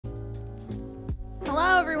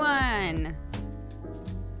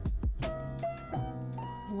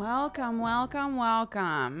Welcome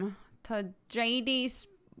to JD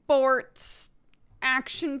Sports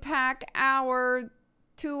Action Pack Hour,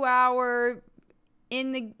 2 hour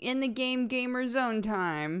in the game gamer zone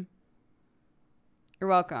time. You're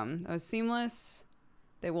welcome. That was seamless.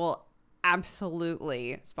 They will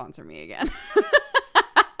absolutely sponsor me again.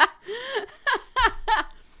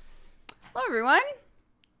 Hello, everyone.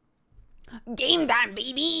 Game time,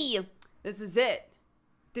 baby. This is it.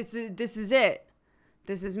 This is it.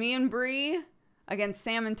 This is me and Bree against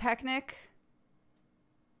Sam and Technic.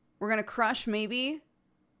 We're gonna crush, maybe.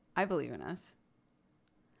 I believe in us.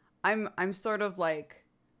 I'm sort of like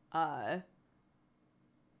I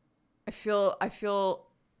feel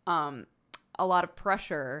a lot of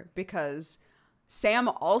pressure because Sam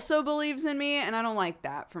also believes in me, and I don't like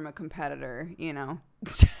that from a competitor, you know.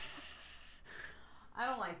 I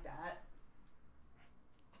don't like that.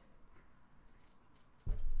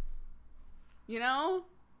 You know?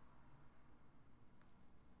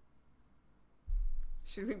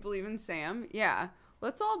 Should we believe in Sam? Yeah.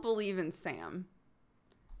 Let's all believe in Sam.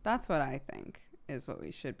 That's what I think is what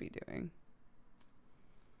we should be doing.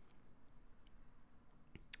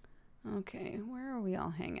 Okay, where are we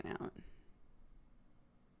all hanging out?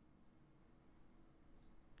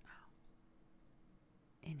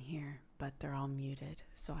 In here, but they're all muted,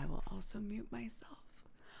 so I will also mute myself.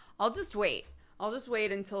 I'll just wait. I'll just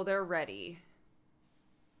wait until they're ready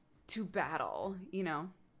to battle, you know.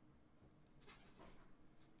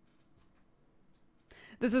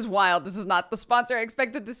 This is wild. This is not the sponsor I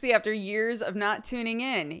expected to see after years of not tuning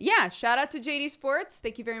in. Yeah, shout out to JD Sports.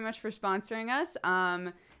 Thank you very much for sponsoring us.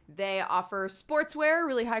 They offer sportswear,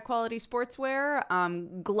 really high quality sportswear,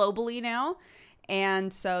 globally now.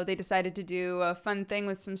 And so they decided to do a fun thing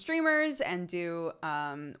with some streamers and do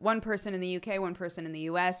one person in the UK, one person in the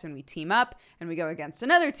US, and we team up and we go against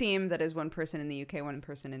another team that is one person in the UK, one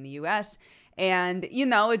person in the US. And, you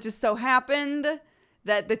know, it just so happened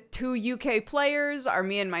that the two UK players are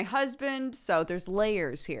me and my husband. So there's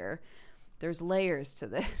layers here. There's layers to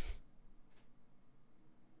this.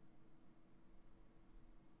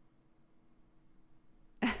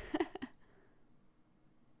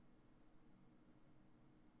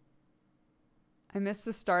 I missed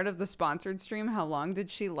the start of the sponsored stream. How long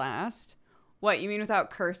did she last? What, you mean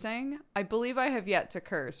without cursing? I believe I have yet to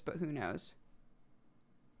curse, but who knows?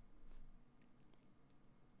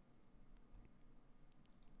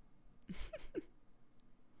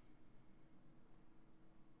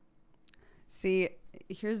 See,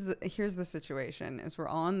 here's the situation is we're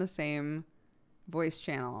all on the same voice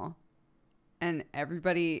channel and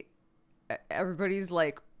everybody's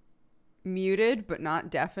like muted but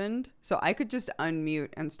not deafened, so I could just unmute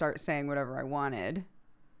and start saying whatever I wanted.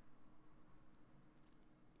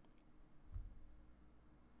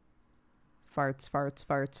 Farts, farts,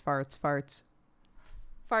 farts, farts, farts.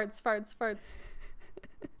 Farts, farts, farts.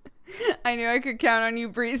 I knew I could count on you,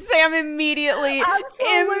 Bree. Sam immediately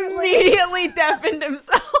deafened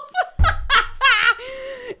himself.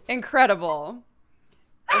 Incredible.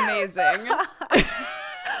 Amazing.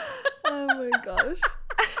 Oh my gosh.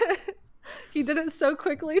 He did it so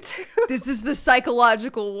quickly too. This is the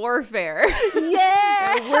psychological warfare.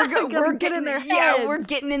 Yeah, we're getting in their heads. Yeah, we're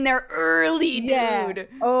getting in there early, dude. Yeah.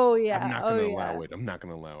 Oh yeah. I'm not gonna allow it. I'm not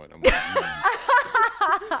gonna allow it.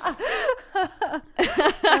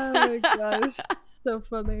 Oh my gosh, so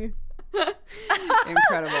funny.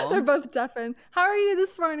 Incredible. They're both deafened. How are you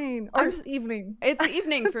this morning? Or it's evening? It's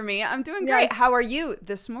evening for me. I'm doing great. Yes. How are you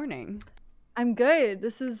this morning? I'm good.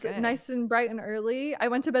 This is nice and bright and early. I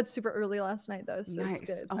went to bed super early last night though, so nice.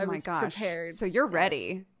 It's good. Oh I my was gosh. Prepared. So you're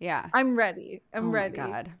ready. Yeah. I'm ready. I'm ready. Oh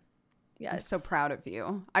my God. Yes. I'm so proud of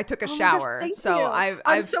you. I took a shower. Gosh, so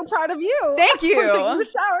I'm so proud of you. Thank you. For taking the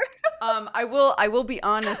shower. I will be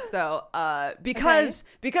honest though, because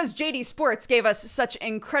JD Sports gave us such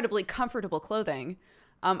incredibly comfortable clothing.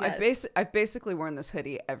 Yes. I've basically worn this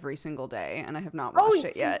hoodie every single day, and I have not washed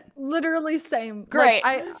it yet. Literally same. Great.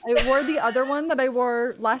 Like, I wore the other one that I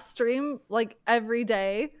wore last stream like every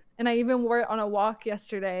day, and I even wore it on a walk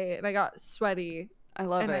yesterday, and I got sweaty. I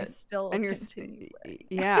love and it. I still and you're continue wearing.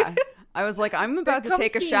 Yeah. I was like, I'm about to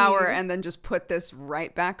take a shower and then just put this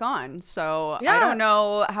right back on. So I don't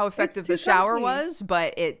know how effective the shower was,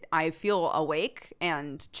 but I feel awake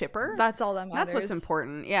and chipper. That's all that matters. That's what's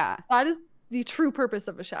important. Yeah. That is the true purpose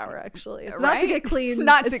of a shower, actually. It's right? Not to get clean.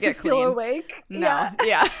 Not it's to get feel awake. No.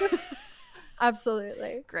 Yeah.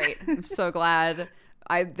 Absolutely. Great. I'm so glad.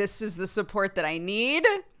 This is the support that I need.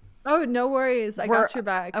 Oh, no worries. I got your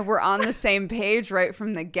back. We're on the same page right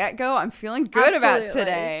from the get-go. I'm feeling good about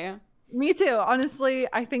today. Me too. Honestly,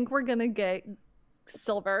 I think we're going to get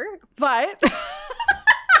silver, but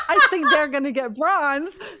I think they're gonna get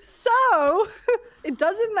bronze, so it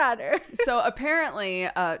doesn't matter. So apparently,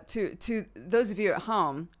 to those of you at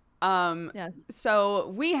home, Yes. so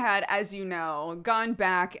we had, as you know, gone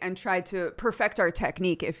back and tried to perfect our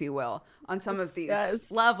technique, if you will, on some of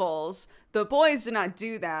these levels. The boys did not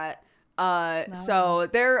do that. So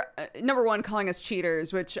they're number one calling us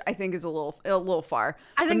cheaters, which I think is a little far.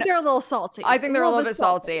 I think they're a little salty. I think they're a little bit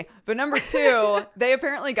salty. But number two, they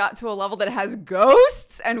apparently got to a level that has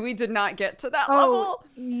ghosts, and we did not get to that level.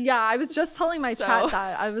 Yeah, I was just telling my chat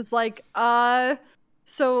that. I was like,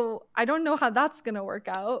 so I don't know how that's gonna work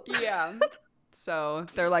out. Yeah. So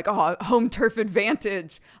they're like, oh, home turf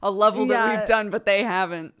advantage, a level that we've done, but they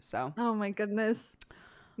haven't. So. Oh my goodness.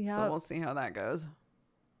 Yeah. So we'll see how that goes.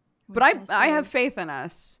 But I have faith in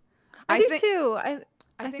us. I do too. I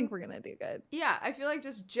think we're gonna do good. Yeah, I feel like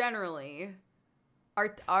just generally,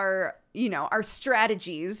 our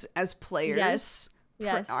strategies as players,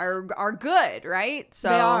 are good, right? So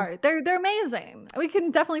they are. They're amazing. We can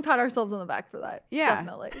definitely pat ourselves on the back for that. Yeah,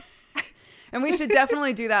 definitely. And we should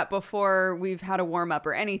definitely do that before we've had a warm up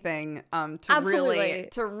or anything.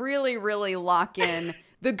 To really lock in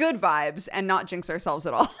the good vibes and not jinx ourselves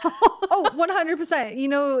at all. Oh, 100%. You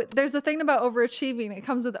know, there's a thing about overachieving. It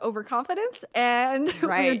comes with overconfidence, and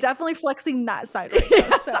we're definitely flexing that side right now.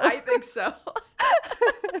 Yes, so. I think so.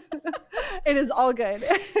 It is all good.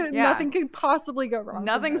 Nothing could possibly go wrong.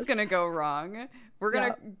 Nothing's going to go wrong. We're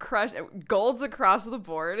going to crush golds across the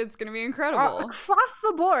board. It's going to be incredible. Across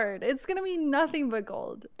the board. It's going to be nothing but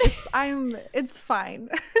gold. It's fine.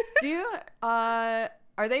 Do you,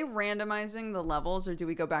 are they randomizing the levels, or do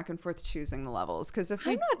we go back and forth choosing the levels? Because I'm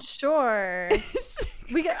not sure.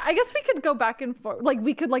 I guess we could go back and forth. Like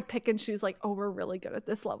we could pick and choose. Like, oh, we're really good at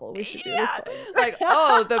this level. We should do this one. Like,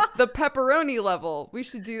 oh, the pepperoni level. We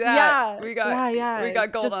should do that. Yeah, we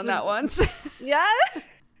got gold on that once. Yeah.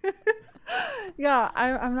 Yeah,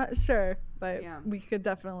 I'm not sure, but we could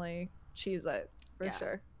definitely choose it for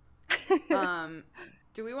sure.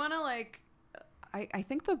 Do we want to I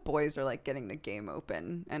think the boys are getting the game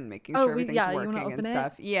open and making sure everything's working and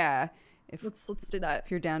stuff. Yeah. Let's do that.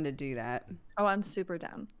 If you're down to do that. Oh, I'm super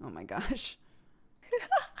down. Oh my gosh.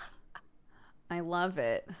 I love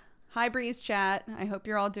it. Hi, Breeze chat. I hope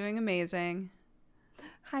you're all doing amazing.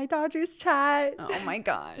 Hi, Dodgers chat. Oh my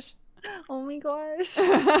gosh. Oh my gosh. All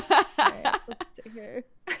right, let's see here.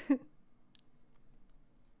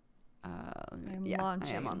 I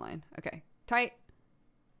am online. Okay. Tight.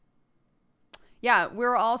 Yeah,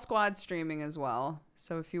 we're all squad streaming as well.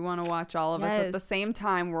 So if you want to watch all of us at the same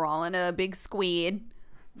time, we're all in a big squeed.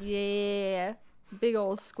 Yeah. Big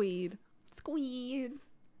old squeed. Squeed.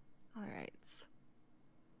 All right.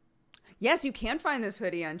 Yes, you can find this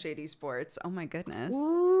hoodie on JD Sports. Oh my goodness.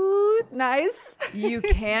 Ooh, nice. You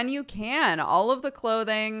can. All of the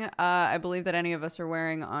clothing, I believe that any of us are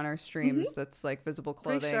wearing on our streams, that's visible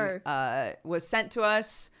clothing, was sent to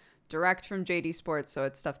us direct from JD Sports, so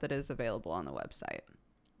it's stuff that is available on the website.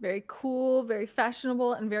 Very cool, very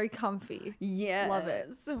fashionable, and very comfy. Yes. Love it.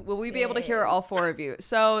 Will we be able to hear all four of you?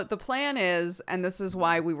 So the plan is, and this is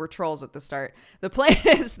why we were trolls at the start, the plan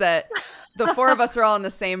is that the four of us are all in the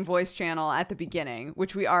same voice channel at the beginning,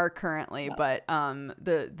 which we are currently, but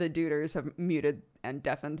the duders have muted and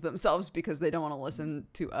deafened themselves because they don't want to listen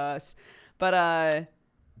to us. But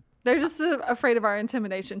they're just afraid of our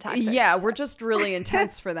intimidation tactics. Yeah, we're just really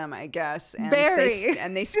intense for them, I guess.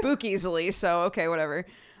 And they spook easily, so okay, whatever.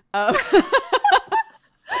 They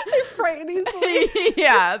frighten easily.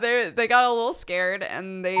 Yeah, they got a little scared,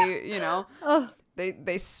 and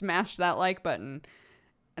they smashed that like button,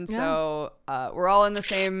 and so we're all in the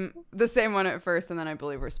same one at first, and then I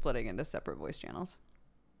believe we're splitting into separate voice channels.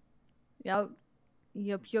 Yep.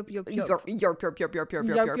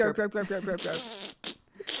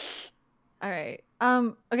 All right.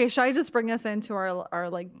 Okay, should I just bring us into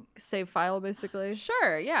our save file basically?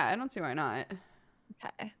 Sure, yeah, I don't see why not.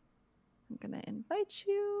 Okay. I'm gonna invite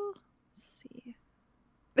you. Let's see.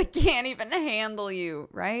 They can't even handle you,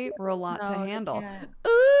 right? We're a lot to handle.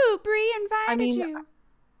 Ooh, Bree invited you.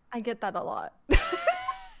 I get that a lot.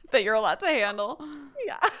 That you're a lot to handle.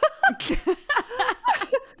 Yeah.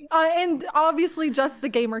 And obviously just the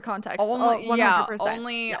gamer context. Only,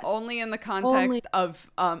 100%. Only in the context of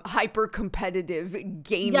hyper competitive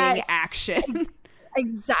gaming action.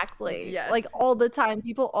 Exactly. Yes. All the time.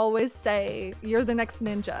 People always say, you're the next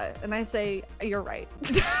ninja. And I say, you're right.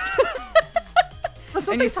 That's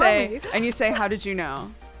what they tell me. And you say, how did you know?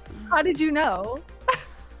 How did you know?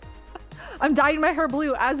 I'm dyeing my hair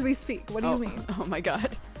blue as we speak. What do you mean? Oh my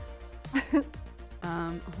god.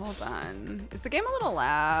 Hold on. Is the game a little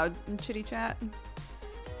loud in chitty chat?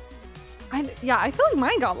 Yeah, I feel like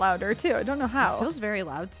mine got louder too. I don't know It how. feels very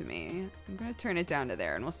loud to me. I'm gonna turn it down to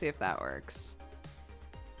there, and we'll see if that works.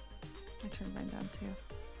 I turned mine down too.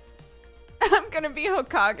 I'm gonna be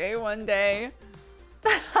Hokage one day.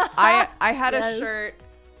 I had a shirt,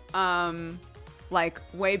 like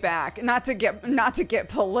way back. Not to get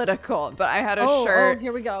political, but I had a shirt. Oh,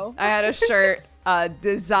 here we go. I had a shirt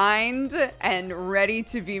designed and ready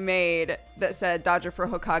to be made that said "Dodger for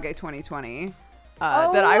Hokage 2020."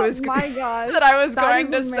 That I was my God. that I was That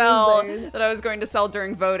going is to sell amazing. that I was going to sell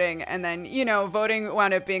during voting, and then voting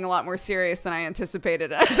wound up being a lot more serious than I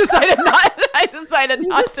anticipated. I decided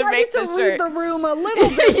not to make the shirt. Read the room a little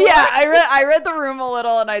bit. Yeah, I read the room a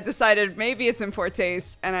little, and I decided maybe it's in poor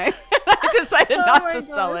taste, and I decided not to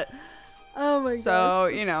sell it. Oh my God. So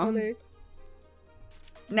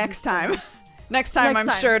next time. Next time, I'm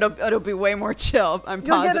sure it'll be way more chill. I'm You'll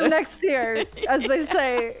positive. get them next year, as they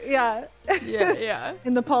say. Yeah. Yeah.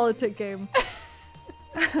 In the politic game.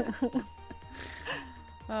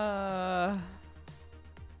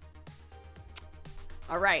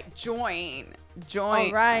 All right, join.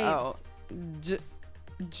 All right. Oh,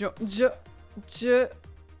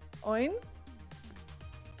 Oin?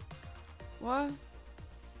 what?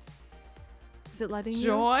 Is it letting you?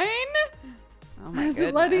 Join? Oh my Is goodness.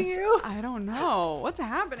 it letting you? I don't know. What's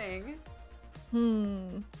happening?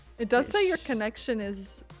 It does say your connection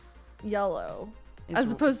is yellow Is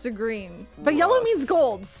as opposed to green. But yellow rough. means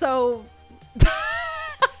gold, so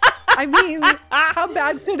I mean, how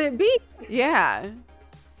bad could it be? Yeah.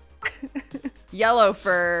 Yellow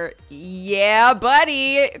for yeah,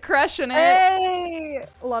 buddy, crushing it. Hey!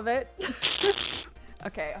 Love it.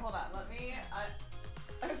 Okay, hold on. Let me.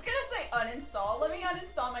 I was gonna say uninstall. Let me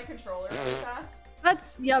uninstall my controller really fast.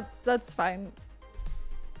 That's fine.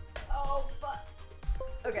 Oh, fuck.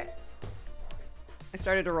 Okay. I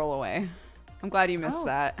started to roll away. I'm glad you missed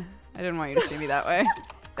that. I didn't want you to see me that way.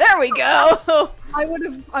 There we go. I would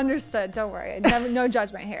have understood. Don't worry. No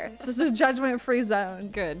judgment here. This is a judgment-free zone.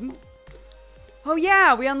 Good. Oh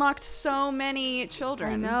yeah, we unlocked so many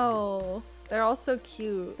children. I know. They're all so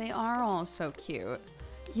cute. They are all so cute.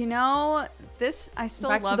 I still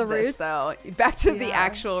Back to love the this roots? though. Back to the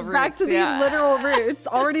actual roots. Back to the literal roots.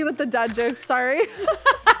 Already with the dad jokes. Sorry.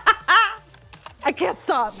 I can't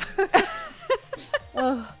stop.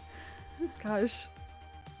 Oh, gosh.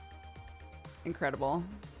 Incredible.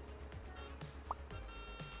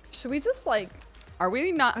 Should we just Are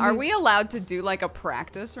we allowed to do like a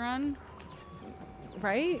practice run?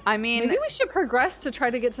 right? I mean, maybe we should progress to try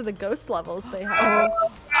to get to the ghost levels they have.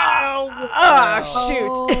 Shoot.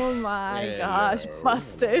 Oh my gosh, no.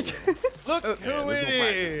 busted. Look who it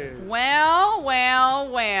is.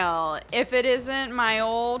 Well, if it isn't my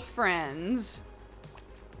old friends.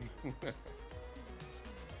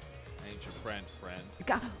 Ain't your friend.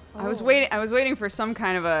 God, I was waiting for some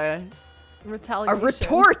kind of a Retaliation.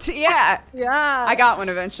 retort. Yeah. Yeah. I got one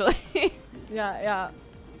eventually. Yeah.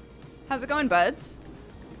 How's it going, buds?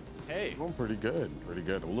 Hey. Doing pretty good.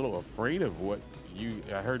 A little afraid of what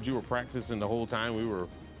I heard you were practicing the whole time we were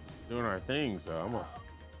doing our thing, so I'm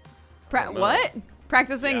What?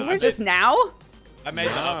 Practicing Yeah, just now? I made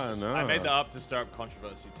Nah. the up to start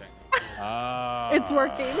controversy technique. It's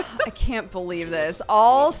working. I can't believe this.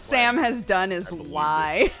 All Wasn't Sam playing. has done is believe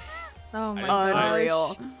lie. Oh my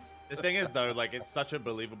Unreal. gosh. The thing is, though, like it's such a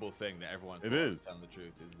believable thing that everyone It thought is. telling the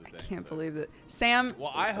truth is the thing. I can't so- believe that. Sam,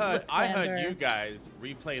 Well, I heard slander. you guys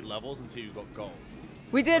replayed levels until you got gold.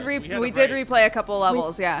 we did we had a we did break. replay a couple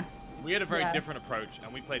levels, yeah. We had a very Yeah. different approach,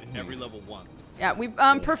 and we played every level once. Yeah, we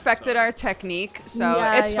perfected our technique, so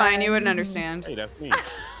Yeah, it's fine. yeah. You wouldn't understand. Hey, that's me.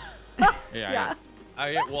 Yeah.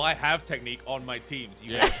 Well, I have technique on my teams.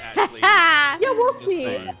 You guys actually. Yeah, we'll Just see.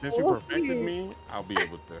 saying. Since you We'll perfected see. me, I'll be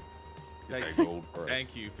able to get that gold for us.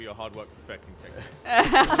 Thank you for your hard work perfecting technique.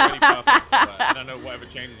 It was really perfect, but I don't know whatever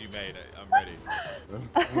changes you made. I'm ready.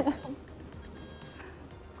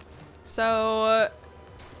 So,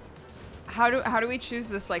 how do we choose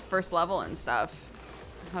this like first level and stuff?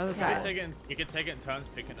 How does We could that? take it in turns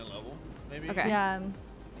picking a level, maybe. Okay. Yeah.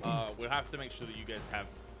 We'll have to make sure that you guys have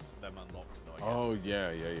them unlocked, though. I guess. Oh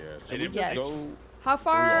yeah. Should we didn't just Yes. go How through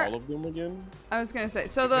far? all of them again? I was gonna say.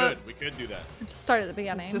 So we could do that. Just start at the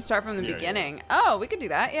beginning. to start from the Yeah, beginning. Oh, we could do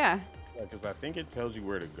that. Yeah. Yeah, because I think it tells you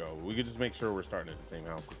where to go. We could just make sure we're starting at the same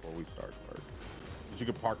house before we start. But you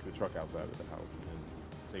could park the truck outside of the house and then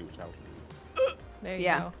say which house it is. There you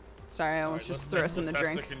Yeah. go. Sorry, I almost just threw us in the Let's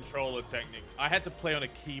drink. test the controller technique. I had to play on a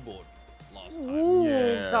keyboard last time. Ooh,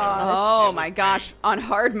 Yeah. gosh. Oh It my was gosh, on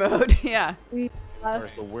hard mode. Yeah.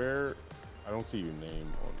 Alright, so where? I don't see your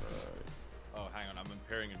name on the. Oh, hang on, I'm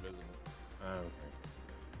appearing invisible. Okay.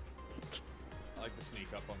 I like to sneak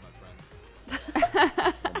up on my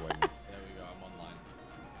friends. Don't blame me. There we go. I'm online.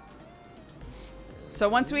 So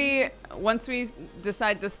once we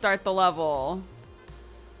decide to start the level,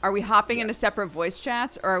 are we hopping into separate voice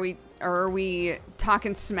chats, or are we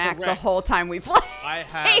talking smack the Correct. whole time we play? I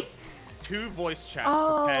have 2 voice chats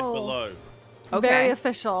prepared Oh. below. Okay. Very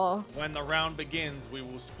official. When the round begins, we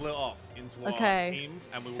will split off into Okay. our teams,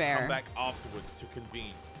 and we will Fair. come back afterwards to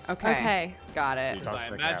convene. Okay. Okay. Got it. We Because I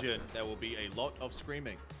Talk back imagine there will be a lot of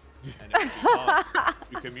screaming, and it will be hard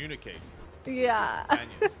to communicate. Yeah.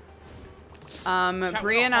 Companion. Chat,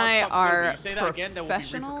 Bree we're and not I hard stuck, so are when you say that again, there will be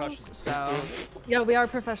professionals, repercussions. so Yeah, we are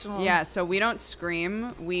professionals. yeah, so we don't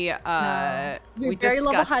scream. We We're we very discuss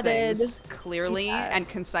level-headed. things clearly Yeah. and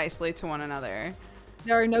concisely to one another.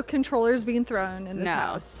 There are no controllers being thrown in this No.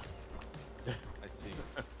 house. I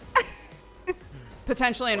see.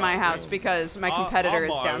 Potentially in my house because my competitor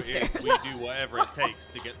is Our motto downstairs. Is we do whatever it takes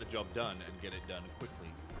to get the job done and get it done quickly.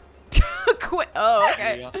 Quit. Oh,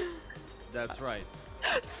 okay. Yeah, that's right.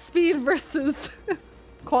 Speed versus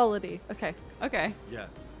quality. Okay. Okay. Yes.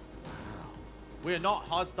 We are not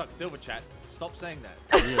hard stuck silver chat. Stop saying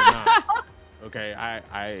that. We are not. Okay,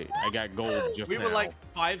 I got gold just We now. were like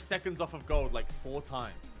 5 seconds off of gold like 4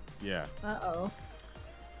 times. Yeah. Uh-oh.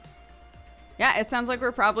 Yeah, it sounds like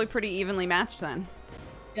we're probably pretty evenly matched then.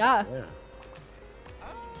 Yeah. Yeah.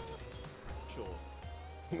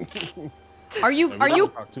 Sure. Are you Like, we are you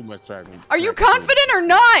don't talk too much track. are you confident or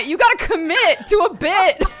not? You gotta commit to a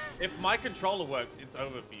bit. If my controller works, it's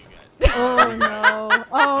over for you guys. Oh no.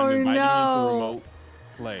 Oh I'm inviting you to no. remote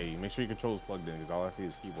play. Make sure your controller's plugged in, because all I see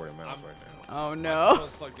is keyboard and mouse right now. Oh My no.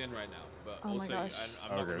 controller's plugged in right now, but Oh my also gosh. I'm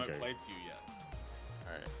not Okay, remote okay. played to you yet.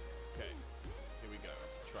 All right. Okay, here we go.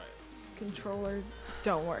 Try it. Controller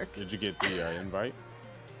don't work. Did you get the invite?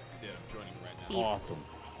 Yeah, I'm joining right now. Awesome.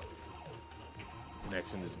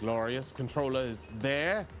 Connection is glorious. Controller is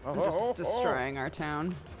there. I'm just destroying our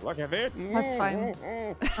town. Look at it. That's fine.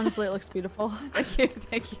 Honestly, it looks beautiful. Thank you,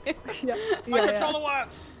 thank you. Yeah. My Yeah, yeah. controller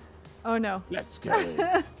works. Oh no. Let's go.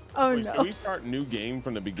 Oh Wait, no. Can we start new game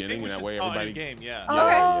from the I beginning, think we and that should way start a everybody? new game. Yeah.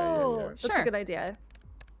 Oh, yeah. that's Sure. a good idea.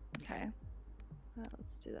 Okay. Let's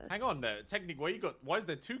do this. Hang on there. Technically, why is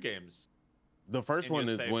there 2 games? The first In one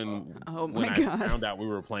your is save when Oh when my I God. found out we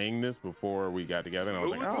were playing this before we got together, and I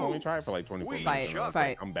was like, oh, let me try it for like 24 minutes. Fight, and I was fight,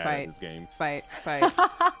 like, I'm bad fight. at this game. Fight.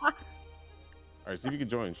 All right, see if you can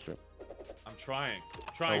join, Strip. I'm trying. Oh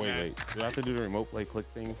Trying, wait, man. wait. Do I have to do the remote play click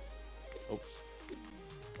thing? Oops.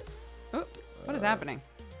 Oh, what is happening?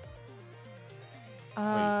 Wait,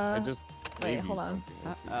 I just wait, gave you hold on. something.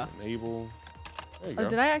 Let's see. Uh-oh. Enable. There you Oh, go.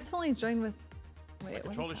 did I accidentally join with? My Wait, what is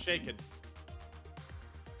controller's happening? shaking.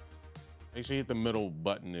 Make sure you hit the middle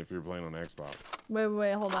button if you're playing on Xbox.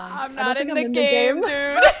 Wait, hold on. I'm I don't not think in I'm the game,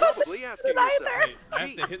 dude. Probably asking yourself. Wait, I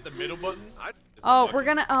have to hit the middle button? I- It's Oh, not we're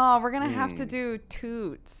working. gonna have to do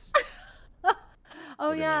toots.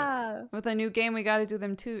 Oh Wait a minute. yeah. With a new game, we gotta do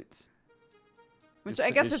them toots. Which I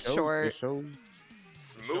It guess shows- it's It short. shows,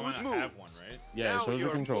 It's showing Smooth I have moves. one, right? yeah, it Now shows your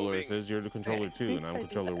you're controller. It moving. says you're the controller I 2, think and I I'm do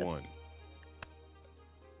controller this. 1. Okay.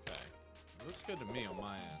 It looks good to me on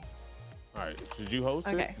my end. All right, did you host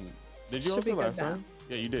Okay. it? Did you Should host be it good last now. time?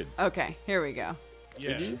 Yeah, you did. Okay, here we go. Yeah.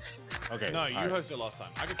 Did you? Okay. No, you all right. hosted last time.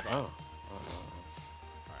 I can try. Oh. Alright,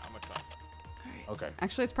 I'm gonna try. Okay.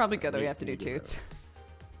 Actually, it's probably good that we We- have to do we do that. toots.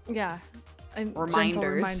 Yeah. And gentle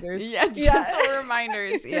Reminders. reminders. Yeah, gentle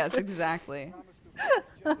reminders. Yes, exactly.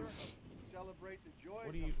 What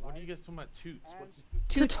are you guys talking about toots? What's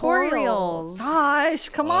Tutorials. Gosh,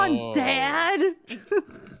 come Oh. on, Dad. Oh.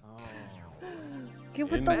 Get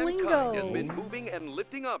with In the that Mankind has lingo. been moving and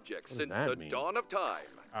lifting objects What does since that the mean? dawn of time.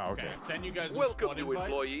 Oh, Okay, okay. send you guys a Welcome squad to invite.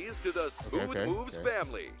 employees to the Smooth okay, Moves okay.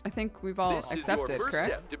 family. I think we've all This is accepted, your first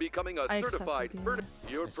correct? step to becoming a I accepted, certified yeah. furniture.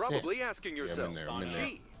 You're That's probably asking I'm in yourself, there, I'm in there.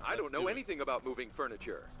 gee, I don't Let's know do it. anything about moving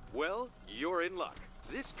furniture. Well, you're in luck.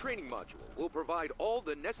 This training module will provide all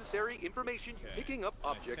the necessary information. Okay. Picking up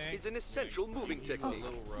objects think is an we essential moving need a technique.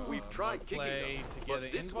 little, We've tried kicking play them, together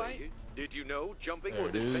but this invite? way, did you know jumping There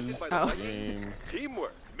was it invented is. by the Oh. Vikings? Game.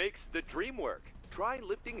 Teamwork makes the dream work. Try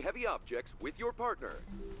lifting heavy objects with your partner.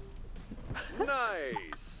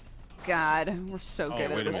 Nice. God, we're so Oh, good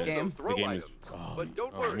wait at a this minute. game. Throw The game is- items. oh, But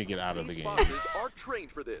don't oh, worry. let me get out of the these game. bosses are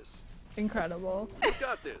trained for this. Incredible. You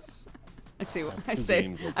got this. I see. have I two say.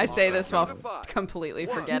 games open. I say On the this count while of five. completely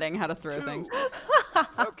One, forgetting how to throw two. things.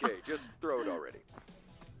 Okay, just throw it already.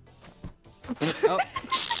 Oh,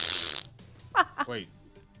 Wait,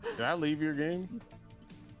 did I leave your game?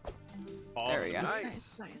 There we go. Nice.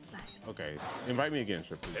 Okay, invite me again,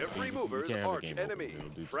 Strip. Every mover's arch enemy.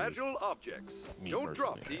 Fragile objects. Don't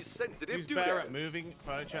drop these sensitive Who's better at doodads. moving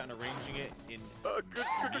furniture and arranging it in Good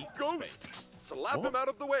neat ghost. space? Slap him out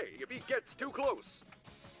of the way if he gets too close.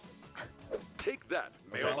 Take that,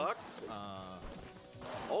 mailbox.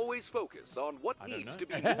 Always focus on what I don't needs know. to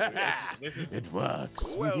be moved. This is It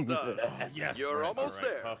works. Well done. yes. You're right, almost all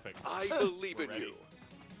right, there. Perfect. I believe in ready. you.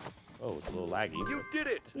 Oh, it's a little laggy. You did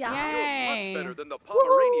it. Yeah. Yay. You're much better than the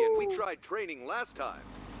Pomeranian we tried training last time.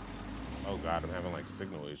 Oh god, I'm having like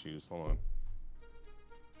signal issues. Hold on.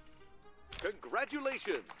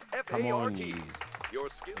 Congratulations, Come on, FARTs. you Your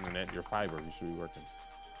skill. internet, your fiber, you should be working.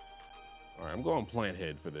 All right, I'm going plant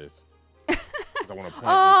head for this. 'Cause I want to plant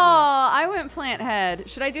Oh, I went plant head.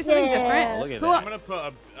 Should I do something Yeah. different? Look at Who- that. I'm gonna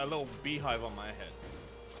put a little beehive on my head.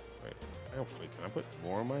 this one. Wait, can I put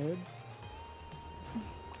more on my head?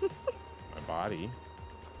 My body.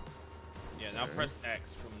 Yeah, now Okay. press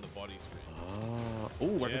X from the body screen.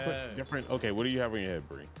 Oh, I can Yeah. put different. Okay, what do you have on your head,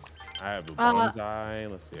 Bree? I have a Uh, bonsai.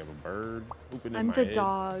 Let's see, I have a bird pooping in I'm my the head.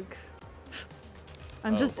 dog.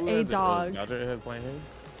 I'm Oh, just who a has it? Oh, dog. Skelter has plant head?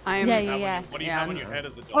 I am. Yeah, Now, yeah. What do you Yeah, have on I'm- your head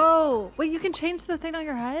as a dog? Oh, wait, you can change the thing on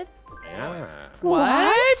your head? Yeah.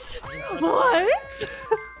 What? What?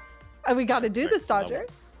 We gotta do this, Next level. Dodger.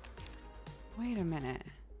 Wait a minute.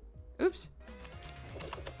 Oops.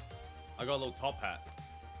 I got a little top hat.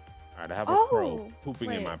 All right, I have a crow Oh, pooping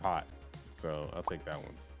in wait. my pot, so I'll take that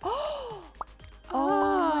one. Oh,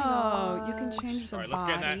 Oh, you can gosh. change the All right,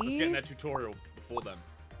 body. let's get in that tutorial before then.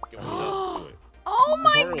 Get one of those. Let's do it. Oh my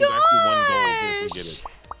Tutorial is actually one goal if we gosh! get it.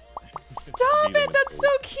 Stop Beat 'em it! with That's it. so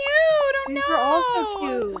cute. Oh no! these are all so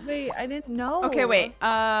cute. Wait, I didn't know. Okay, wait.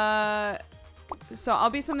 So I'll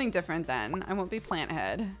be something different then. I won't be plant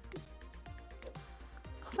head.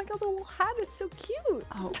 Oh my god, the little hat is so cute.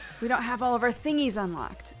 Oh, we don't have all of our thingies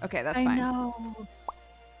unlocked. Okay, that's I fine. know.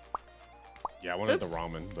 Yeah, I wanted the Oops.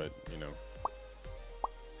 ramen, but you know.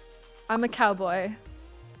 I'm a cowboy.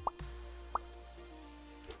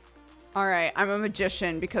 All right, I'm a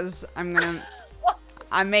magician because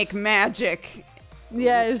I make magic.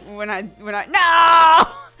 Yes. When I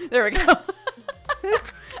no! There we go.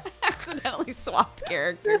 Accidentally swapped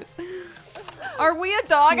characters. Are we a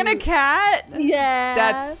dog and a cat?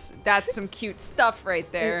 Yeah. That's some cute stuff right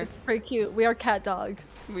there. It's pretty cute. We are cat dog.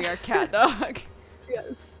 We are cat dog.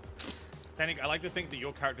 Yes. Danik, I like to think that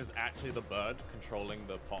your character's actually the bird controlling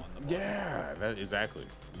the pot and the bottle. Yeah, that exactly.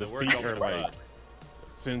 The we're feet dog are and like bird.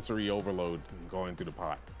 sensory overload going through the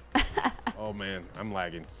pot. Oh man, I'm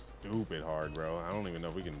lagging stupid hard, bro. I don't even know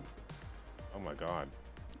if we can. Oh my god.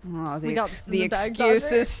 Oh, We got this in the bag, excuses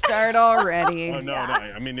Dodger. start already. Oh no, no.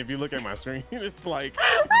 I mean, if you look at my screen, it's like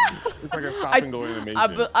a stop and go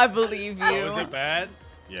animation. I believe you. Oh, is it bad?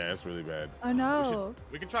 Yeah, it's really bad. Oh no.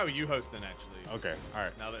 We can try with you hosting actually. Okay, all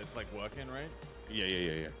right. Now that it's like working, right?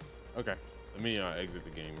 Yeah. Okay, let me exit the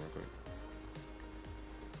game real quick.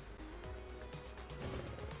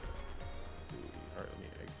 Let's see. All right, let me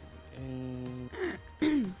exit the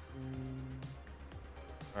game.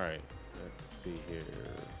 All right, let's see here.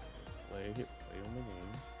 Play on the game.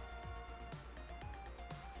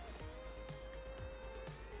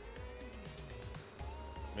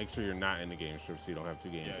 Make sure you're not in the game, Strip, so you don't have two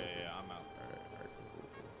games. Yeah, open. yeah, I'm out. All right, cool.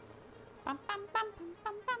 Bum, bum, bum,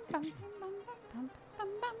 bum, bum, bum, bum, bum, bum,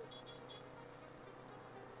 bum.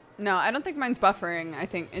 No, I don't think mine's buffering. I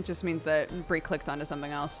think it just means that Brie clicked onto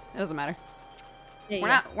something else. It doesn't matter.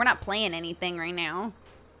 Yeah, We're not playing anything right now.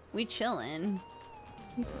 We chilling.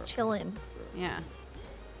 chilling. Yeah.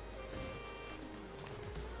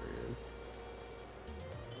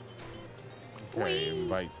 There he is. Okay,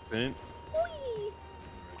 invite sent.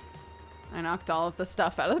 I knocked all of the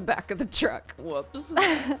stuff out of the back of the truck. Whoops.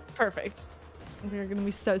 Perfect. We're gonna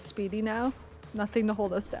be so speedy now. Nothing to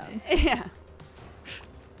hold us down. Yeah.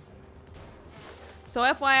 So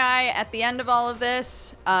FYI, at the end of all of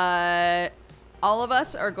this, all of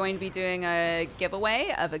us are going to be doing a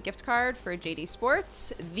giveaway of a gift card for JD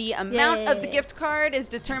Sports. The amount of the Yay. gift card is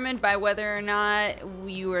determined by whether or not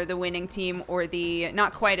you are the winning team or the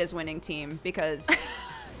not quite as winning team, because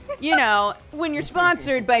you know, when you're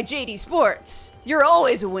sponsored by JD Sports, you're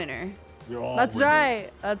always a winner. You're all That's winning. right.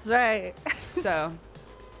 That's right. So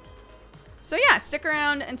yeah, stick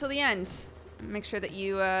around until the end. Make sure that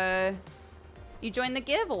you join the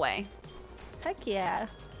giveaway. Heck yeah.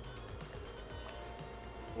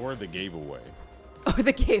 Or the giveaway. Or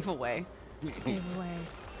the giveaway. Giveaway.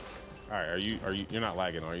 All right, you're not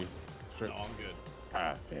lagging, are you? Strip? No, I'm good.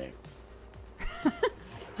 Perfect.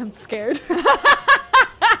 I'm scared.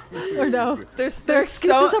 Or no. There's Their excuses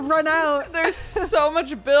so have run out. there's so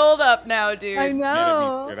much build up now, dude. I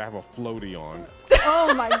know. Gotta have a floaty on.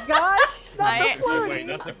 Oh my gosh. Not I- the floating.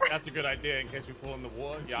 Wait, that's a good idea in case we fall in the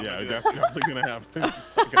water. Yeah, I'm Yeah, gonna do that's that. definitely gonna happen.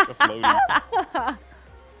 I got the floaty.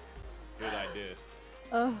 Good idea.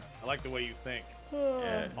 Oh. I like the way you think,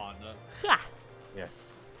 Yeah. partner.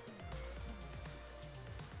 Yes.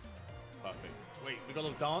 Perfect. Wait, we got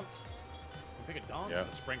a dance? We pick a dance Yeah. or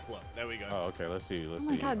a sprinkler? There we go. Oh, okay. Let's see. Let's Oh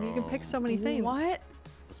see. my god, you can pick so many things. What?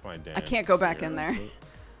 What's my dance? I can't go back here? in there.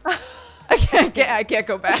 I can't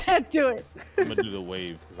go back. Can't do it. I'm gonna do the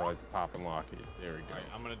wave because I like to pop and lock it. There we go. Alright,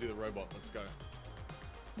 I'm gonna do the robot. Let's go.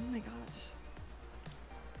 Oh my gosh.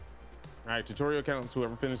 All right, tutorial counts.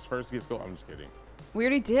 Whoever finished first gets go. I'm just kidding. We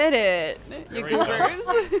already did it. You Here we go. goobers.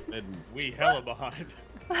 And We hella behind.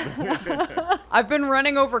 I've been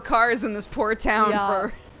running over cars in this poor town Yeah.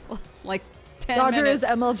 for like 10 Dodger minutes. is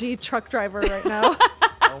MLG truck driver right now.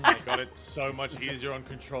 Oh my god, it's so much easier on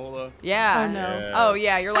controller. Yeah. Oh, no. Yeah. Oh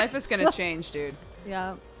yeah, your life is gonna change, dude.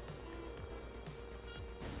 Yeah.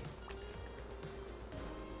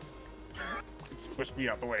 just push me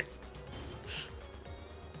out the way.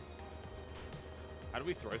 How do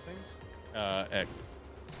we throw things? X.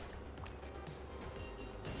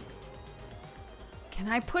 Can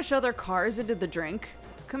I push other cars into the drink?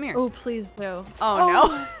 Come here. Oh, please do.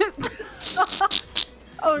 Oh,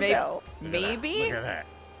 Oh Maybe- no. no. Maybe? Look at that.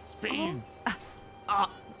 Speed. Oh,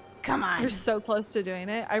 come on. You're so close to doing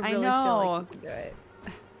it. I really feel know. like you can do it.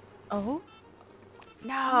 Oh.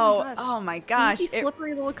 No. Oh my gosh. Sneaky, It-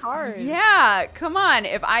 slippery little cars. yeah, come on.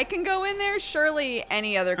 If I can go in there, surely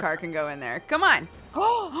any other car can go in there. Come on.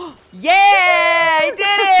 Oh. Yeah, I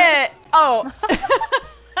did it. Oh.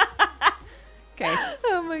 Okay,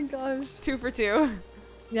 Oh my gosh. 2 for 2.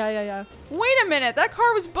 Yeah. Wait a minute, that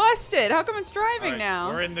car was busted. How come it's driving Alright, now?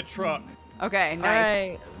 We're in the truck. Okay, All nice.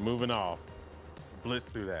 right. Moving off. Blitz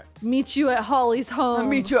through that. Meet you at Holly's home. I'll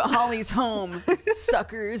meet you at Holly's home,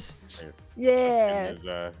 suckers. Yeah. He's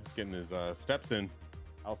getting his steps in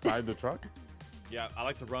outside the truck. Yeah, I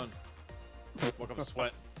like to run. Woke up a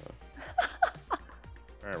sweat.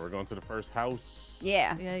 All right, we're going to the first house.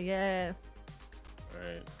 Yeah. Yeah. All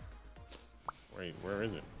right. Wait, where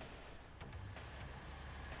is it?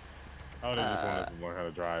 Oh, they just want us to learn how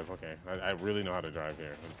to drive. Okay, I really know how to drive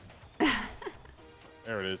here.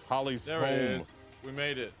 There it is. Holly's There home. it is. We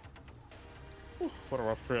made it. What a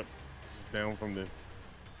rough trip. Just down from the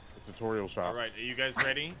tutorial shop. All right, are you guys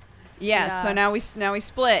ready? Yeah, so Yeah. now we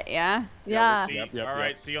split, yeah? Yeah. We'll see. Yep, All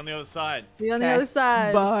right, see you on the other side. See you on the Okay. other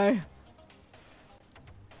side. Bye.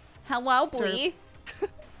 Hello, Blee.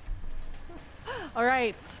 All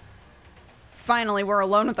right. Finally, we're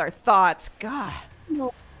alone with our thoughts. God.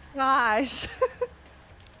 Oh gosh.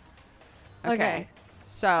 Okay.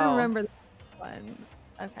 So, I remember this one.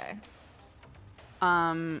 Okay.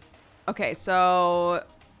 okay, so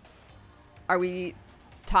are we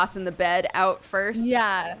tossing the bed out first?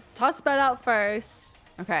 Yeah. Toss bed out first.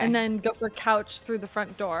 Okay. And then go for couch through the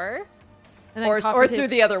front door. And then or coffee through table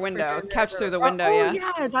the other window. Couch through the window, oh,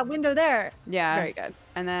 yeah. yeah, that window there. Yeah. Very good.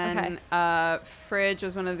 And then fridge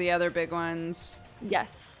was one of the other big ones.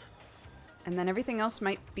 Yes. And then everything else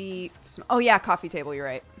might be oh yeah, coffee table, you're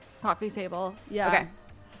right. Coffee table. Yeah. Okay.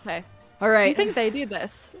 Okay. All right. Do you think they do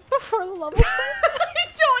this before the level starts?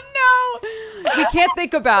 I don't know. We can't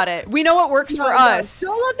think about it. We know what works for us.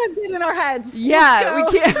 Don't let them get in our heads. Yeah,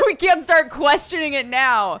 Let's go. we can't start questioning it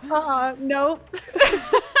now. Nope.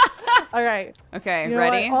 All right. Okay, You know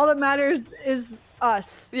ready? what? All that matters is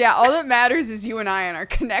us. Yeah, all that matters is you and I and our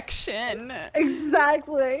connection.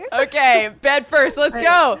 Exactly. Okay, bed first. Let's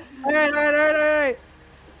go. All right.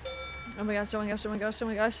 Oh my gosh, oh my gosh, oh my gosh, oh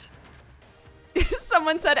my gosh.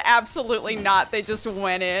 Someone said absolutely not. They just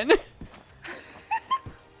went in.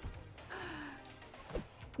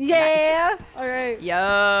 Yeah. All right.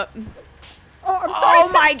 Yup. Oh, I'm sorry. Oh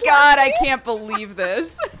my god, I can't believe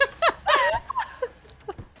this.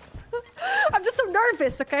 I'm just so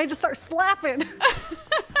nervous, okay? Just start slapping.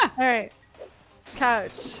 All right.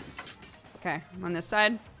 Couch. Okay, on this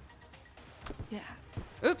side. Yeah.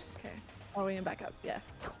 Oops. Okay. Oh, we need to back up. Yeah.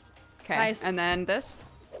 Okay, Nice. and then this.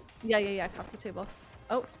 Yeah. Coffee table.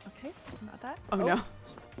 Oh, okay. Not that. Oh no.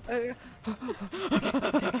 Okay.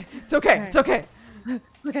 It's okay. Alright. It's okay.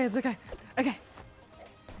 Okay, it's okay. Okay.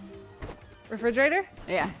 Refrigerator?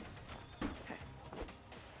 Yeah.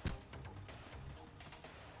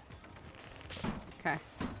 Okay.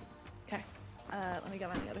 Okay. Let me get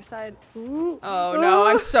on the other side. Ooh. Oh no,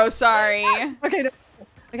 I'm so sorry. Okay. No.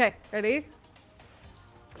 Okay. Ready?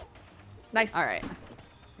 Nice. All right.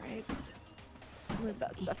 Right. Let's move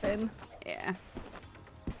that stuff in. Yeah.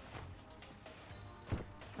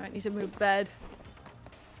 I need to move bed.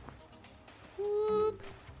 Whoop.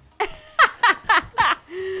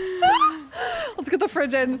 Let's get the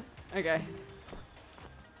fridge in. Okay.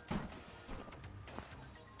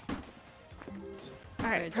 All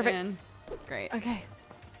right, Fridge perfect. in. Great. Okay.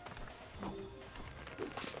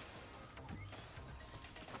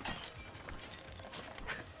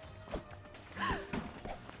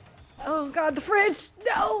 Oh god, the fridge!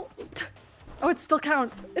 No! Oh, it still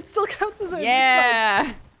counts. It still counts as a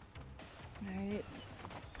Yeah. Alright.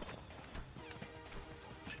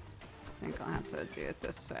 I think I'll have to do it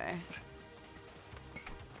this way.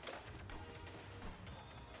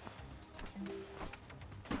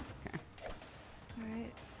 Okay.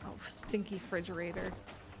 Alright. Oh, stinky refrigerator.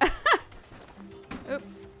 Oop.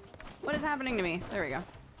 What is happening to me? There we go.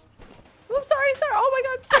 Oh, sorry, sorry. Oh my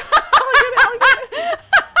god. I'll get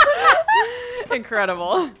it.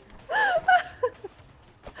 Incredible.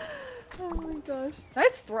 Oh my gosh.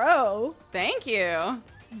 Nice throw. Thank you. Yeah.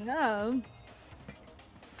 Alright,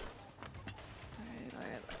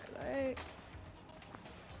 alright.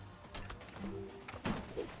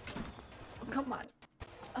 Oh, come on.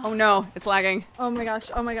 Oh no, it's lagging. Oh my gosh,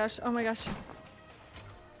 oh my gosh, oh my gosh.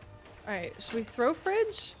 Alright, should we throw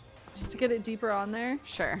fridge? Just to get it deeper on there?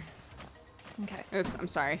 Sure. Okay. Oops, I'm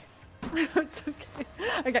sorry. It's okay.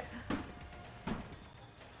 Okay.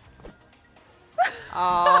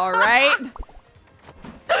 All right.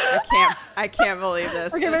 I can't believe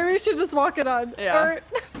this. Okay, maybe we should just walk it on. Yeah. Or...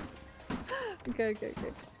 okay.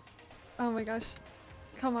 Oh my gosh.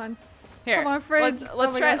 Come on. Here. Come on, fridge. Let's Oh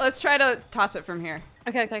my try. gosh. Let's try to toss it from here.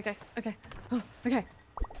 Okay. Oh, okay.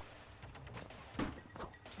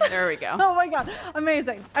 There we go. Oh my god.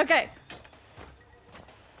 Amazing. Okay.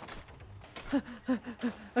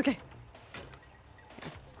 Okay.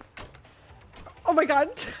 Oh my god.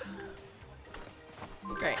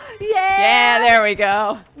 Great. Yeah. Yeah, there we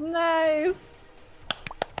go. Nice.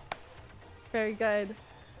 Very good.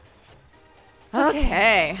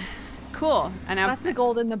 Okay. Cool. And now. That's a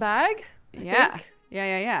gold in the bag. I Yeah. think.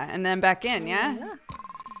 Yeah. And then back in. Yeah.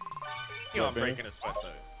 Yo, I'm breaking a sweat though.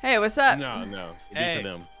 Hey, what's up? No. It'd be Hey. for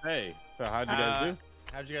them. Hey. So how'd you guys do?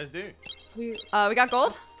 How'd you guys do? We, We got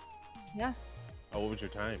gold. yeah. Oh, what was your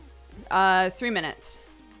time? 3 minutes.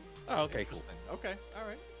 Oh, okay, cool. Interesting. Okay, all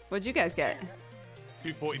right. What'd you guys get?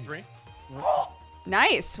 243.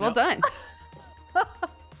 Nice. Well done. I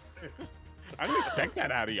didn't expect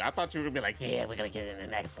that out of you. I thought you were gonna be like, yeah, we're gonna get in the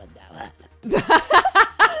next one now.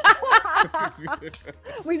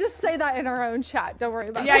 We just say that in our own chat. Don't worry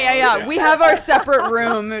about it. Yeah. We have our separate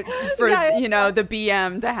room for Yeah. the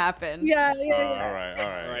BM to happen. Yeah. All right.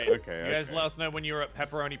 All right. Okay. You guys let us know when you're at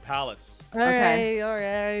Pepperoni Palace. Okay. All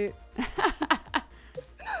right.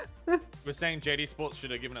 We're saying JD Sports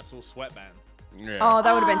should have given us all sweatbands. Yeah. Oh,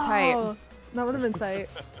 that would have been tight. Oh, that would have been tight.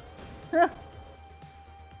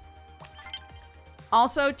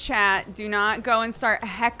 Also, chat, do not go and start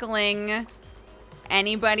heckling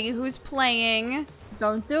anybody who's playing.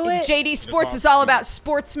 Don't do it. JD Sports is all about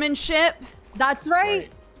sportsmanship, That's right.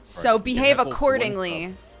 so behave heckle for one accordingly.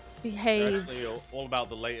 stuff. They're Behave. actually all about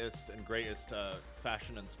the latest and greatest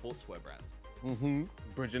fashion and sportswear brands. Mm-hmm.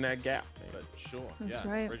 Bridging that gap. But sure, That's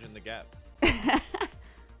yeah, right. bridging the gap.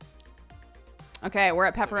 Okay, we're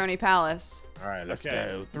at Pepperoni Palace. All right, let's Okay.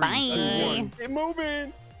 go. 3, Bye. 2, 1. Get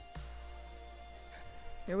moving.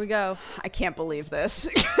 Here we go. I can't believe this.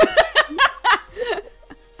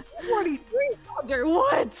 43 under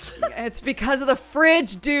what? It's because of the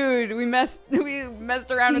fridge, dude. We messed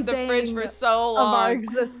around with the fridge for Bang so Of our long.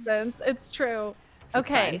 existence. It's true. It's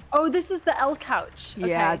Okay. fine. Oh, this is the L couch.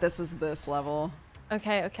 Yeah, Okay. this is this level.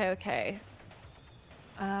 Okay.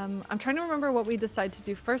 I'm trying to remember what we decided to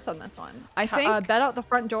do first on this one. I think- bed out the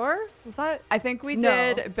front door. Was that? I think we No.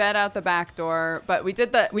 did bed out the back door, but we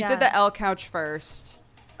did the Yeah. L couch first.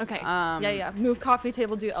 Okay. Um, yeah. Move coffee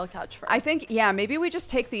table. Do L couch first. I think maybe we just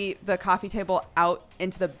take the coffee table out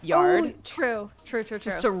into the yard Oh, true.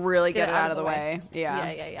 just to really get it out of the way. Yeah.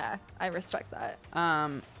 Yeah. I respect that.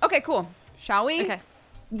 Okay, cool. Shall we? Okay.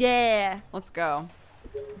 Yeah. Let's go.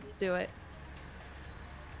 Let's do it.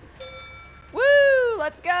 Woo!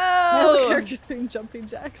 Let's My little go. character's doing jumping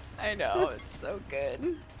jacks. I know, it's so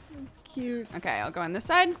good. It's cute. Okay, I'll go on this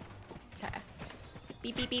side. Okay.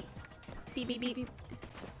 Beep beep beep. Beep beep beep beep.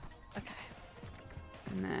 Okay.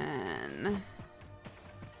 And then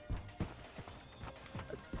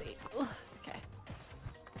Let's see. Ugh, okay.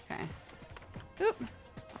 okay. Oop.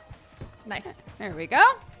 Nice. There we go.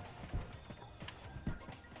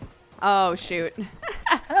 Oh shoot.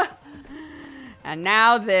 And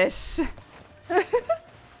now this.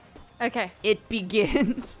 Okay. It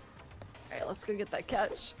begins. All right. Let's go get that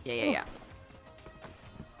couch. Yeah.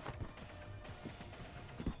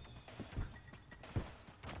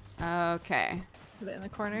 Okay. Put it in the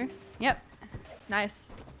corner. Yep.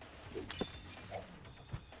 Nice.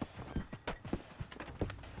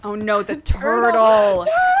 Oh no, the turtle.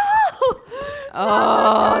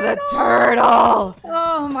 Oh, the turtle.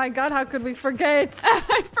 Oh my god, how could we forget?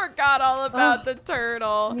 I forgot all about the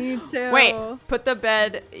turtle. Me too. Wait, put the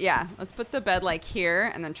bed. Yeah, let's put the bed like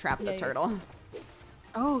here and then trap the Yeah. turtle.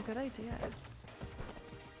 Oh, good idea.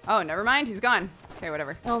 Oh, never mind. He's gone. Okay,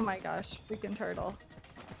 whatever. Oh my gosh, freaking turtle.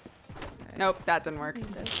 Okay. Nope, that didn't work. Need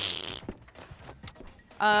this. This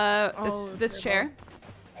Oh, this chair.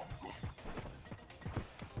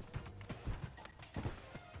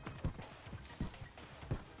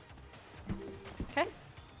 Okay.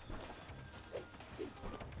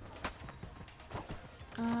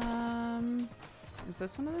 Is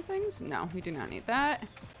this one of the things? No, we do not need that.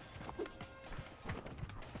 Do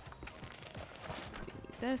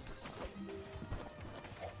need this.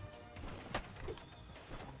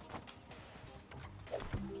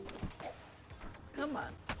 Come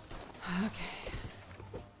on. Okay.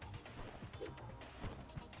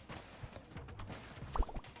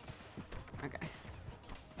 Okay.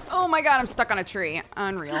 Oh my god, I'm stuck on a tree.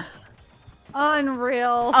 Unreal.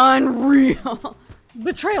 Unreal. Unreal.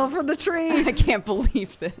 Betrayal from the tree. I can't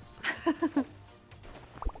believe this.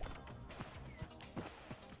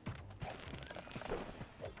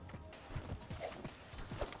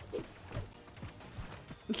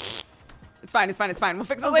 It's fine, it's fine, it's fine. We'll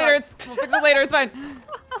fix it later. We'll fix it later, it's fine.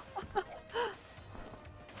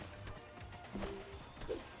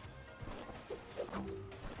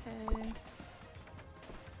 Okay.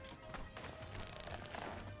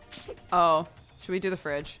 Oh, should we do the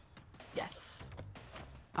fridge? Yes.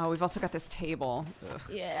 Oh, we've also got this table. Ugh,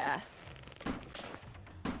 Yeah.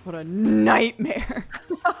 what a nightmare.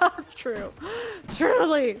 True.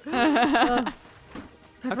 Truly. Pepperoni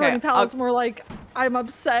Okay, Palace more like, I'm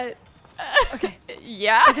upset. Okay.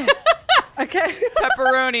 Yeah. Okay.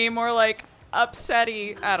 Pepperoni, more like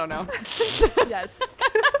upsetty. I don't know. Yes.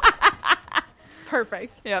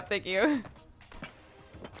 Perfect. Yep, thank you.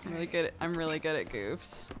 I'm really good at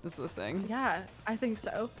goofs, is the thing. Yeah, I think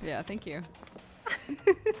so. Yeah, thank you.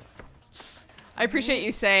 I appreciate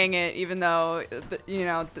you saying it, even though,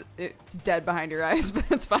 it's dead behind your eyes, but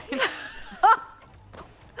it's fine.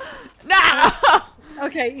 No!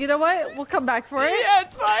 Okay, you know what? We'll come back for it. Yeah,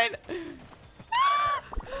 it's fine.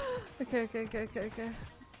 Okay.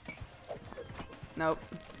 Nope.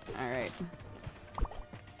 Alright.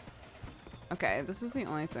 Okay, this is the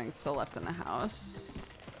only thing still left in the house.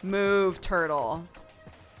 Move, turtle.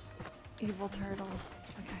 Evil turtle.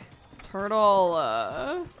 Okay. Turtle,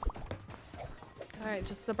 Alright,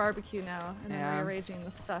 just the barbecue now, and Yeah. then rearranging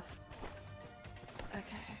the stuff.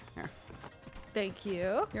 Okay. Here. Thank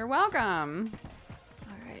you. You're welcome.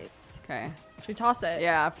 Alright. Okay. Should we toss it?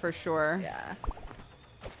 Yeah, for sure. Yeah.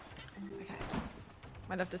 Okay.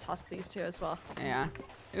 Might have to toss these two as well. Yeah.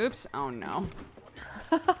 Oops. Oh no.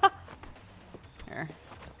 Here.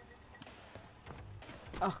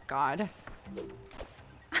 Oh god.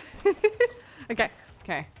 Okay.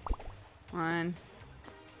 Okay. 1,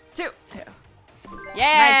 2. Two.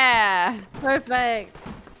 Yeah. Perfect.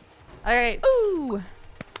 Alright. Ooh.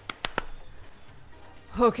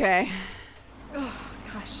 Okay. Oh,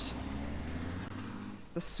 gosh.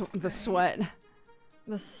 The sweat.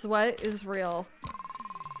 The sweat is real.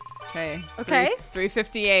 Okay. Okay.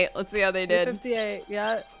 358. Let's see how they did. 58,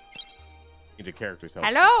 yeah. Need your characters help.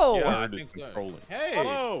 Hello. Yeah. I Bird is think so. controlling. Hey.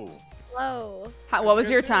 Hello. Hello. What was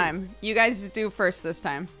your Good. time? You guys do first this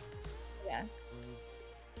time. Yeah.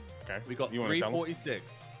 Okay. We got You wanna tell 'em?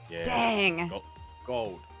 346 Yeah. Dang. Go.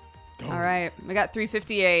 gold. Go. All right. We got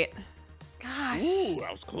 358. Gosh. Ooh,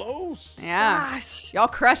 that was close. Yeah. Gosh. Y'all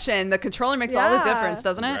crushing. The controller makes all the Yeah. difference,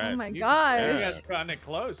 doesn't it? Congrats. Oh my You- gosh. You Yeah. guys gotten it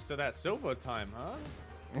close to that silver time, huh?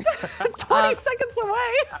 20 seconds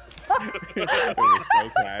away. It was so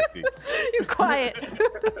classy. You quiet.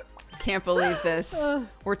 Can't believe this. Ugh.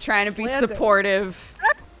 We're trying to be Slander. supportive.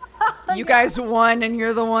 You guys won, and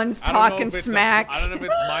you're the ones I don't know talking if it's smack. I don't know if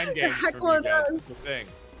it's mind games from you Heckling guys. us. That's the thing.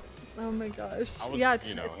 Oh my gosh. I was, yeah,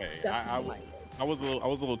 you know, it's hey, definitely my case. I was a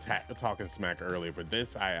little talking smack earlier, but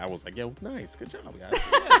this, I was like, yo, nice, good job, guys.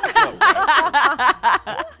 Yeah, good job,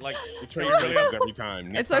 guys. Like, We trade places every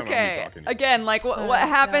time. Next It's time okay. I'll be talking. Again, like what Yeah.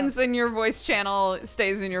 happens in your voice channel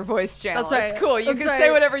stays in your voice channel. That's right. It's cool. You That's can right. say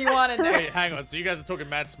whatever you want in there. wait, hang on. So you guys are talking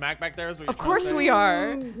mad smack back there? Is what you're Of trying to course say? we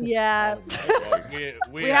are. Yeah. We have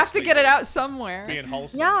to actually get it were out somewhere. Being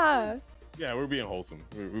wholesome. Yeah. Yeah, we're being wholesome.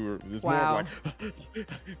 We were this Wow. more of like,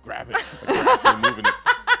 grab it. Like we're actually moving it.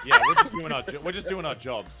 Yeah, we're just doing our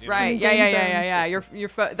jobs. You know? Right. Green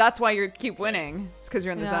Yeah. That's why you keep winning. It's because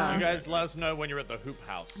you're in the Yeah. You zone. guys let us know when you're at the hoop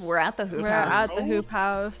house. We're at the hoop We're house. at the hoop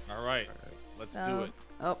house. All right, let's do Oh. it.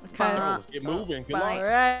 Oh, Okay. Let's get moving. Good Bye. All luck.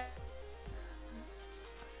 right.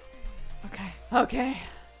 Okay. Okay.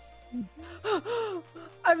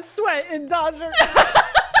 I'm sweating, Dodger.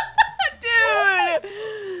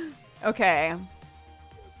 Dude. Okay.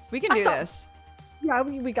 We can do this. Yeah,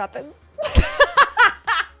 we got this.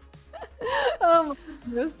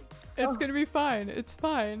 This. It's gonna be fine. It's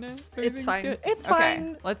fine. It's fine. Good. It's Okay,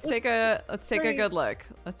 fine. let's take a great. good look.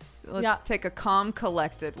 Let's Yeah. take a calm,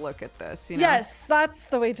 collected look at this. You know? Yes, that's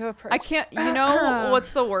the way to approach. I can't. You know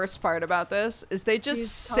what's the worst part about this is they just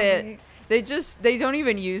Please tell sit. me. They don't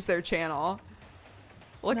even use their channel.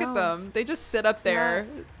 Look at No. them. They just sit up there.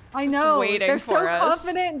 I just know. waiting They're for so us.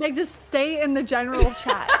 confident. They just stay in the general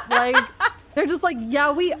chat. Like they're just like,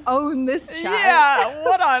 yeah, we own this chat. Yeah.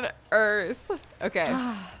 What on earth? Okay.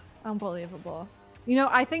 Unbelievable. You know,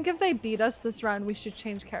 I think if they beat us this round, we should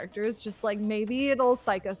change characters. Just like maybe it'll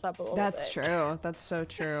psych us up a little That's bit. true. That's so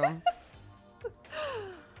true.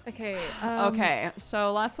 Okay. Okay,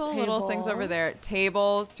 so lots of little things over table. there.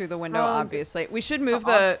 Table through the window, Um, obviously. We should move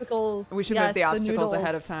obstacles. we should move the yes, obstacles ahead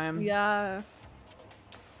noodles. of time. Yeah.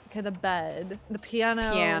 Okay, the bed, the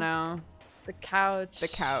piano, Piano, the couch. the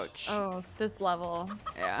couch. Oh, this level.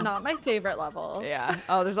 Yeah. Not my favorite level. Yeah.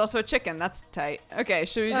 Oh, there's also a chicken. That's tight. Okay,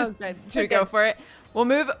 should we Oh, just good. should we go Chicken. for it? We'll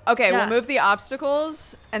move. Okay, Yeah. we'll move the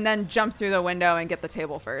obstacles and then jump through the window and get the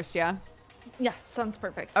table first. Yeah. Yeah, sounds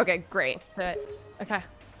perfect. Okay, great. Let's do it. Okay.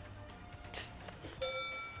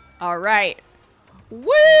 All right. Woo!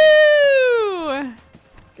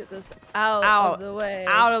 Get this out Out. of the way.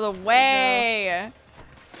 Out of the way.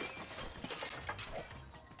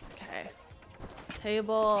 Okay.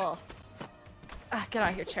 Table. Ah, get out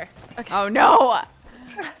of here, chair. Okay. Oh no.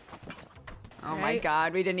 Oh my Right.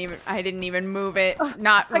 god, I didn't even move it.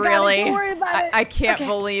 Not I got it, really. don't worry about it. I can't Okay.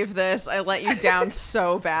 believe this. I let you down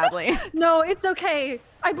so badly. No, it's okay.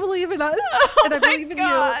 I believe in us, and I Oh my believe in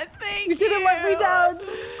god, you. thank You didn't let me down.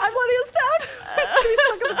 I'm letting us down. I'm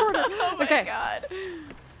stuck in the corner. Oh my Okay. god.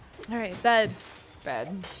 All right, bed.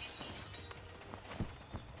 Bed.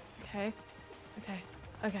 Okay. Okay.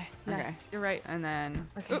 Okay. Yes, you're right. And then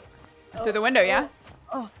Okay. Oop, through the window, yeah?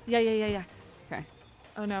 Oh, yeah. Okay.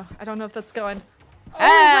 Oh no, I don't know if that's going.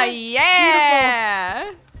 Ah, that's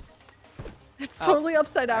yeah. It's Oh, totally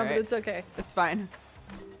upside down, alright. but it's okay. It's fine.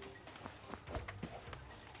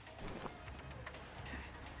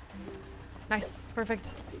 Nice.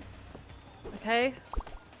 Perfect. Okay.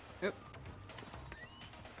 Oop.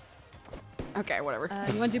 Okay, whatever.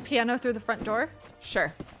 You want to do piano through the front door?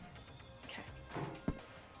 Sure. Okay.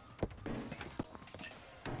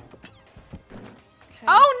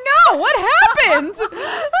 Oh no! What happened?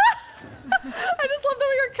 I just love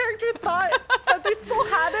that your character thought that they still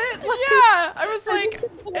had it. Like, Yeah, I was I like, just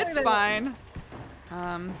didn't it's know. fine.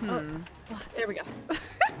 There we go.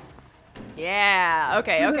 Yeah.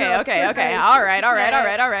 Okay. No, Okay. no, Okay. Okay. perfect. All right. All right. Yeah. All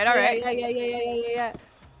right. All right. All right. Yeah.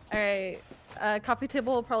 All right. Coffee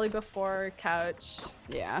table probably before couch.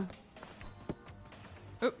 Yeah.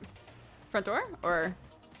 Oop. Front door or?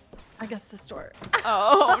 I guess this door.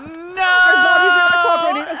 Oh Our bodies are not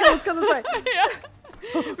cooperating. no! Okay, let's go this way.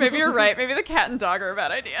 Yeah. Maybe you're right. Maybe the cat and dog are a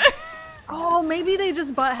bad idea. Oh, maybe they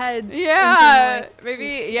just butt heads. Yeah. and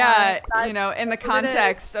Maybe. Yeah. that- You know, in the that's what it is.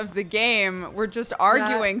 context of the game, we're just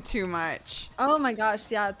arguing too much. Oh my gosh,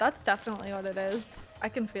 yeah, that's definitely what it is. I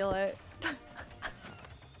can feel it.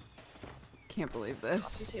 Can't believe Coffee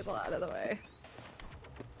this. table out of the way.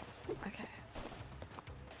 Okay.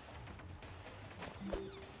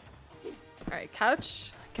 All right,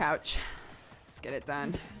 couch. Couch. Let's get it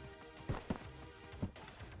done.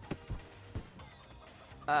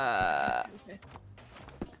 Okay.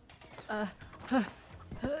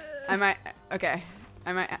 I might. Okay.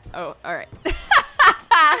 I might. Oh, all right.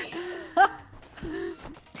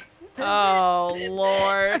 Oh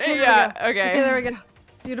Lord. Okay, there we Yeah. go. Okay. Okay, there we go.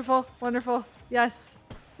 Beautiful, wonderful. Yes,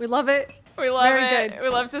 we love it. We love Very it. good. We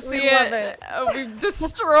love to see We love it. it. We've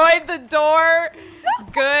destroyed the door.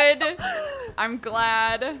 Good. I'm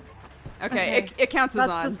glad. Okay. It counts as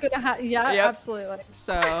That's on. just gonna yeah, Yep. absolutely.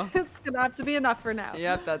 So. It's gonna have to be enough for now.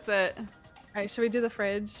 Yep. That's it. All right, should we do the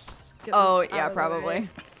fridge? Just get Oh this out yeah, of the way. probably.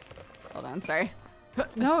 Hold on. Sorry.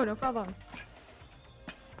 No, no problem.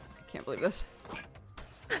 Can't believe this.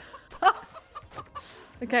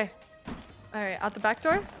 Okay. All right, out the back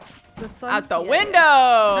door. This one. Out the Yeah.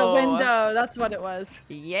 window. The window. That's what it was.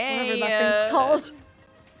 Yeah. Whatever that thing's called.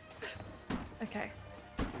 Okay.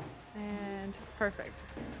 And perfect.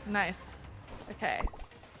 Nice. Okay.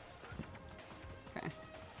 Okay.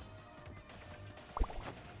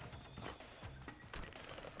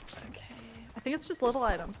 think it's just little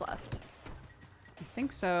items left. I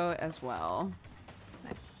think so as well.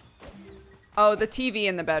 Nice. Oh, the TV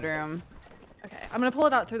in the bedroom Okay, I'm gonna pull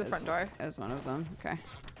it out through the front door. is one of them. Okay.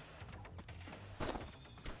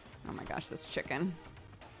 Oh my gosh, this chicken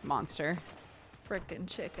monster. Frickin'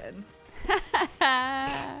 chicken.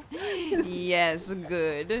 Yes,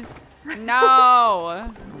 good.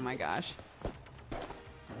 No! Oh my gosh.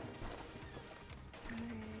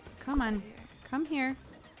 Come on. Come here.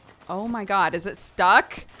 Oh my god, is it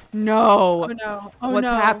stuck? No. Oh no. Oh What's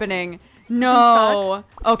no. happening? No.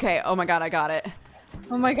 Okay, oh my god, I got it.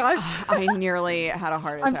 Oh my gosh. I nearly had a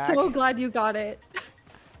heart I'm attack. so glad you got it.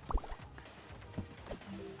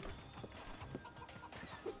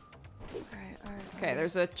 Alright. Okay,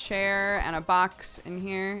 there's a chair and a box in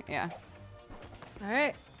here. Yeah.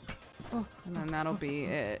 Alright. Oh, And then that'll be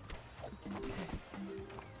it.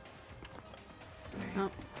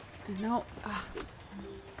 Oh, no. Ah.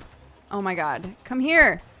 Oh my god. Come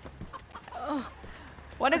here.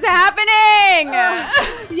 What is happening?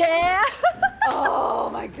 yeah. Oh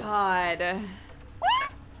my god.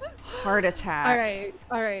 Heart attack.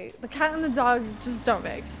 Alright. The cat and the dog just don't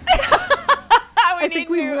mix. I I think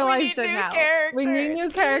we realized it now. We need new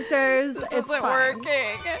characters. This It's isn't fine.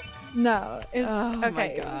 working. No, it's Oh my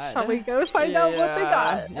okay. God. Shall we go find out what they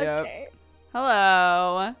got? Yeah, yep. Okay.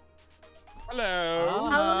 Hello. Hello.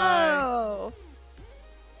 Hello.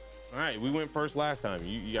 All right, we went first last time.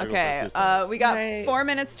 You gotta go Okay, first this time. we got Right. 4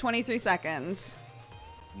 minutes, 23 seconds.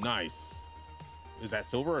 Nice. Is that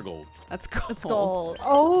silver or gold? That's gold. It's gold.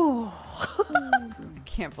 Oh. I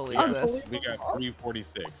can't believe this. We got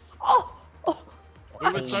 346. Oh. We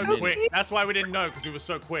were so minute. quick. That's why we didn't know, because we were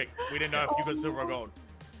so quick. We didn't know if you got silver or gold.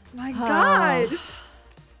 My gosh.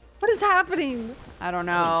 What is happening? I don't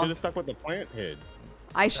Oh, you know. should have stuck with the plant head.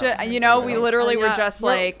 I should, you know, we literally were Yeah, just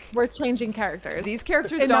we're- like, we're changing characters. these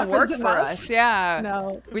characters Enough don't work is for enough. us. Yeah.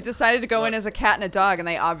 No. We decided to go in as a cat and a dog, and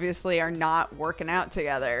they obviously are not working out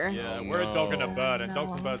together. Yeah, Oh, we're a dog and a no. bird, and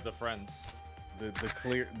dogs and No. birds are friends. The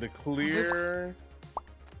clear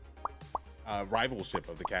rivalship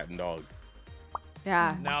of the cat and dog.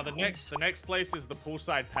 Yeah. Now the next place is the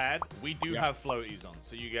poolside pad. We do Yeah. have floaties on,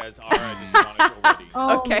 so you guys are at a disadvantage already.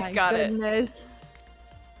 Oh Okay, my got it. goodness.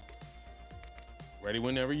 Ready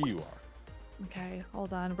whenever you are. Okay,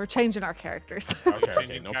 hold on. We're changing our characters. Okay,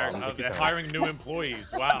 Changing no characters. problem. Oh, Take your they're time. hiring new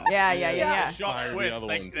employees. Wow. Yeah. Yeah. Shot Hire the twist. other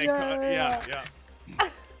They, ones. they Yeah.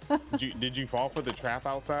 yeah. Did you fall for the trap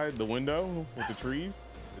outside the window with the trees?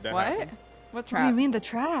 Did that What? happen? What What do trap? you mean the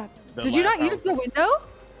trap? The Did you last not use the house- window?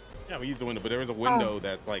 Yeah, we used the window, but there was a window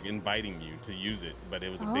that's like inviting you to use it, but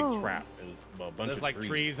it was a big Oh. trap. It was a bunch There's of like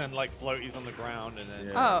trees and like floaties on the ground, and then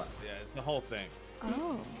Yeah. Oh. yeah, it's the whole thing.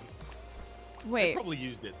 Oh. They Wait. probably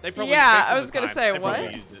used it. They probably Yeah, based on I the was gonna time, say, they probably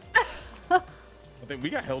what? used it. I think we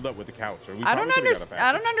got held up with the couch. Or we I don't probably could've got understand. up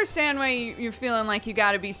I don't understand why you're feeling like you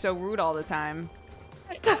got to be so rude all the time.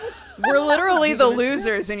 We're literally the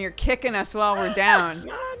losers, and you're kicking us while we're down.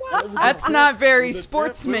 That's not very It was a tip.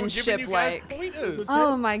 sportsmanship like. It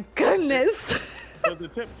Oh my goodness. was a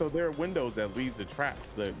tip. So there are windows that leads to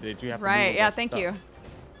traps that you have to Right? move a Yeah. bunch of Thank you.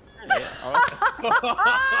 stuff.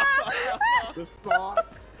 Yeah, the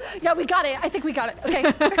sauce. Yeah, we got it. I think we got it. Okay.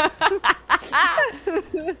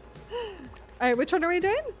 All right, which one are we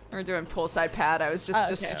doing? We're doing poolside pad. I was just Oh, okay.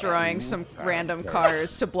 destroying some Poolside random pad.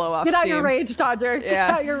 cars to blow off Get out steam. your rage, Dodger. Get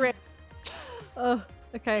Yeah. out your rage. Oh,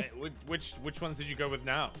 okay. Hey, which ones did you go with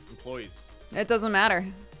now? Employees. It doesn't matter.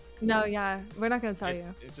 No, yeah, we're not gonna tell It's,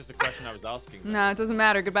 you. it's just a question I was asking. though. No, it doesn't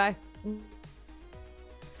matter. Goodbye.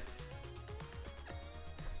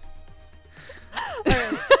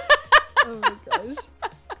 Oh my gosh.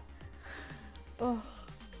 Oh.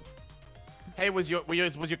 Hey, was your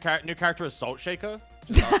new character a salt shaker?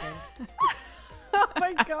 Just asking. Oh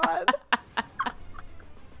my god.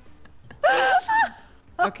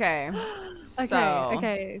 Okay. Okay, So.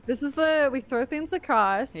 okay. This is we throw things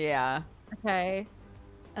across. Yeah. Okay.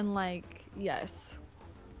 And like, yes.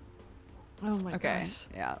 Oh my Okay. gosh.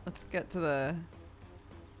 Yeah. Let's get to the.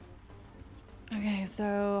 Okay,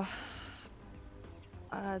 so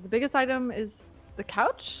the biggest item is the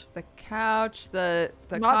couch. The couch, the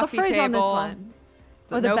Not coffee the fridge table, on this one.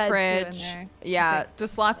 the Or the no bed too in fridge. there. Yeah, Okay.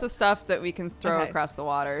 just lots of stuff that we can throw Okay. across the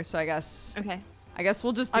water. So I guess Okay.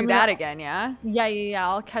 we'll just do I'm that gonna- again, yeah? Yeah.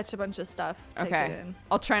 I'll catch a bunch of stuff. Take it Okay. in.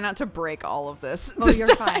 I'll try not to break all of this. Oh, this you're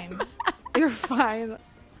time. fine. You're fine.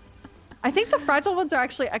 I think the fragile ones are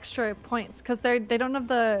actually extra points because they don't have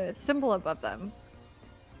the symbol above them.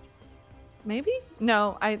 Maybe?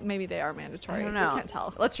 No, maybe they are mandatory. I don't know. We can't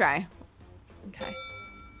tell. Let's try. Okay.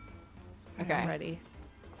 Okay. I'm ready.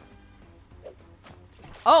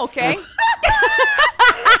 Oh, okay.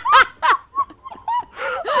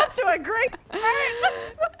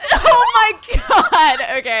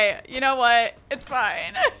 Okay, you know what? It's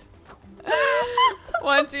fine.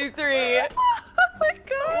 1, 2, 3. Oh my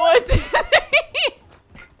god. 1, 2, 3.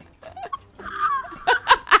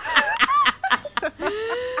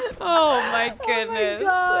 Oh my goodness.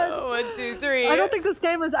 God. 1, 2, 3. I don't think this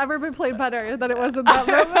game has ever been played better than it was in that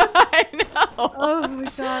moment. I know. Oh my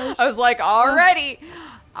gosh. I was like, already.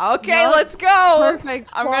 Okay, Yep. let's go. Perfect.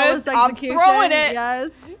 I'm Flawless I'm execution. throwing it.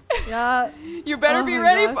 Yes. Yeah. You better Oh be my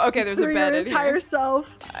ready. gosh. Okay, there's a Threw bed your in entire here. self.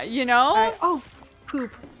 You know, All right. Oh,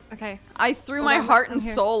 poop. Okay. I threw Hold my on, heart I'm and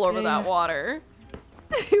here. soul over Yeah, that yeah. water.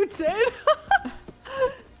 You did?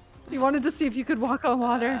 You wanted to see if you could walk on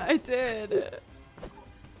water. I did.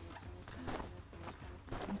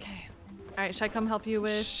 Okay. All right, should I come help you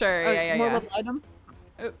with Sure, yeah, more yeah. little items?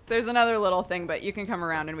 Oop, there's another little thing, but you can come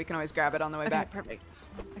around and we can always grab it on the way Okay, back. perfect.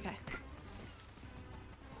 Okay.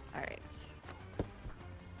 All right.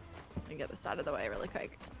 Let me get this out of the way really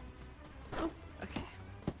quick. Oh, okay.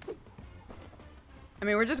 I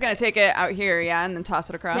mean, we're just gonna take it out here, yeah, and then toss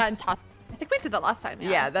it across. Yeah, and toss. I think we did that last time.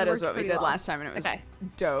 Yeah, that It is worked what we pretty did well. last time, and it was Okay.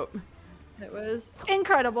 dope. It was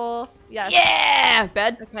incredible. Yes. Yeah,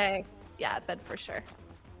 bed. Okay. Yeah, bed for sure.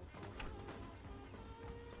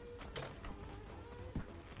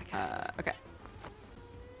 Okay.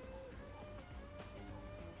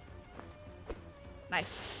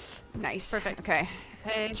 Nice. Nice. Perfect. Okay.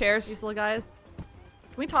 Okay. Chairs. These little guys.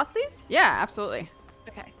 Can we toss these? Yeah, absolutely.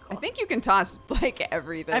 Okay. I Cool. think you can toss like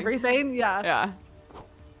everything. Everything. Yeah. Yeah.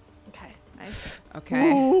 Okay. Nice.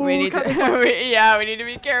 Okay. Ooh, we need to. okay, Yeah, we need to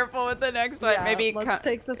be careful with the next one. Yeah, Maybe. let's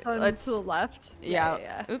take this one let's- to the left. Yeah.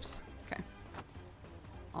 Yeah. Oops. Okay.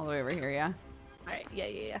 All the way over here. Yeah. All right.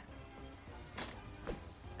 Yeah.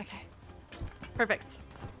 Okay. Perfect.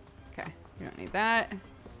 Okay. We don't need that.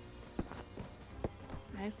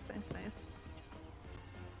 Nice.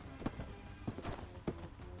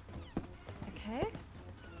 Okay.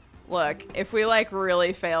 Look, if we like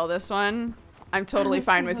really fail this one, I'm totally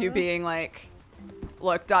fine with you being like,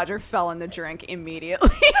 look, Dodger fell in the drink immediately.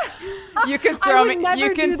 You can throw would me. never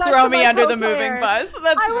You can do that throw to me my under the co-player. moving bus.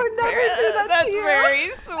 That's I would never do that to That's you.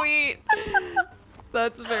 very sweet.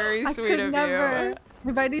 That's very I sweet could of never.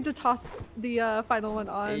 We might need to toss the final one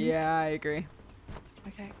you. on. Yeah, I agree.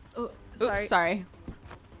 Okay. Oh, Oops, sorry. sorry.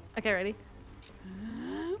 Okay, ready?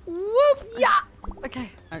 Whoop. Yeah. Okay.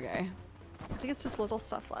 Okay, I think it's just little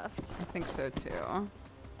stuff left. I think so too. Oh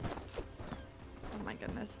my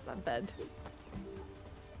goodness, that bed.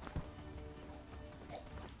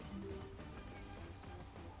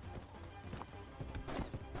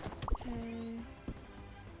 Okay.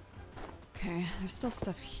 Okay, there's still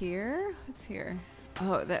stuff here. What's here?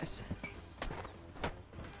 Oh, this.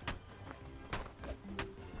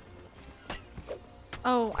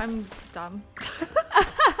 Oh, I'm dumb.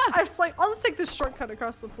 I was like, I'll just take this shortcut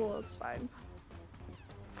across the pool. It's fine.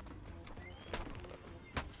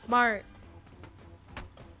 Smart.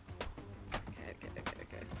 Okay.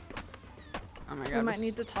 Oh my god. We we're might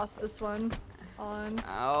need to toss this one on.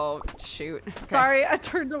 Oh shoot. Okay. Sorry, I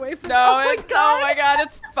turned away from. No, Oh it's, oh my god,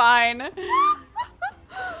 it's fine.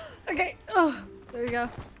 Okay. Oh, there you go.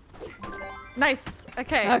 Nice.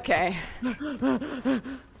 Okay. Okay.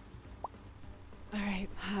 All right.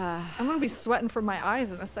 I'm gonna be sweating from my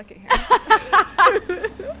eyes in a second here.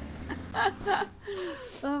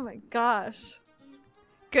 Oh my gosh.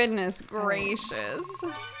 Goodness gracious.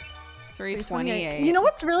 328. You know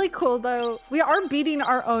what's really cool though? We are beating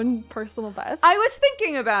our own personal best. I was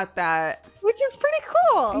thinking about that. Which is pretty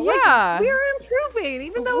cool. Like, Yeah. we are improving,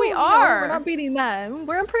 even though We you know, are. we're not beating them.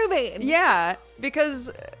 We're improving. Yeah,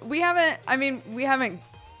 because we haven't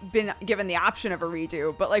been given the option of a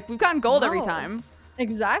redo, but like we've gotten gold every No. time.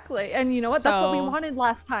 Exactly. And you know what? That's what we So- wanted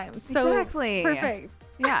last time. So Exactly. perfect.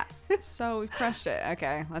 Yeah. So we crushed it.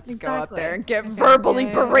 Okay, let's go up Exactly. there and get Okay. verbally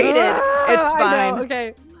Yeah. berated. It's I fine. know.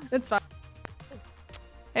 Okay. It's fine.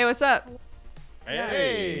 Hey, what's up?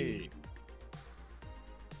 Hey.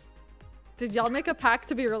 Did y'all make a pact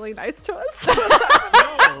to be really nice to us?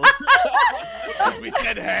 We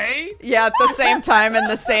said hey. Yeah, at the same time and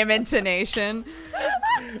the same intonation.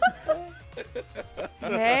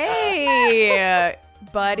 Hey,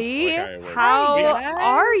 buddy. Okay, wait. How Yes.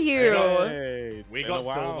 are you? Hey, We it's got been a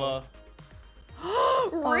while.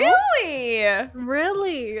 silver. Really?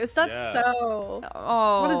 Really? Is that Yeah. so?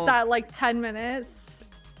 Oh. What is that, like 10 minutes?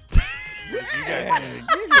 What did you guys Hey, you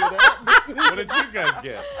hear that? What did you guys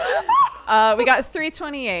get? We got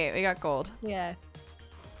 328. We got gold. Yeah.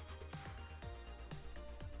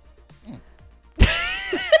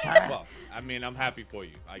 Well, I mean, I'm happy for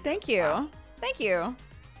you. I guess. Thank you. Thank you.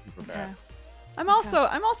 Super fast. I'm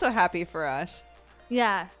also happy for us.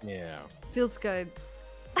 Yeah. Yeah. Feels good.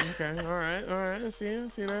 Okay, all right. I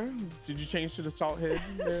see there. Did you change to the salt head?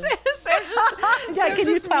 Sam Yeah, Sam can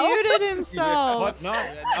you just tell? muted himself. What? No,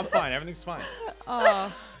 I'm fine. Everything's fine.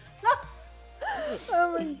 Oh.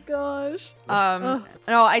 Oh my gosh.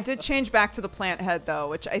 No, I did change back to the plant head though,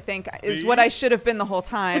 which I think is you? what I should have been the whole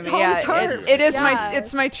time. It's home yeah, turf. it is Yeah.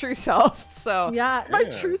 it's my true self. So Yeah, my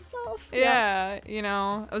Yeah. true self. yeah, you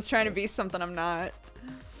know, I was trying to be something I'm not.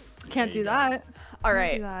 Can't do that. All Don't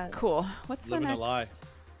right, do that. cool. What's Living the a lie. next?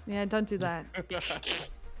 Yeah, don't do that.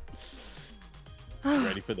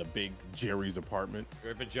 Ready for the big Jerry's apartment?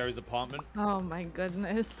 Ready for Jerry's apartment? Oh my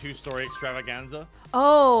goodness. 2-story extravaganza.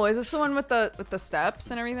 Oh, is this the one with the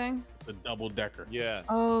steps and everything? The double decker. Yeah.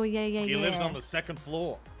 Oh yeah. He lives on the 2nd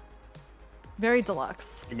floor. Very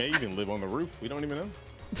deluxe. He may even live on the roof. We don't even know.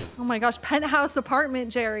 Oh my gosh, penthouse apartment,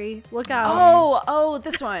 Jerry. Look out. Oh,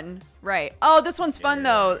 this one. Right. Oh, this one's fun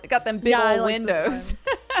though. It got them big Yeah, I old like this windows.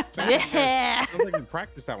 Yeah. Sounds like you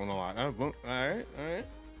practiced that one a lot. All right.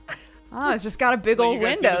 Oh, it's just got a big Well, old you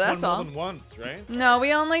guys did window. this That's one all. more than once, right? No,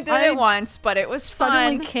 we only did I it once, but it was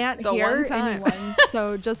Suddenly fun. can't the hear one time. anyone,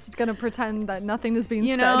 so just gonna pretend that nothing is being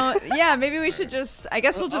You said. know, yeah, maybe we should just. I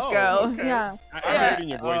guess we'll just go. Okay. Yeah. I Yeah. heard in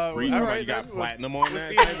your voice breathing all like right, you got then. platinum on We'll that.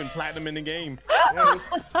 see It's you. not even platinum in the game. Yeah,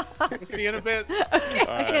 we'll see you in a bit. All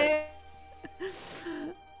right. Okay.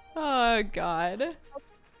 Oh God.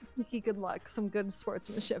 Sneaky good luck. Some good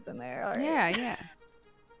sportsmanship in there. All right. Yeah.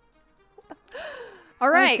 All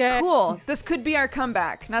right, Okay. cool. This could be our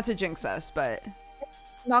comeback. Not to jinx us, but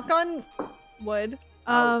Knock on wood.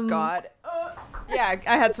 oh God. Yeah,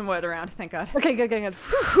 I had some wood around. Thank God. Okay, good.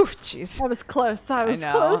 Whew, jeez. That was close. That I was know.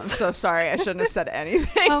 I'm close. so sorry. I shouldn't have said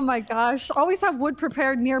anything. Oh my gosh. Always have wood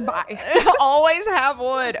prepared nearby. Always have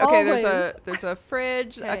wood. Okay, Always. there's a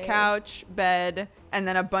fridge, a Okay. couch, bed, and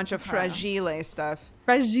then a bunch of Okay. fragile stuff.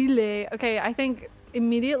 Fragile. Okay, I think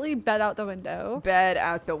immediately bed out the window. Bed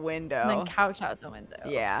out the window. And then couch out the window.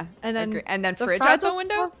 Yeah. And then agree. And then the fridge out the fragile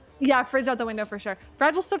window? stuff- Yeah, fridge out the window for sure.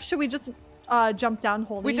 Fragile stuff, should we just jump down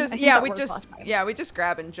holding? We just I think that we worked just last time. we just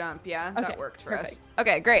grab and jump. Yeah, that Okay, worked for us. perfect.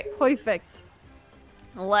 Okay, great. Perfect.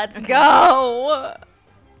 Let's Okay. go. All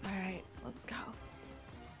right, let's go.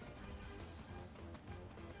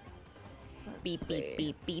 Beep Let's beep see.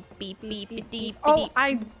 beep beep beep beep beep beep. Oh,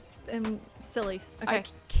 I am silly. I Okay.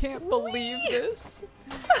 can't believe this.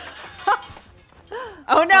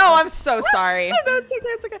 Oh no, I'm so sorry. No, it's okay.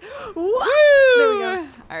 It's okay. Woo! There we go.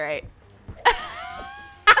 All right.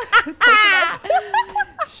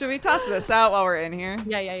 Should we toss this out while we're in here?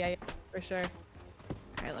 Yeah. For sure.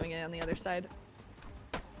 All right, let me get on the other side.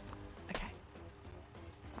 Okay.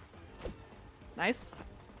 Nice.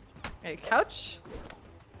 Okay, couch.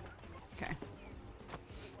 Okay.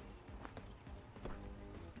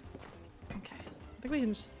 Okay. I think we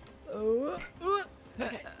can just. Oh.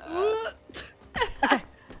 Okay.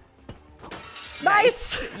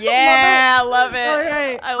 Nice. Yeah, love it. All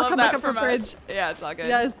right, I I'll love come back that up for from us. fridge. Yeah, it's all good.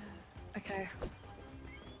 Yes. Okay.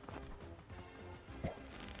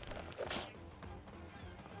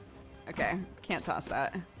 Okay. Can't toss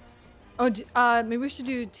that. Oh, maybe we should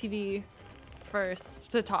do TV first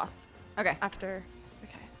to toss Okay. after.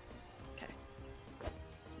 Okay.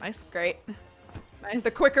 Nice. Great. Nice.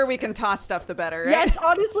 The quicker we can toss stuff, the better, right? Yes,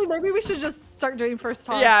 honestly, maybe we should just start doing first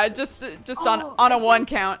toss. Yeah, just Oh, on a one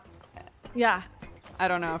count. Yeah. I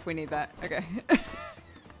don't know if we need that. Okay. Alright.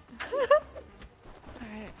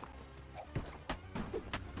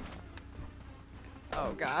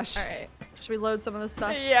 Oh gosh. Alright. Should we load some of this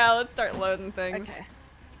stuff? Yeah, let's start loading things. Okay.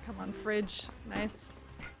 Come on, fridge. Nice.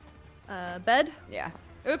 Bed? Yeah.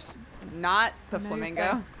 Oops. Not the No, you're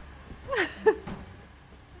flamingo.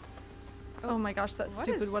 Oh my gosh, that's What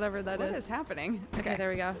stupid, is- whatever that What is. is happening? Okay, there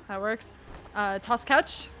we go. That works. Toss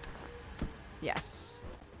couch? Yes.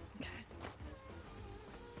 Okay.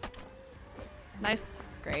 Nice.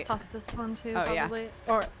 Great. Toss this one too, Oh, yeah. probably.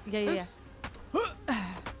 Or, yeah. Oops.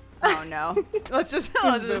 Oh no. Let's just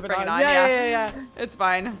Just bring move it on. Yeah. It's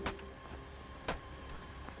fine.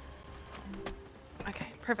 Okay,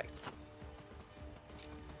 perfect.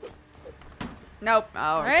 Nope.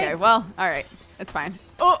 Oh, okay. Alright. Well, all right. It's fine.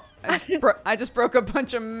 Oh, I just broke a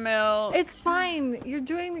bunch of milk. It's fine. You're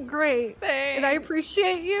doing great. Thanks. And I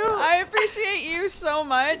appreciate you. I appreciate you so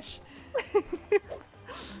much.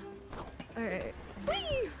 Alright.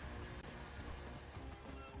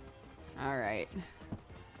 All right.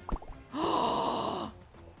 Oh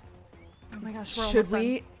my gosh, we're Should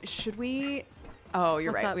almost Should we? Oh,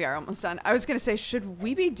 you're What's right. up? We are almost done. I was gonna say, should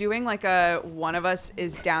we be doing like a one of us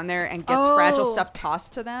is down there and gets fragile Oh. stuff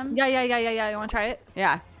tossed to them? done. Yeah. You wanna try it?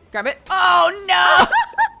 Yeah. Grab it. Oh no!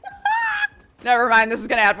 Never mind. This is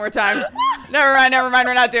gonna add more time. Never mind. Never mind.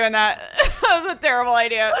 We're not doing that. That was a terrible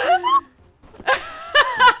idea.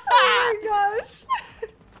 Oh my gosh.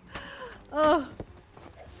 Oh.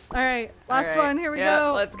 All right. Last All right. one. Here we Yep,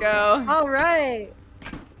 go. Let's go. All right.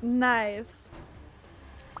 Nice.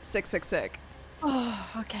 666. Oh,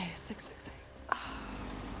 okay. 668.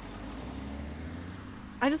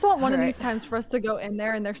 I just want one of these times for us to go in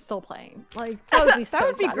there and they're still playing. Like that would be so That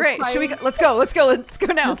would be great. satisfying. Should we go? Let's go. Let's go. Let's go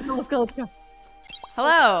now. Let's go. Let's go. Let's go.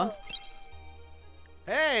 Hello.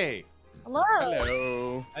 Hey. Hello.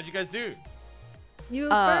 Hello. How'd you guys do? You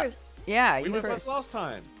Uh, first. Yeah, We you were first. first last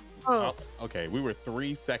time. Oh. Okay, we were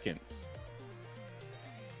 3 seconds.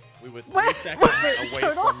 We were 3 What? seconds away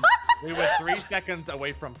Total? from. We were 3 seconds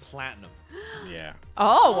away from platinum. Yeah.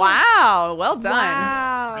 Oh wow, well done.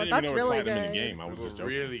 Wow. I didn't That's even know it was really platinum good. in the game. I was We were just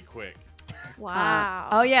joking. really quick. Wow.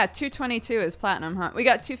 Oh yeah, 222 is platinum, huh? We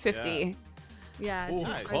got 250. Yeah. Ooh,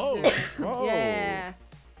 250. close. Whoa. Yeah.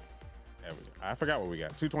 There we go. I forgot what we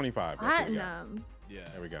got. 225. That's what we got. Platinum. Yeah.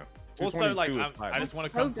 There we go. Also, like, 222 is I platinum. just want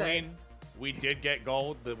to So come good. clean. We did get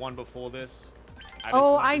gold, the one before this. I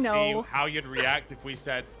Oh, wanted I to know. See how you'd react if we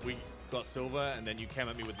said we got silver, and then you came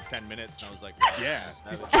at me with the 10 minutes, and I was like, wow, Yeah, that she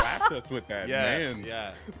was- slapped us with that, yeah, man.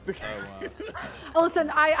 yeah. So, Oh, listen,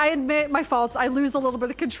 I admit my faults. I lose a little bit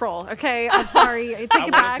of control. Okay, I'm sorry. I take I it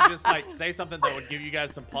wanted back. to just like say something that would give you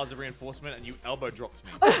guys some positive reinforcement, and you elbow dropped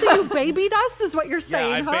me. Oh, so you babied us, is what you're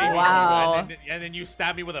saying, I huh? babied you, Wow. and then you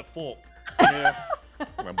stabbed me with a fork. Yeah.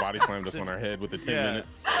 My body slammed us on our head with the 10 Yeah.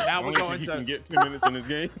 minutes. And now I we're don't going think he to. can get 10 minutes in this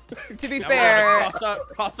game. To be Now fair, we're gonna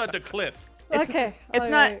cross out the cliff. Okay.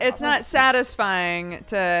 it's not satisfying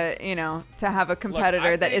to, you know, to have a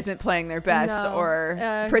competitor that think- isn't playing their best No,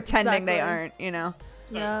 or pretending they exactly. aren't, you know.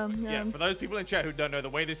 So, Yeah. for those people in chat who don't know, the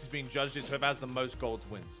way this is being judged is whoever has the most golds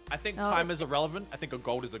wins. I think Oh. time is irrelevant. I think a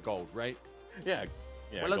gold is a gold, right? Yeah.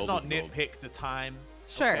 Yeah. Well, let's gold not is gold. nitpick the time.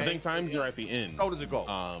 Sure. I think times are at the end. Gold is a gold.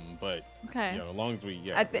 But Okay. you know, as long as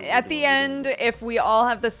we At we're the doing- we're end, doing if we all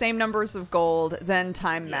have the same numbers of gold, then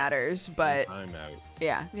time Yeah. matters. good. But time matters.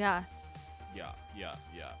 yeah. Yeah. Yeah.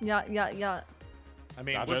 Yeah. I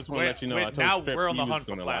mean, Gotcha, I just wanna let you know, I told now Trip we're on he the was hunt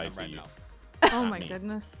for gonna lie platinum to right you. now. Oh Not my me.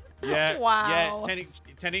 goodness. Yeah, Wow. yeah.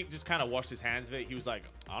 Tenny just kind of washed his hands of it. He was like,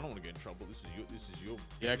 "I don't want to get in trouble. This is your."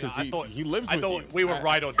 Yeah, because I thought he lives I with thought you. we were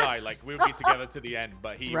ride or die. Like we would be together to the end,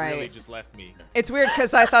 but he really Right. just left me. It's weird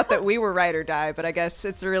because I thought that we were ride or die, but I guess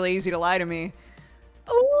it's really easy to lie to me.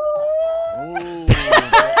 Oh.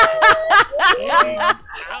 Dang.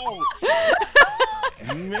 Ouch.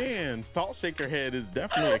 Man, Salt Shaker Head is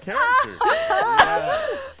definitely a character.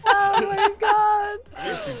 Oh my god.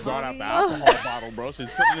 Yeah, she's brought out the alcohol bottle, bro. She's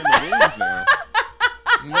putting it in the rooms now.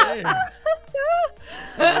 Man.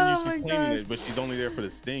 Telling you she's cleaning it, but she's only there for the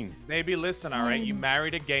sting. Baby, listen, all right. You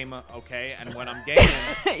married a gamer, okay? And when I'm gaming,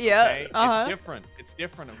 Yeah. okay, it's different. It's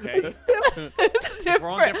different, okay? It's If we're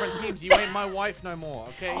on different. different teams, you ain't my wife no more,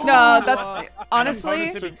 okay? No, You that's are honestly,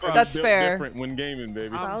 opponent to be crushed. that's Built fair. Different when gaming,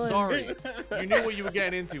 baby. I'm Valid. sorry. You knew what you were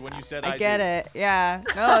getting into when you said I get it. Yeah.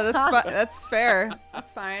 No, that's fair.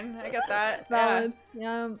 That's fine. I get that. Valid.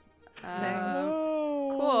 Yeah. Yeah.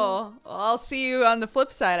 Cool. Well, I'll see you on the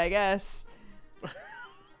flip side, I guess.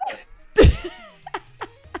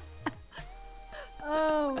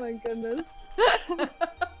 Oh my goodness.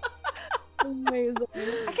 Amazing. I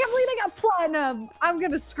can't believe I got platinum. I'm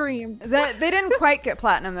gonna scream. That they didn't quite get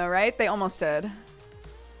platinum though, right? They almost did.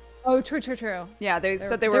 Oh, true. Yeah, they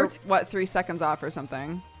said they they were were what 3 seconds off or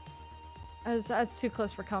something. That's too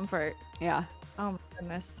close for comfort. Yeah. Oh my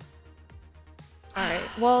goodness. All right.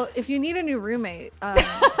 Well, if you need a new roommate,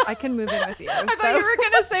 I can move in with you. I thought you were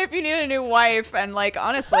gonna say if you need a new wife, and like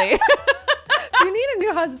honestly, you need a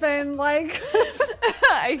new husband, like.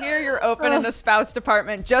 I hear you're open in the spouse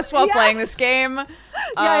department just while Yeah. playing this game.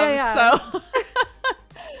 Yeah. So.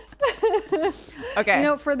 Okay. You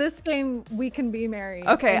know, for this game, we can be married.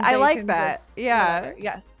 Okay, and I they like can that. just- Yeah. whatever.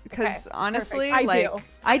 Yes. Because Okay, honestly, perfect.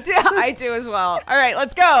 I like I do as well. All right,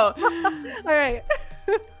 let's go. All right.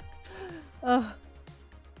 Oh.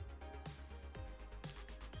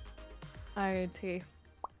 Alrighty.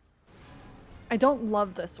 I don't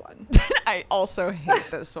love this one. I also hate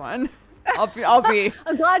this one. I'll be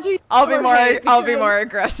I'm glad you. I'll be because- more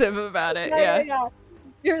aggressive about it.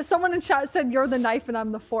 Yeah. Someone in chat said you're the knife and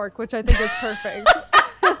I'm the fork, which I think is perfect.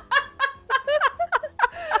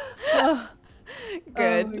 Oh.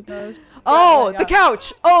 Good. Oh my gosh. Oh, Yeah. the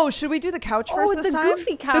couch. Oh, should we do the couch Oh, first this the time?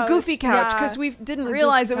 goofy The couch. goofy couch, because Yeah. we didn't The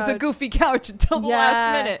realize goofy it was a couch. goofy couch until the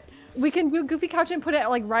last minute. We can do goofy couch and put it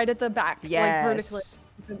like right at the back, like vertically Yes.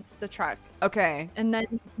 against the truck. Okay. And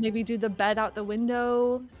then maybe do the bed out the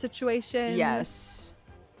window situation. Yes.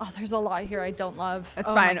 Oh, there's a lot here I don't love.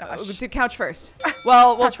 That's Oh fine. My gosh. Do couch first.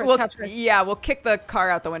 Well, Couch first. yeah, we'll kick the car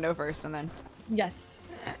out the window first, and then. Yes.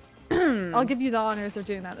 I'll give you the honors of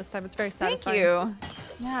doing that this time. It's very satisfying. Thank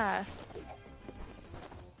you. Yeah.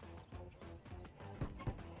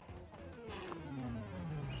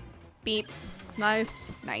 Beep.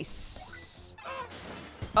 Nice. Nice.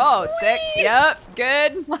 Oh, sick. Yep.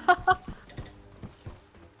 Good.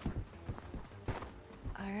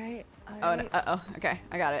 Alright. Oh, no. Uh-oh. Okay.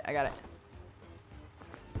 I got it.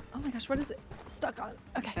 Oh my gosh, what is it stuck on?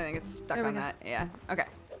 Okay. I think it's stuck There we on go. that. Yeah. Okay.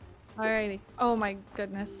 Alrighty. Oh my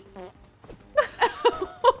goodness. What?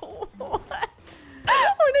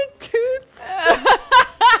 When it toots.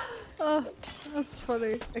 Oh, that's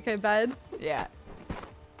funny. Okay, bed. Yeah.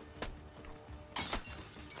 Oh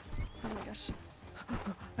my gosh.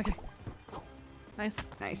 Okay. Nice.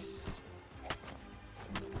 Nice.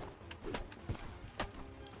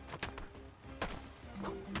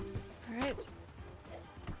 Alright.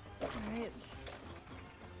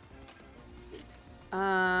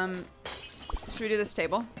 Alright. Should we do this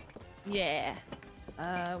table? Yeah.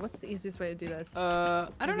 What's the easiest way to do this? I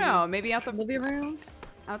don't know. Maybe out the Living room?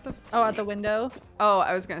 out the. Oh, out the window? Oh,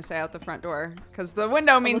 I was gonna say out the front door, because the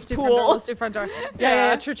window means Let's do front door. pool. Let's do front door.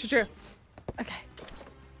 Yeah, true. Okay.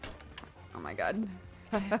 Oh my god.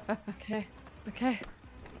 Okay. Okay.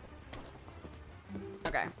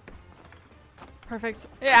 Okay. Perfect.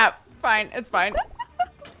 Yeah. Fine. It's fine.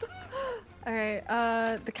 Alright,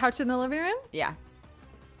 the couch in the living room? Yeah.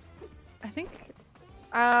 I think.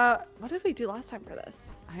 What did we do last time for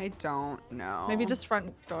this? I don't know. Maybe just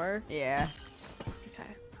front door? Yeah. Okay.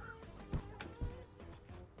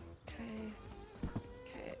 Okay.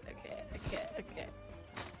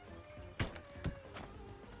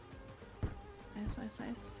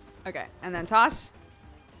 Nice. Okay. And then toss.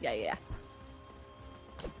 Yeah.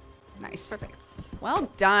 Nice. Perfect. Well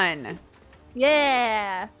done.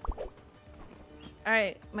 Yeah!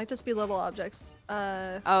 Alright, might just be little objects.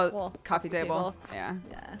 Oh, well, coffee table. Yeah.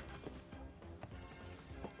 Yeah.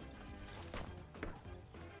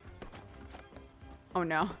 Oh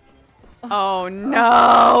no. Oh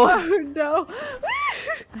no. Oh no!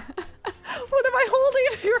 What am I holding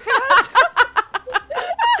in your hand?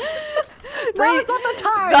 No, it's not the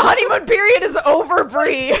time! The honeymoon period is over,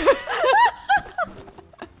 Bree.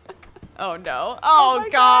 Oh no. Oh, my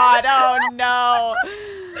god. Oh no.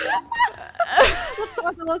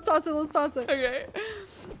 Let's toss it. Okay.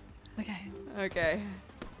 Okay.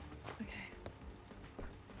 Okay.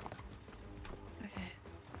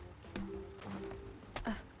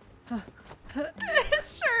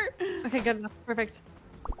 Sure. Okay, good enough. Perfect.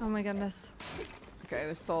 Oh my goodness. Okay,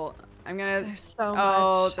 there's still. I'm gonna. There's so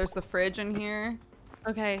Oh, much. there's the fridge in here.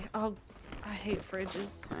 Okay. Oh, I hate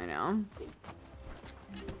fridges. I know.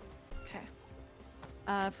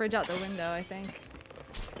 Okay. Fridge out the window, I think.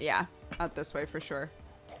 Yeah, out this way for sure.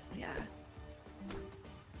 Yeah.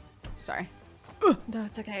 Sorry. No,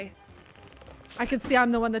 it's okay. I can see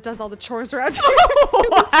I'm the one that does all the chores around here.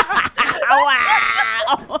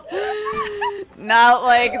 Wow! Not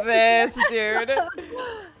like this, dude. Wait,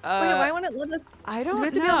 why won't it let us? I Do we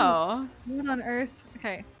have don't to be on- know. Live on Earth.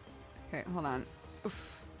 Okay. Okay, hold on.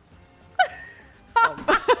 Oof. I'm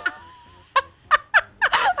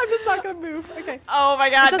just not gonna move. Okay. Oh my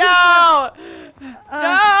god, doesn't- no!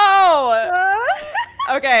 No!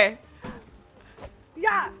 Okay.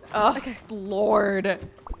 Yeah. Oh, Okay. Lord.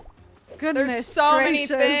 Goodness. There's so many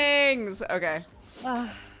gracious. things. Okay.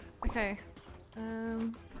 Okay.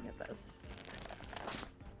 Get this.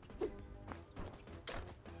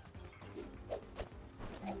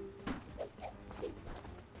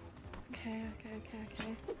 Okay.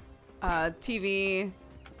 TV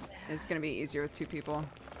is gonna be easier with two people.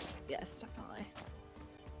 Yes, definitely.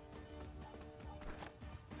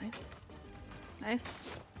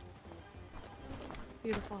 Nice.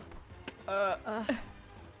 Beautiful.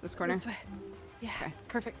 This corner. This way. Yeah. Okay.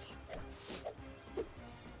 Perfect.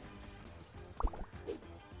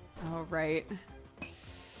 All right.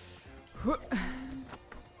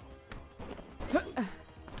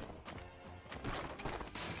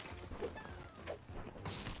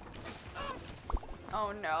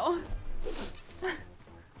 Oh no.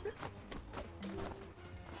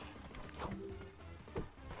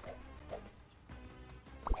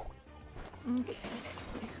 Okay.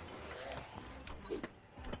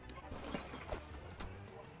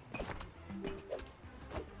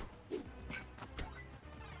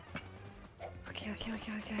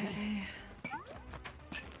 Okay.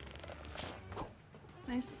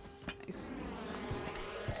 Nice. Nice.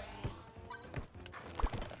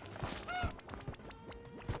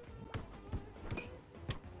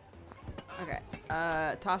 Okay.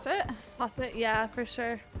 Toss it. Toss it. Yeah, for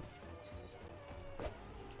sure.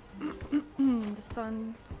 The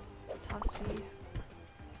sun. Tossy.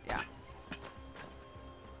 Yeah.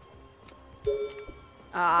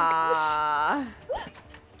 Ah.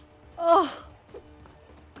 Oh,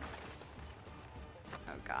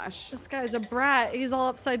 Oh gosh. this guy's a brat. He's all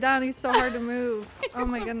upside down. He's so hard to move. Oh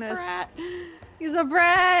my He's a goodness. brat. He's a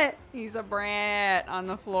brat. He's a brat on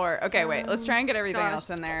the floor. Okay, wait. Let's try and get everything Gosh. else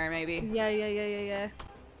in there, maybe. Yeah. If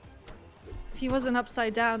he wasn't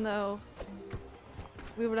upside down though,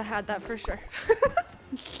 we would have had that for sure.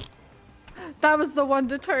 That was the one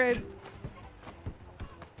deterrent.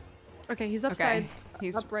 Okay, he's upside. Okay.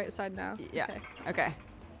 He's Up right side now. yeah. Okay.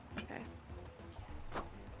 Okay.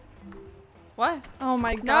 What? Oh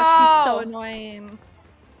my gosh, he's so No! annoying.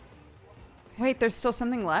 Wait, there's still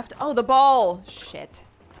something left? Oh, the ball. Shit.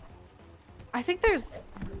 I think there's.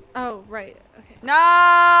 Oh right. Okay. No!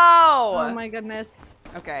 Oh my goodness.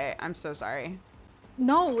 Okay, I'm so sorry.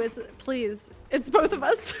 No, it's please. It's both of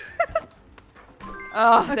us.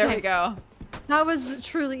 Oh, there Okay. we go. That was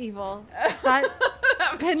truly evil. That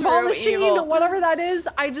That was pinball true machine, evil. whatever that is,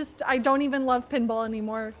 I don't even love pinball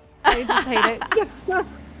anymore. I just hate it.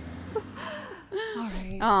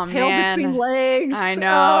 Alright. Oh, Tail man. between legs. I know,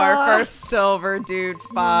 our first silver, dude. Fuck.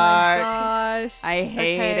 Oh my gosh. I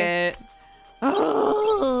hate it.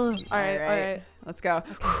 Alright. Let's go.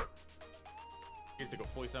 Here's the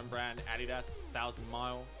 47 brand, Adidas, 1000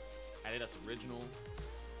 Mile, Adidas Original.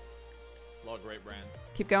 A lot of great brands.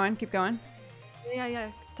 Keep going, keep going. Yeah.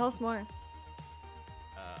 Tell us more.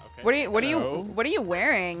 Okay. Hello? What are you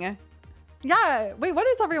wearing? Yeah. Wait, what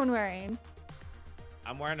is everyone wearing?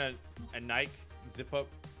 I'm wearing a Nike zip-up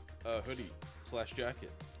hoodie /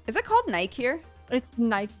 jacket. Is it called Nike here? It's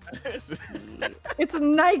Nike. It's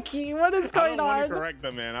Nike. What is I going don't want to on? correct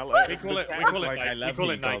them, man. I like We call it Nike. Nike. He We calls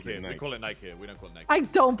Nike. it We call it Nike here. We don't call it Nike. I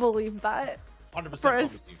don't believe that 100% for a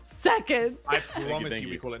promise you. second. I promise thank you,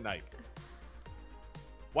 we you. call it Nike.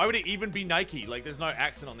 Why would it even be Nike? Like, there's no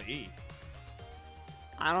accent on the E.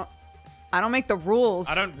 I don't make the rules.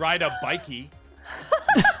 I don't ride a bikey.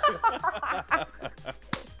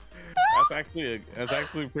 That's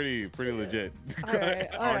actually pretty legit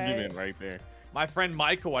Alright, argument right there. My friend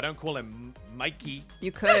Michael, I don't call him Mikey.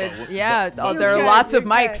 You could. what- Yeah. what- Oh, You there are could, lots of you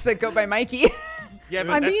Mikes could. that go by Mikey. Yeah, I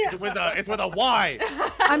but mean- it's with a Y.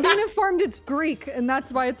 I'm being informed it's Greek, and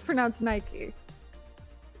that's why it's pronounced Nike.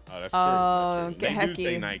 Oh, that's Oh, true. That's true. They do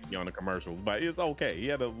say hecky. Nike on the commercials, but it's okay. He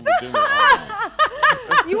had a legitimate argument.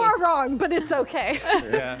 You are wrong, but it's okay.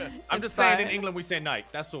 Yeah. I'm It's just saying in fine. England we say Nike.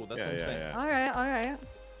 That's all. That's Yeah, what I'm yeah, saying. yeah. All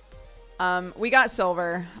right. We got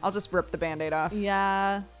silver. I'll just rip the band-aid off.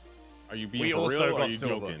 Yeah. Are you being We for also real or are got you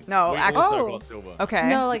silver. joking? No, we actually. also Oh. got silver. Okay.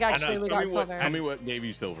 No, like I actually, know. we Tell got me what- silver. Tell me what gave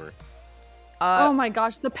you silver. Oh my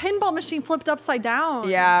gosh, the pinball machine flipped upside down.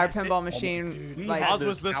 Yeah, our That's it. pinball machine. We like, had Ours this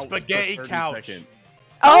was the couch for spaghetti 30 couch. seconds.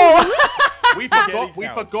 oh. We couch.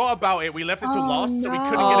 forgot about it. We left it till Oh, last, so we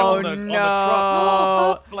couldn't no. get it Oh on the no.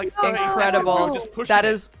 truck. For like 30 seconds, we were Incredible. just pushing That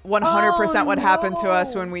it. is 100% what happened to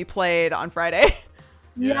us no. when we played on Friday.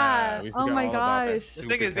 Yeah. we Oh forgot my all about that gosh. The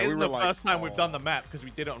thing is, stupid- it's we were the like, first time we've oh. done the map because we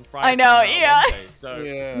did it on Friday. I know, and not yeah. Wednesday, so Yeah. we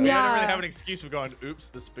don't Yeah. really have an excuse for going, oops,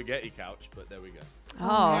 the spaghetti couch, but there we go. Oh,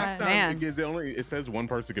 Last time man. it says one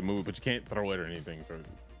person can move, but you can't throw it or anything. So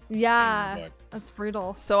Yeah. But- That's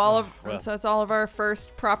brutal. So well. so it's all of our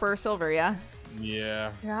first proper silver, yeah?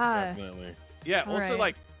 yeah, Yeah. definitely. Yeah, All also, right.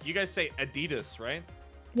 like, you guys say Adidas, right?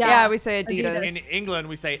 Yeah, we say Adidas. Adidas. In England,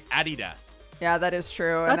 we say Adidas. Yeah, that is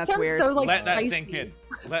true, and That that's sounds weird. so like Let spicy. that sink in.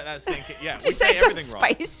 Let that sink in. Yeah, Did we you say say it sounds everything wrong.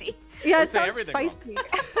 spicy? Yeah, We it say sounds everything wrong. spicy.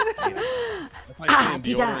 That's like saying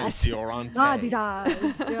deodorant is Adidas.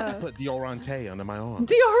 Diorante. Yeah. Put Diorante under my arm.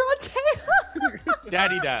 Diorante.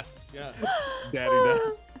 Daddy Das. Yeah. Daddy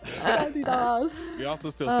does. Adidas. We also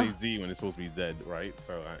still say Z when it's supposed to be Z, right?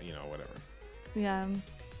 So whatever. Yeah.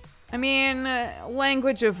 I mean,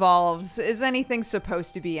 language evolves. Is anything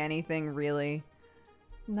supposed to be anything, really?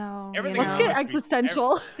 No. Everything Let's is get supposed to be-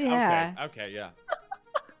 existential. Yeah. Okay, yeah.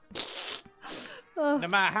 Ugh. No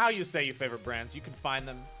matter how you say your favorite brands, you can find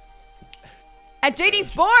them. At JD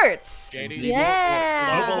Sports! JD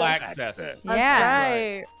Yeah. Global access. That's Yeah.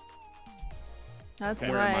 right. That's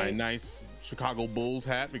Wearing my right. nice Chicago Bulls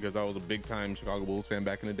hat because I was a big time Chicago Bulls fan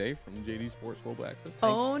back in the day from JD Sports Global Access.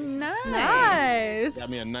 Thank Oh, nice. Nice. you. Got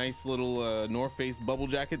me a nice little North Face bubble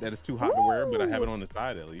jacket that is too hot to wear, but I have it on the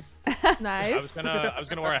side at least. Nice. I was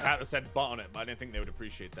gonna wear a hat that said butt on it, but I didn't think they would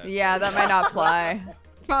appreciate that. Yeah, that might not fly.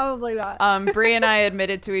 Probably not. Bree and I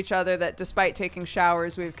admitted to each other that despite taking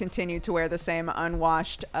showers, we've continued to wear the same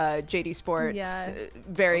unwashed JD Sports, Yeah.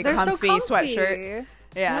 very They're comfy so comfy. sweatshirt.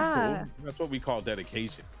 Yeah. Yeah. Cool. That's what we call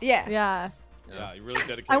dedication. Yeah. Yeah. Yeah, you really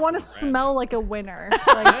dedicated. I want to the brand. smell like a winner.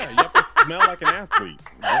 Like, Yeah, you have to smell like an athlete.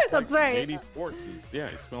 Just That's like right. JD Sports is,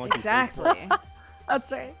 yeah, you smell like Exactly.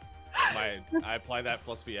 that's right. I apply that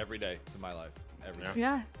philosophy every day to my life. Every day.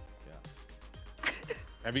 Yeah.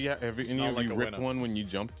 Have any Smell of like you a ripped winner. one when you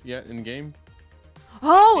jumped yet in game?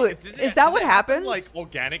 Oh, Does is that what happen, happens? Like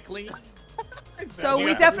organically? So Yeah.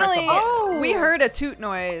 we definitely Oh. we heard a toot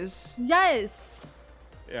noise. Yes.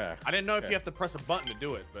 Yeah. I didn't know if you have to press a button to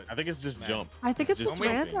do it, but I think it's just Man. jump. I think it's just jumping.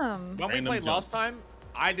 random. when we Random played jump. last time,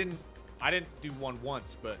 I didn't do one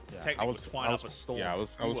once, but technically was flying up a storm. Yeah, I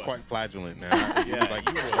was You were. quite flagellant now. He Yeah, was like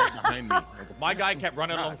you were. right behind me. I was like, My guy kept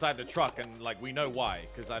running God. alongside the truck, and like we know why,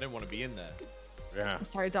 because I didn't want to be in there. Yeah. I'm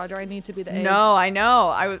sorry, Dodger. I need to be the egg. No, I know.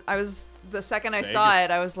 I was the second I The egg saw is-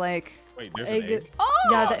 it, I was like, Wait, there's Egg an egg. oh,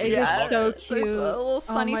 Yeah, the egg yeah, is so there's cute. a little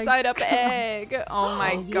sunny my side up egg. Oh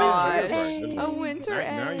my Oh, yeah, gosh. that's right, that's A right. winter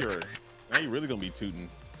Now egg. you're really gonna be tooting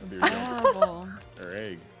Horrible. or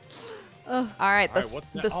egg. Ugh, All right, All right, what's the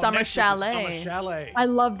next? summer Next is the chalet. Summer chalet. I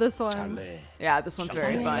love this one. Chalet. Yeah, this one's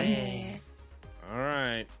very fun. All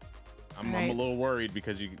right. I'm a Right. little worried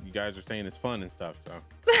because you guys are saying it's fun and stuff. So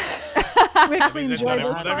We actually That means enjoy they've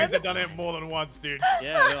this done it- that means one. they've done it more than once, dude.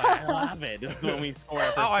 yeah, they're like, I love it. This is when we score our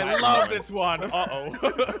first Oh, I platinum love one. this one. Uh-oh.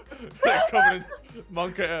 Covered in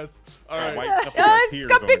monk ass. All right. White stuff with our It's tears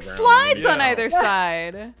got on big the ground. slides on Yeah. either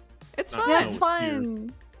side. It's Not fun. Yeah, snow, it's it's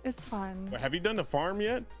fun. It's fun. But have you done the farm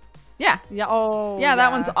yet? Yeah. Yeah. Oh. Yeah,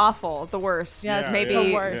 that one's awful. The worst. Yeah, it's maybe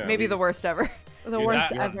the worst. maybe the worst ever. the Dude, worst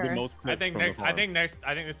you have ever. The most I clips think from the next. I farm.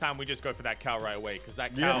 think this time we just go for that cow right away, because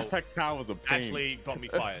that Yeah, cow that cow was a pain. actually got me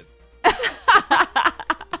fired. Okay,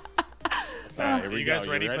 here Are we you go. guys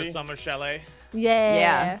ready for ready? summer chalet? Yeah.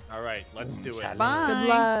 Yeah. All right, let's do it. Chalet. Bye. Good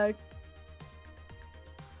luck.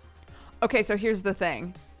 Okay, so here's the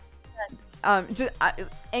thing.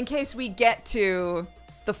 In case we get to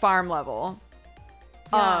the farm level,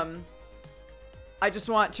 Yeah. I just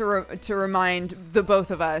want to remind the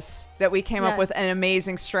both of us that we came up Yes. with an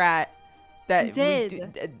amazing strat that We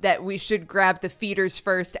did. that we should grab the feeders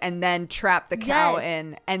first and then trap the cow Yes.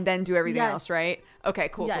 in and then do everything Yes. else, right? Okay,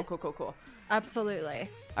 cool, Yes. cool. Absolutely.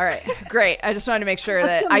 All right, great. I just wanted to make sure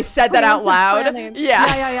that Some I said that out preemptive loud. planning.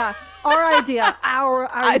 Yeah. Yeah. Our idea.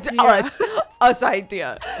 Our idea. Us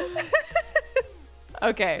idea.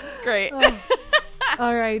 Okay, great.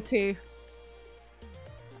 All righty.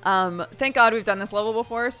 Thank God we've done this level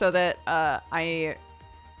before so that I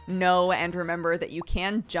know and remember that you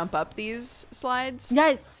can jump up these slides.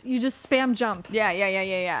 Yes, you just spam jump. Yeah.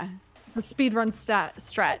 The speedrun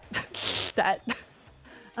strat.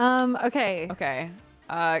 Okay. Okay.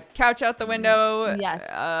 Couch out the window. Yes.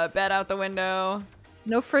 Bed out the window.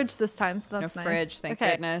 No fridge this time, so No that's nice. fridge, thank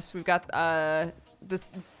okay. goodness. We've got this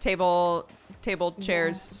table,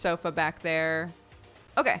 chairs, sofa back there.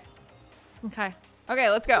 Okay. Okay. Okay,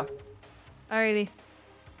 let's go. Alrighty.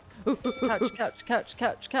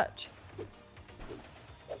 Couch.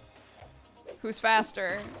 Who's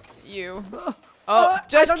faster? You. Oh,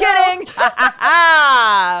 just I don't kidding!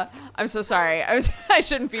 I'm so sorry. I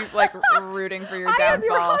shouldn't be like rooting for your I am downfall.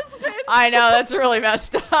 your husband. I know, that's really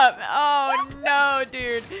messed up. Oh no,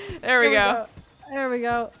 dude. There we go. There we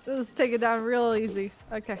go. Let's take it down real easy.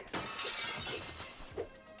 Okay.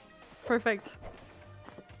 Perfect.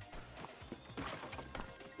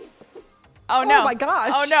 Oh no. Oh my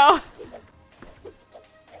gosh. Oh no.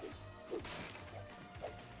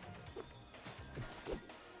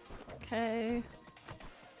 Okay.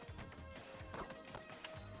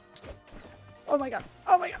 Oh my god.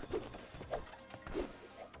 Oh my god.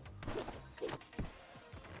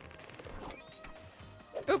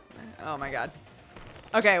 Oop. Oh my god.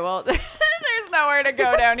 Okay, well, there's nowhere to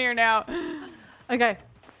go down here now. Okay.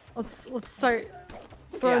 Let's start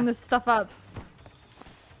throwing Yeah. this stuff up.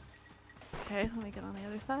 Okay, let me get on the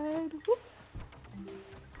other side. Whoop.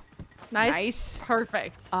 Nice. Nice.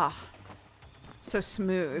 Perfect. Ah. So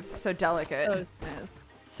smooth, so delicate. So smooth.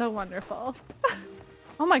 So wonderful.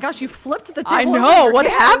 Oh my gosh, you flipped the table. I over know. your What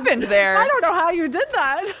hand. happened there? I don't know how you did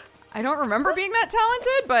that. I don't remember being that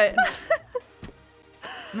talented, but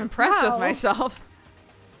I'm impressed with Wow. myself.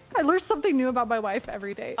 I learn something new about my wife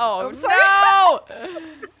every day. Oh, I'm sorry. no!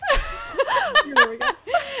 There we go.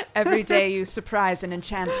 Every day you surprise and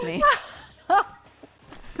enchant me.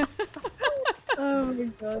 Oh my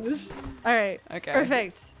gosh. All right. Okay.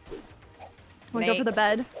 Perfect. Want to go for the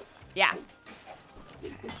Thanks. bed? Yeah.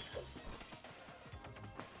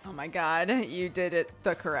 Oh my god, you did it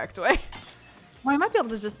the correct way. Well, I might be able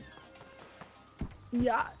to just.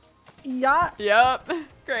 Yeah. Yeah. Yep.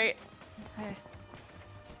 Great. Okay.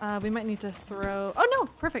 We might need to throw. Oh no!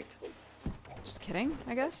 Perfect. Just kidding,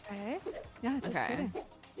 I guess. Okay. Yeah. Just Okay. kidding.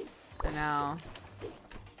 I know.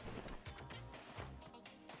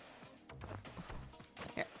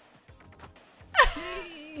 Here.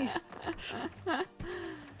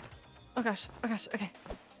 Oh gosh. Oh gosh. Okay.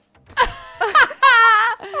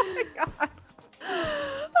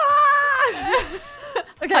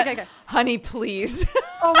 Okay. Honey, please.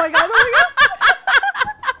 Oh my god.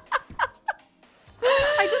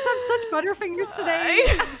 I just have such butterfingers today.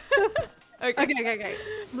 Okay.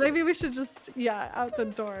 Maybe we should just, out the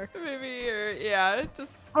door. Maybe, or yeah,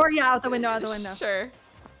 just. Or out the window, Sure.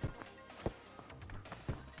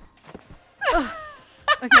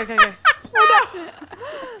 Okay. Oh, no.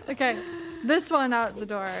 Okay, this one out the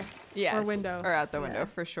door. Yes. Or window. Or out the window,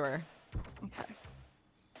 for sure. Okay.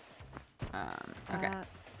 Okay.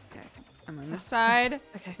 Okay. I'm on this side.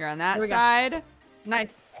 Okay. You're on that Here we go. side.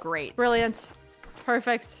 Nice. Great. Brilliant.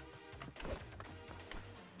 Perfect.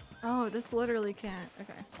 Oh, this literally can't.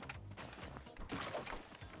 Okay.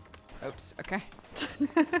 Oops. Okay.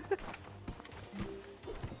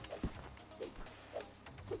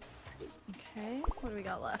 Okay. What do we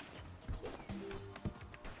got left?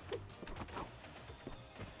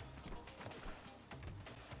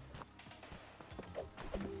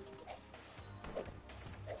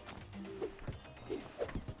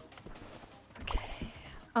 Okay.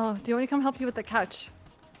 Oh, do you want me to come help you with the couch?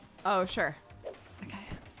 Oh, sure. Okay.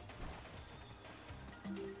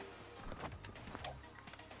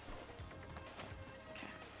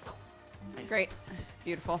 Nice. Great.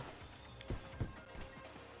 Beautiful.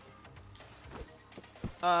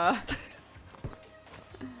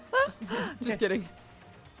 Just kidding.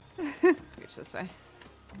 Scooch this way.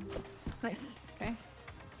 Nice. Okay.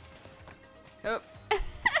 Oh.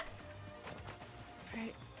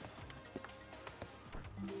 Alright.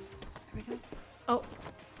 There we go. Oh.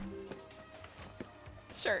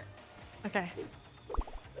 Sure. Okay.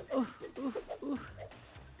 Ooh, ooh, ooh.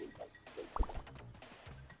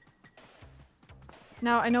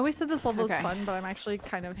 Now, I know we said this level is Okay. fun, but I'm actually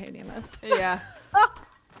kind of hating this. Yeah.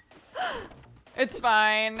 It's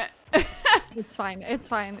fine. It's fine. It's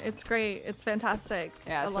fine. It's great. It's fantastic.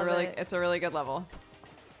 Yeah, I it's love it. it's a really good level.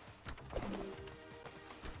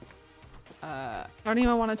 I don't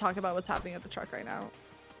even want to talk about what's happening at the truck right now.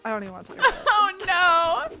 I don't even want to talk about it.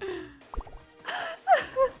 Oh no.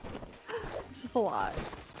 It's just a lot.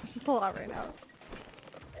 It's just a lot right now.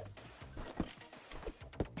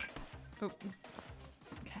 Oop.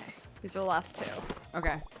 Okay. These are the last two.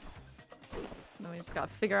 Okay. And then we just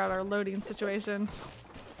gotta figure out our loading situation.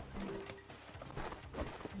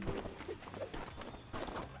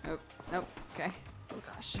 Nope. Nope. Okay. Oh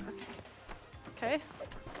gosh. Okay. Okay.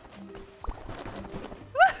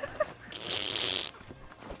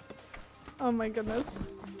 Oh my goodness.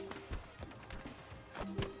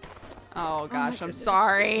 Oh gosh, I'm goodness.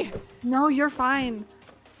 sorry. No, you're fine.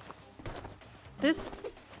 This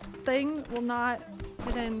thing will not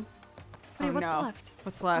fit in. Wait, Oh, what's no. left?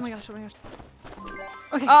 What's Oh left? my gosh, oh my gosh.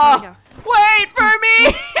 Okay, Oh, there wait for me!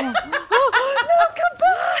 we go. No, come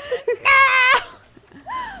back!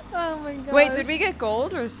 Oh my god. Wait, did we get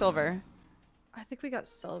gold or silver? I think we got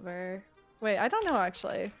silver. Wait, I don't know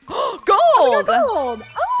actually. Gold! Gold! Oh!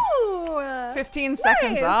 15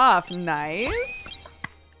 seconds nice. off. Nice.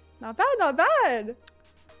 Not bad, not bad.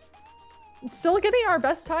 Still getting our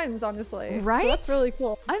best times, honestly. Right? So that's really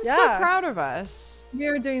cool. I'm so proud of us. We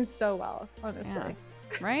are doing so well, honestly.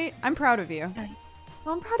 Yeah. Right? I'm proud of you. Nice.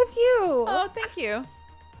 Well, I'm proud of you. Oh, thank you.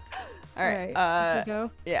 All right. Here we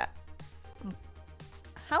go. Yeah.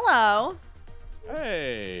 Hello.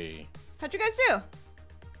 Hey. How'd you guys do?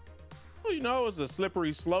 Well, you know, it was a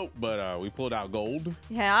slippery slope, but we pulled out gold.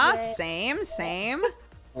 Yeah, Yeah. same.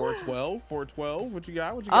 412. What you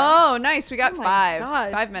got? Oh, nice. We got Oh my 5.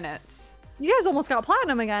 gosh. 5 minutes. You guys almost got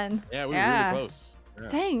platinum again. Yeah, we were Yeah. really close. Yeah.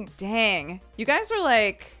 Dang. Dang. You guys are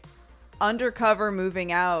like undercover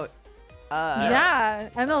moving out. Yeah,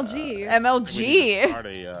 MLG. We need to MLG. start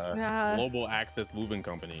a Yeah. global access moving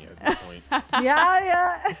company at this point.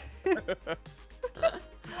 Yeah.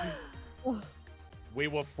 We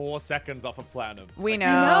were 4 seconds off of platinum. We know.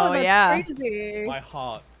 I know, that's yeah. crazy. My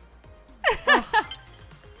heart.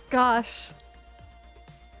 Gosh.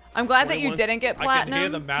 I'm glad that you 21 didn't get I platinum. can hear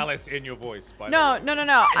the malice in your voice. By No. the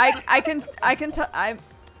way. I can tell. I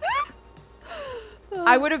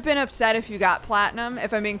would have been upset if you got platinum,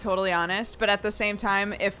 if I'm being totally honest. But at the same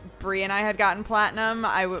time, if Bree and I had gotten platinum,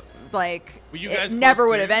 I would like. Were you it guys never close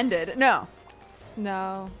would too? have ended. No,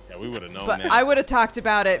 No. Yeah, we would have known but that. I would have talked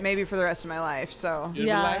about it maybe for the rest of my life. So. You'd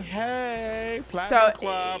Yeah. be like, hey, platinum So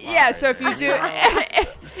club. yeah, so if you do, Yeah.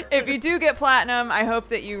 if you do get platinum, I hope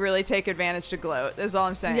that you really take advantage to gloat. Is all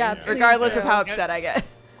I'm saying. Yeah, please regardless of do. how upset I get.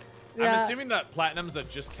 I'm Yeah. assuming that platinums are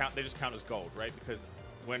just count. They just count as gold, right? Because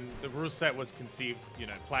when the rule set was conceived, you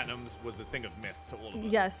know, platinums was a thing of myth to all of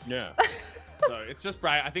us. Yes. Yeah. So it's just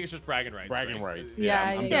I think it's just bragging rights. Bragging right? rights. Yeah,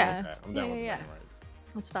 I'm yeah. down with that. I'm down with Yeah. bragging rights.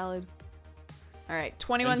 That's valid. All right,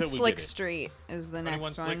 21 Until we Slick get it. Street is the 21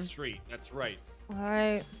 next Slick one. Street. That's right. All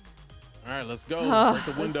right. All right, let's go. Oh,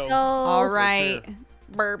 Break the window. Go. All Take right, care.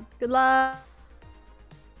 burp. Good luck.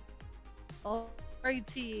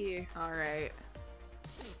 Alrighty. All right.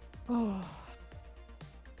 Oh.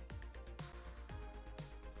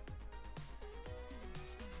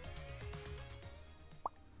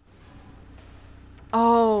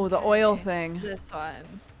 Oh, the oil Okay, thing. This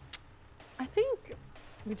one. I think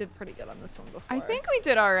we did pretty good on this one before. I think we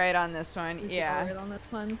did all right on this one. We did Yeah, all right on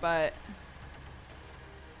this one. but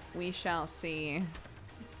we shall see.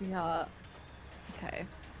 Yeah. Okay.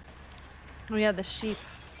 Oh yeah, the sheep.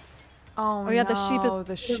 Oh, Oh yeah, the sheep is no, the part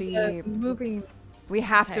of sheep. moving. We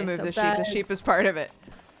have to Okay, move so the sheep. The bed. sheep is part of it.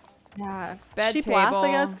 Yeah. Bed sheep last, I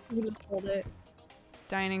table. guess, 'cause we just hold it.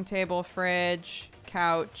 Dining table, fridge,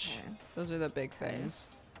 couch. Okay. Those are the big Okay. things.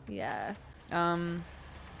 Yeah.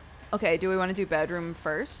 Okay, do we want to do bedroom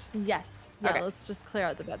first? Yes. Yeah. Okay. Let's just clear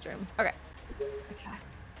out the bedroom. Okay. Okay.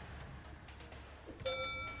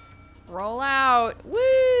 Roll out.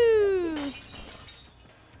 Woo!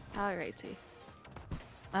 Alrighty.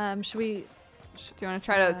 Should we? Do you want to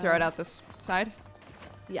try to throw it out this side?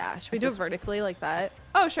 Yeah. Should we do it just- vertically like that?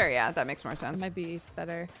 Oh, sure. Yeah, that makes more That sense. might be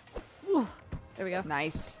better. Ooh, there we go.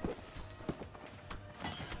 Nice.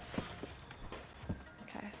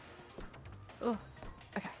 Okay. Oh.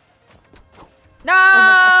 Okay.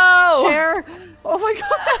 No! Chair. Oh my gosh.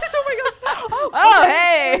 Oh my gosh. Oh, okay.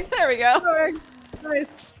 hey! There we go. Works.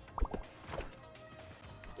 Nice.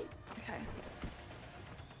 Okay.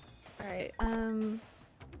 All right.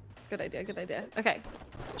 Good idea. Good idea. Okay.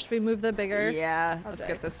 Should we move the bigger? Yeah, let's object?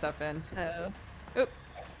 get this stuff in. So. Oop.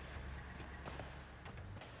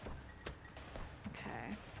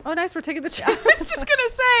 Okay. Oh, nice. We're taking the chair. I was just gonna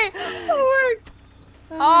say. That worked.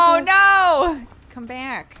 Oh my gosh. no! Come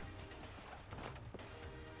back.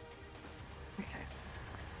 Okay.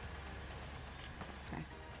 Okay.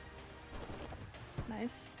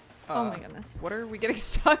 Nice. Oh my goodness. What are we getting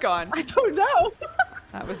stuck on? I don't know.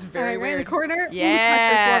 That was All very right, right in weird. the corner.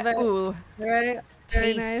 Yeah. Ooh, Tetris, love it. Ooh, All right.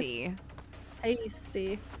 Very tasty. nice.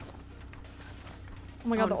 Tasty. Oh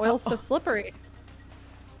my god, Oh, the no. oil's so slippery.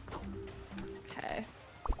 Okay.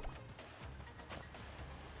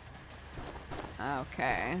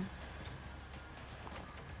 Okay.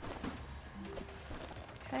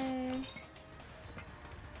 Okay.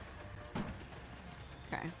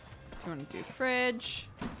 Okay. Do you want to do fridge?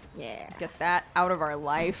 Yeah. Get that out of our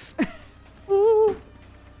life. Ooh.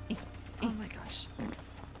 Oh my gosh.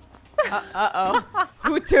 Uh-oh.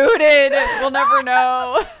 Who tooted? We'll never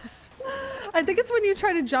know. I think it's when you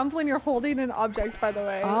try to jump when you're holding an object, by the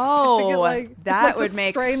way. I think Oh, it's that like the would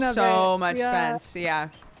make strain of so it. much Yeah. sense. Yeah.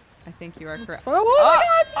 I think you are correct. Oh my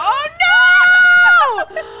god!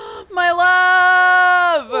 Oh no! My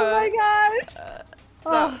love! Oh my gosh!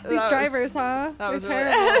 Oh, that these was- drivers, huh? That was They're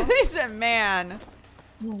really. terrible. He said, "Man."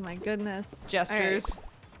 Oh my goodness. Gestures.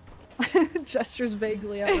 All right. Gestures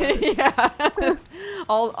vaguely. I love it. Yeah.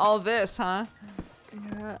 all this, huh?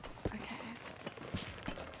 Yeah. Okay.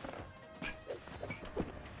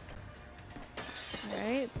 All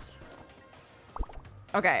right.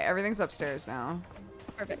 Okay, everything's upstairs now.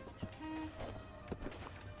 Perfect.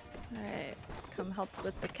 All right. Come help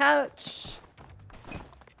with the couch.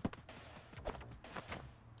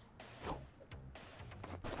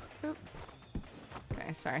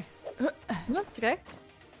 Okay, sorry. No, it's okay.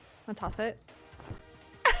 I'll toss it.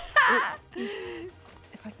 Ooh.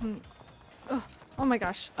 If I can. Oh my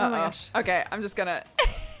gosh. Oh my Uh-oh. gosh. Okay, I'm just gonna.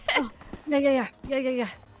 Yeah.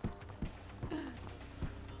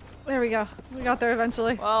 There we go. We got there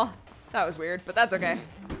eventually. Well, that was weird, but that's okay.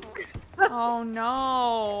 Oh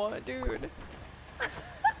no, dude.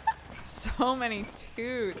 So many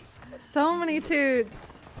toots. So many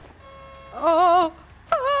toots. Oh.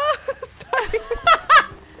 Sorry.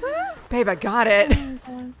 Babe, I got it.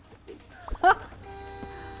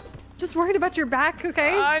 Just worried about your back,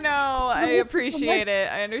 okay? I know. I appreciate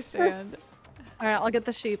it. I understand. All right, I'll get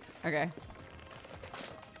the sheep. Okay.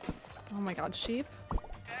 Oh my god, sheep.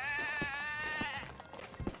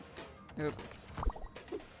 Oop.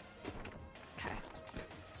 Okay.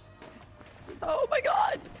 Oh my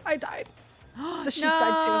god, I died. The sheep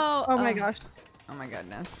died too. No. Oh my Ugh. gosh. Oh my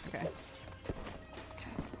goodness. Okay.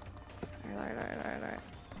 All right.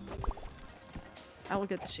 I will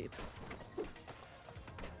get the sheep.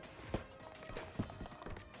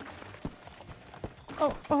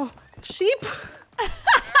 Oh, sheep.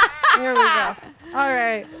 Here we go. All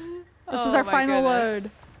right. This is our my final goodness.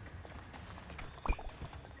 load.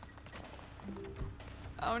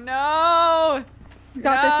 Oh no! You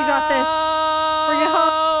got this. You got this. Bring it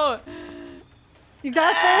home. You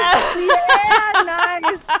got this. Yeah,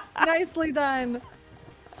 nice. Nicely done.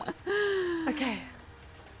 Okay.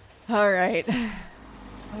 All right.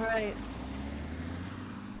 All right.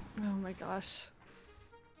 Oh my gosh.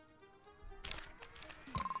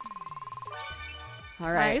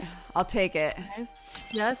 All right. Nice. I'll take it. Nice.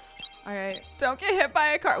 Yes. All right. Don't get hit by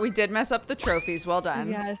a car. We did mess up the trophies. Well done.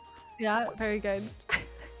 Yes. Yeah. Very good.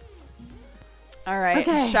 All right.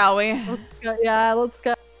 Okay. Shall we? Let's go. Yeah. Let's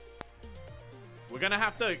go. We're gonna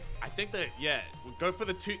have to. I think that we'll go for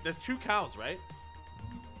the two. There's 2 cows, right?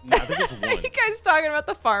 No, I think it's Are one. you guys talking about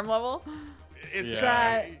the farm level? It's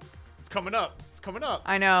Yeah. It's coming up. It's coming up.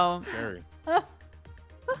 I know. Very.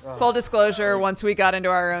 Full disclosure, once we got into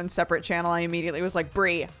our own separate channel, I immediately was like,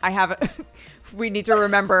 Bree, I have we need to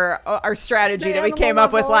remember our strategy The that we animal came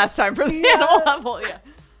up with level. last time for the Yeah. animal level. Yeah.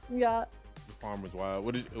 Yeah. The farm was wild.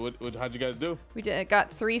 How'd you guys do? We got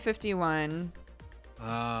 351.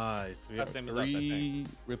 Nice. We got Same as us, I think.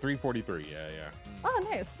 We're 343. Yeah. Oh,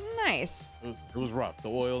 nice. Nice. It was rough. The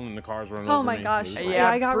oil and the cars running Oh over my me. gosh. It was Yeah,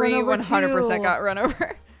 rough. I got Bree run over 100% too. got run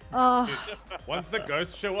over. Oh. Once the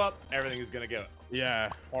ghosts show up, everything is gonna get Yeah.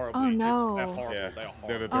 horrible. Oh, no. They're horrible. Yeah. They're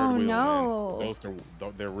They're the horrible. third Oh, wheel, no.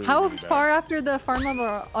 man. They're really, How really bad. far after the farm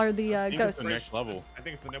level are the I think it's ghosts? the next level. I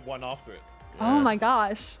think it's the one after it. Oh Yeah. my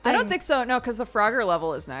gosh. I don't Dang. think so. No, because the Frogger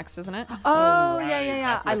level is next, isn't it? Oh, right. yeah, yeah,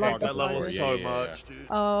 yeah. I love the That level Frogger. is Yeah, so yeah, much, yeah. dude.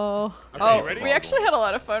 Oh. Okay, Oh, you ready? we actually had a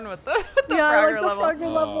lot of fun with the Yeah, I Frogger like the level.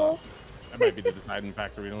 Frogger level. That might be the deciding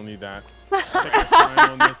factor. We don't need that. Take our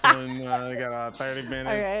time on this one. We got 30 minutes.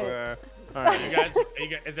 Alright. All right. You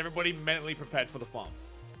guys, is everybody mentally prepared for the farm?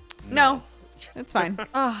 No, it's fine.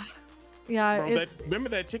 Ah, yeah, Bro, it's remember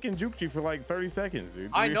that chicken juked you for like 30 seconds,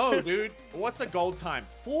 dude. I know, dude. What's a gold time?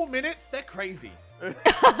 4 minutes? They're crazy. I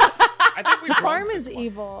think we the farm bronzed is this one.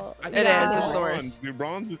 evil. I It think is, we it's the bronzed. worst. Dude,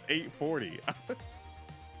 bronze is 840.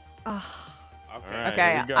 Ah, Okay. All right.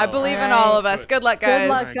 Okay, here we go. I believe in Alright. all of us. Good luck, guys. good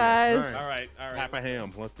luck, guys. Alright. All right. All right. Half a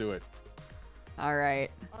ham. Let's do it. All right.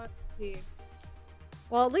 Let's see.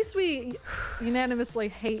 Well, at least we unanimously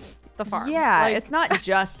hate the farm. Yeah, Like, it's not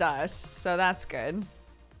just us, so that's good.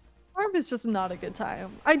 farm is just not a good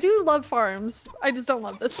time. I do love farms. I just don't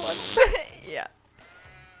love this one. Yeah.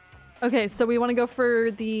 Okay, so we want to go for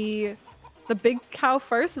the big cow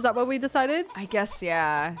first. Is that what we decided? I guess,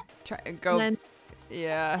 yeah. Try go. And then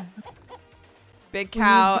Yeah. Big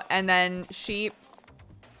cow, and then sheep,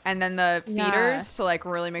 and then the Yeah. feeders to like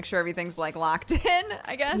really make sure everything's like locked in,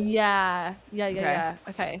 I guess. yeah, yeah.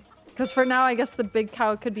 Okay. Because for now, I guess the big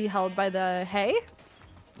cow could be held by the hay.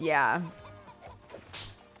 Yeah.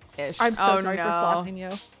 Ish. I'm so Oh, sorry no. for slapping you.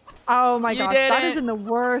 Oh my You gosh, did that it. is in the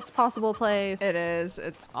worst possible place. It is.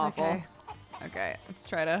 It's awful. Okay. Okay, let's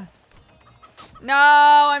try to. No,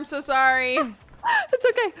 I'm so sorry. It's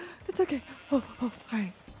okay. It's okay. Oh, all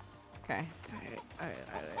right. Okay. All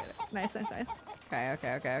right. Nice. Okay.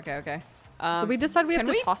 Did we decide we have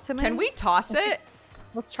can to toss him in? Can we toss it?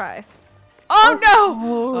 Let's try. Oh, no!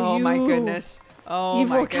 Oh, Oh my you goodness. Oh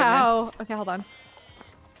Evil my cow. goodness. Okay, hold on.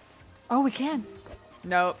 Oh, we can.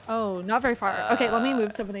 Nope. Oh, not very far. Okay, let me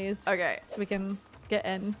move some of these Okay. so we can get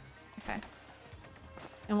in. Okay.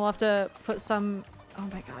 And we'll have to put some. Oh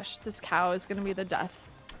my gosh, this cow is gonna be the death.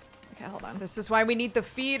 Okay, hold on. This is why we need the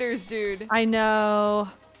feeders, dude. I know.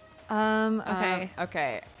 Okay.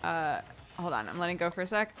 Okay. Hold on. I'm letting go for a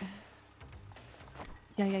sec.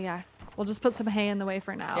 Yeah. We'll just put some hay in the way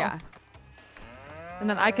for now. Yeah. And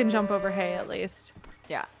then I can jump over hay at least.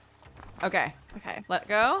 Yeah. Okay. Okay. Let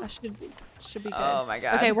go. That should be good. Oh my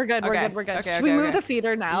god. Okay, we're good. Okay, We're good. okay, Should we okay, move okay. the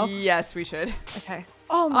feeder now? Yes, we should. Okay.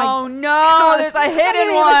 Oh my. Oh no! gosh, There's a I hidden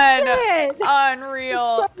didn't one. even see it.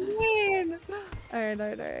 Unreal. It's so mean. All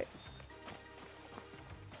right.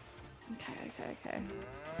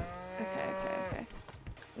 Okay.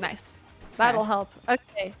 Nice. That'll help.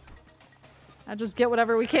 Okay. Now just get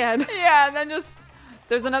whatever we can. Yeah, and then just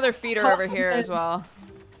there's another feeder Toss over here them as in. well.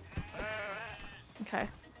 Okay.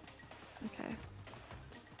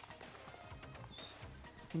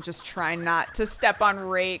 And just try not to step on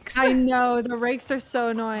rakes. I know the rakes are so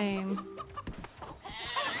annoying.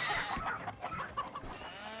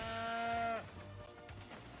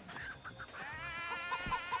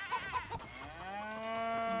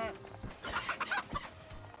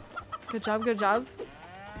 Good job.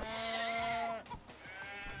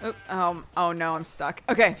 Oop, oh no, I'm stuck.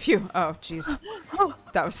 Okay, phew. Oh, jeez.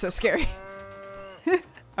 That was so scary.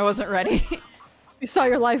 I wasn't ready. You saw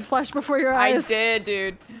your life flash before your I eyes. did,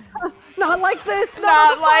 dude. Not like this.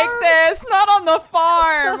 Not like this. Not on the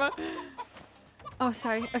farm. Oh,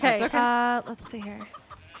 sorry. Okay. That's okay. Let's see here.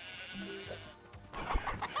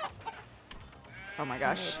 Oh my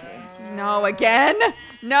gosh. No, again?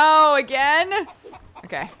 No, again?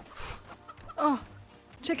 Okay. Oh,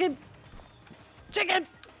 chicken. Chicken.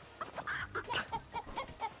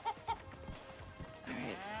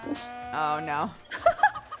 Alright. Oh no.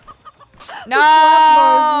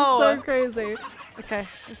 No! So crazy. Okay,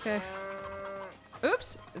 okay.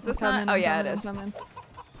 Oops. Is this I'm coming, not? Oh I'm yeah, coming, it is. I'm coming.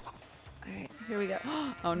 Alright, here we go.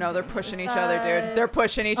 Oh no, they're pushing each other, dude. They're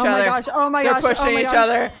pushing each Oh my other. gosh, oh my They're gosh, pushing oh my each gosh.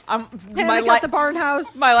 other. My Panic at the barn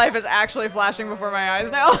house. My life is actually flashing before my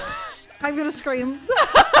eyes now. I'm gonna scream.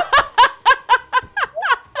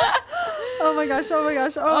 Oh my gosh, oh my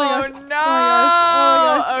gosh, oh my gosh. no! Oh my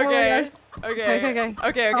gosh, oh my gosh, Okay. oh my gosh.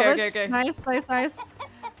 Okay. Okay. Okay. Nice, nice, nice.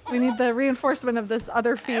 We need the reinforcement of this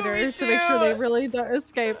other feeder we to make sure do. they really don't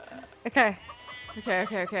escape. Okay. Okay.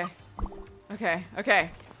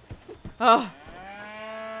 Oh.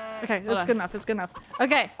 Okay, Hold that's on. good enough. It's good enough.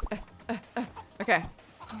 Okay. Okay.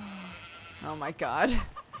 Oh my god.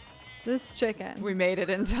 This chicken. We made it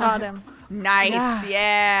in time. Got him. Nice.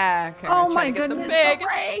 Yeah. Okay, Oh we're my trying to get the goodness. pig. The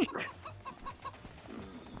break.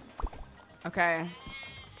 Okay.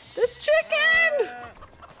 This chicken.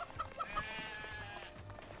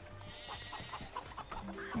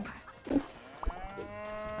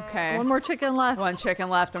 Okay. One more chicken left. One chicken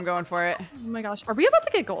left. I'm going for it. Oh my gosh. Are we about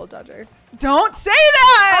to get gold, Dodger? Don't say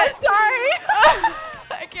that! Sorry.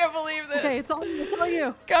 I can't believe this. Okay, it's all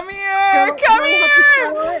you. Come here! Go- Come go here! help you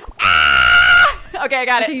swallow it. Ah! Okay, I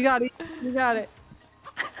got Okay, it. you got it. You got it.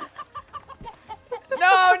 No!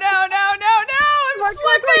 I'm Mark,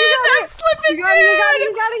 slipping! you got I'm it. slipping, You got it. You got it. dude!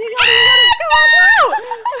 You got it. You got it. You got it. Come on,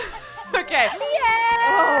 no! Okay. Yeah!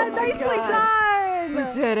 Oh my Nicely God. done. We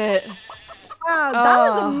did it. Wow, that Oh.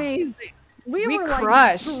 was amazing. We were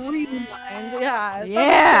crushed. like streamlined. Yeah.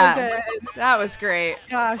 Yeah. That was so good. That was great.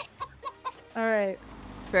 Gosh. All right.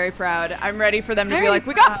 Very proud. I'm ready for them to be Very like,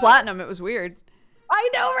 we got proud. platinum. It was weird. I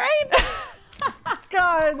know, right?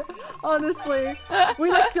 God, honestly,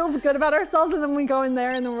 we like feel good about ourselves, and then we go in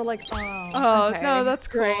there, and then we're like, Oh, okay, no, that's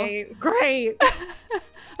cool. great.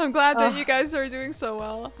 I'm glad that Ugh. you guys are doing so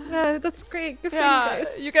well. Yeah, that's great. Good Yeah,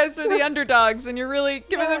 for you guys are the underdogs, and you're really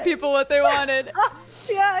giving the Yeah. people what they wanted.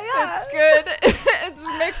 Yeah. It's good. It's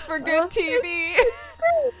mixed for good TV. It's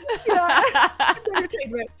great. Yeah. It's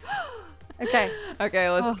entertainment. Okay. Okay,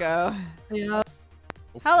 let's go. Yeah.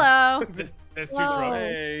 Hello. There's two Whoa. trucks.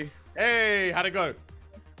 Hey. Hey, how'd it go?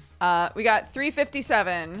 We got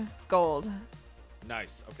 357 gold.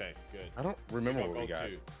 Nice. Okay, good. I don't remember got what we gold got.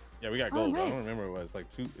 too. Yeah, we got Oh, gold. but I nice. don't remember what it was. Like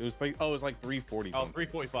two. It was like, oh, it was like 340 Oh, something.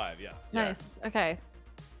 345, yeah. Nice. Okay.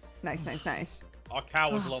 Nice. Our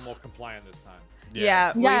cow was a lot more compliant this time.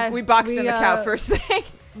 Yeah, Yeah, we boxed in we, the cow first thing.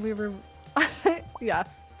 We were. Yeah.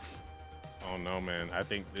 Oh no, man. I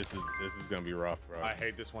think this is gonna be rough, bro. I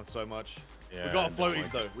hate this one so much. Yeah, we got I our don't floaties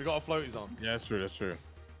like though. We got our floaties on. Yeah, that's true. That's true.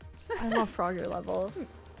 I love Frogger level.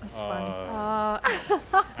 That's fun.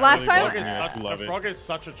 Last really time. want Frog is Yeah, such, love the it. frog is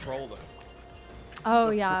such a troll though. Oh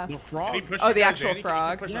The yeah. frog. Did he push Oh, you the guys actual in? He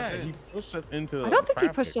frog. pushed Yeah, us in. he pushed us into. I don't think he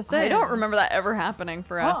traffic. pushed us in. I don't remember that ever happening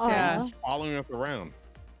for us. Uh-uh. Yeah. He's just following us around.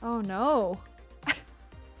 Oh no. He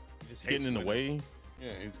He's just getting in the hates way.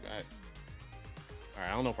 Yeah, he's got. All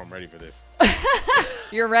right, I don't know if I'm ready for this.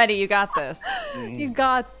 You're ready. You got this. You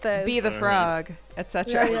got this. Be the Alright. frog,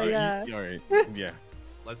 etc. Yeah. All right. Yeah.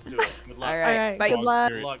 Let's do it. Good luck. All All right. right. Bye. Good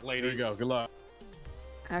luck. Here Good luck, Here we ladies. go. Good luck.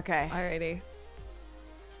 Okay. Alrighty.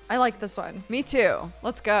 I like this one. Me too.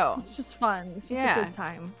 Let's go. It's just fun. It's just Yeah. a good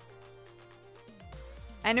time.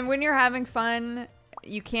 And then when you're having fun,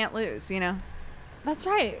 you can't lose, you know? That's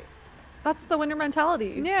right. That's the winner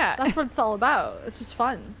mentality. Yeah. That's what it's all about. It's just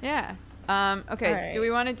fun. Yeah. Okay. Alright. Do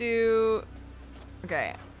we want to do...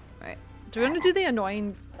 Okay. Wait. Do we want to do the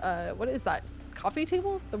annoying, what is that? Coffee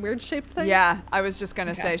table? The weird shaped thing? Yeah, I was just going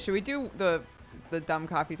to Okay. say, should we do the dumb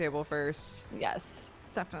coffee table first? Yes,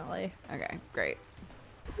 definitely. Okay, great.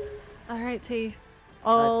 All right, T.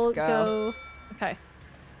 I'll go. Okay.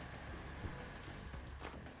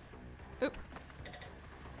 Oop.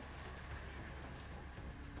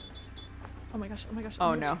 Oh my gosh, oh my gosh. Oh,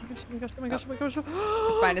 my no. gosh, oh my gosh, oh my gosh, oh my gosh, oh my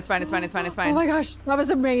gosh. It's fine, it's fine, it's fine, it's fine, it's fine. Oh my gosh, that was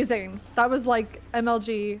amazing. That was like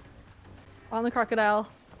MLG on the crocodile.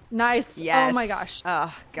 Nice. Yes. Oh my gosh.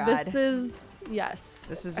 Oh, God. This is, yes.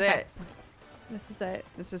 This is Okay. it. This is it.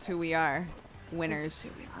 This is who we are. This Winners. is who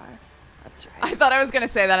we are. That's I right. thought I was going to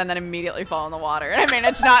say that and then immediately fall in the water. And I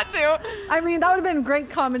managed not to. I mean, that would have been great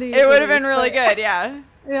comedy. It would have been relief, really but- good, yeah.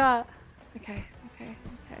 Yeah. Okay.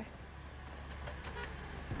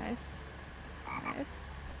 Nice.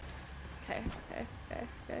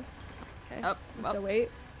 Okay. Up, Have to up. wait.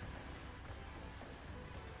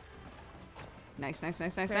 Nice. Very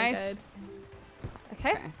Nice. good.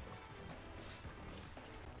 Okay. Okay.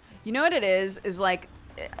 You know what it is like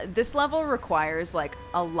this level requires like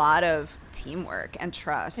a lot of teamwork and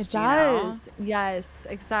trust. It You know? does. Yes,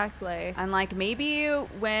 exactly. And like maybe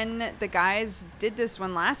when the guys did this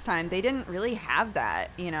one last time, they didn't really have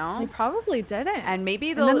that, you They know? probably didn't. And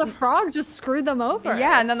maybe And then the frog just screwed them over.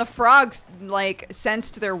 yeah, and then the frogs like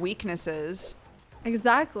sensed their weaknesses.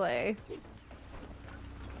 Exactly.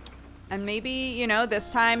 And maybe, you know, this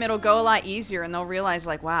time it'll go a lot easier and they'll realize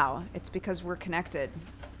like, wow, it's because we're connected,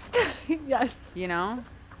 Yes. you know?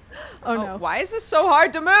 Oh, no. Why is this so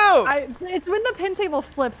hard to move? It's when the pin table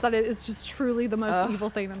flips that it is just truly the most Ugh. evil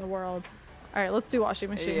thing in the world. All right, let's do washing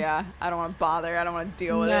machine. Yeah, I don't want to bother. I don't want to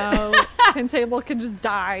deal with No, it. pin table can just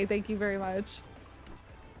die. Thank you very much.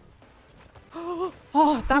 Oh,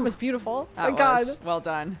 that was beautiful. That My God. was well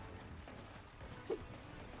done.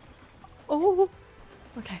 Oh.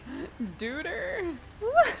 Okay. Duder.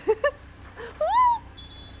 All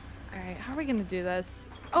right, how are we gonna do this?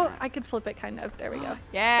 Oh, I could flip it kind of. There we go.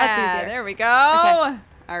 Yeah, That's easier. there we go. Okay.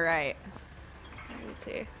 All right.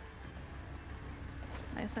 Alrighty.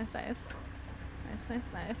 Nice.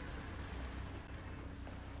 Nice.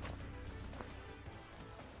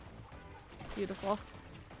 Beautiful.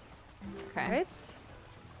 Okay. Right.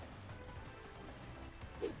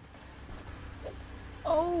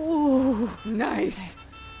 Oh. Nice.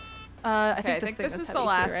 I Okay, I think think this thing is heavy the too,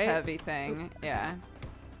 last right? heavy thing. Yeah.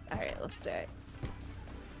 All right, let's do it.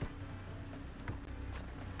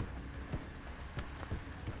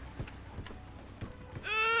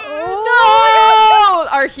 No!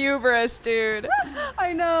 Our hubris, dude.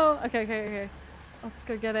 I know. Okay. Let's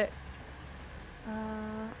go get it. Okay.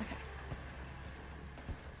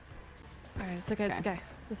 All right, it's okay. It's Okay. okay.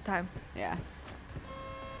 This time. Yeah.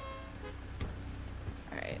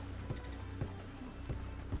 All right.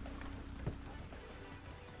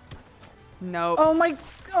 Nope. Oh my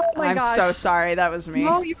I'm gosh. so sorry. That was me.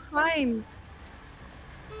 No, you're fine.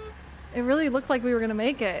 It really looked like we were gonna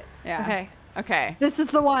make it. Yeah. Okay. Okay. This is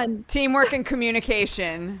the one. Teamwork and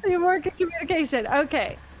communication. Teamwork and communication.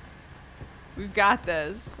 Okay. We've got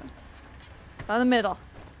this. On the middle.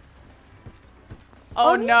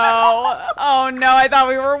 Oh, no. Oh no, I thought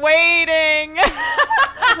we were waiting.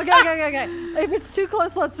 Okay. If it's too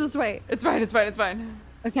close, let's just wait. It's fine.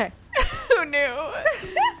 Okay. Who knew?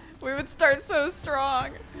 We would start so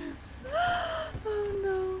strong.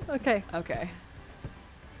 Oh no. Okay. Okay.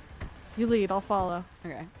 You lead. I'll follow.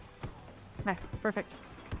 Okay. Okay. Perfect.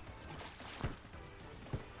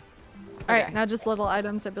 All right. Okay. Now just little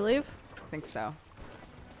items, I believe. I think so.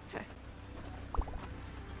 Okay.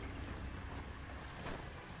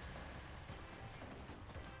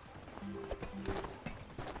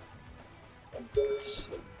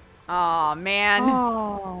 Oh man.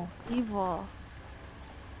 Oh, evil.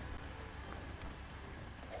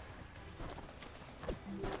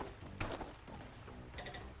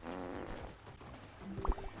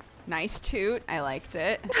 Nice toot. I liked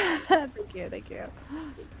it. Thank you.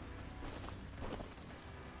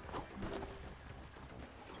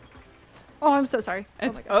 Oh, I'm so sorry.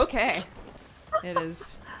 It's oh my gosh. okay. It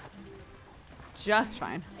is just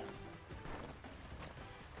fine.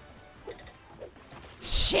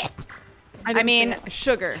 Shit. I didn't mean, see it.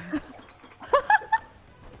 sugar.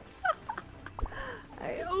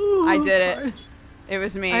 Ooh, I did it. cars. It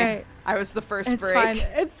was me. All right. I was the first It's break. fine.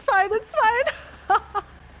 It's fine.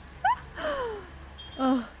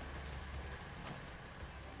 Oh.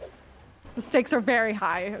 The stakes are very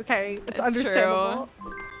high. Okay, it's understandable.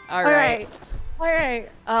 All right. All right.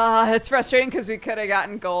 It's frustrating because we could have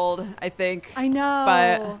gotten gold, I think. I know.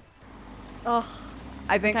 But Ugh.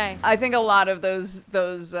 I think Okay. I think a lot of those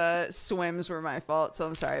swims were my fault, so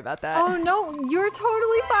I'm sorry about that. Oh no, you're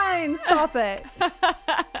totally fine. Stop it.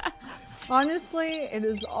 Honestly, it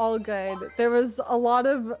is all good. There was a lot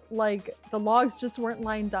of like the logs just weren't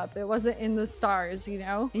lined up. It wasn't in the stars, you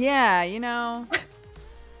know? Yeah, you know.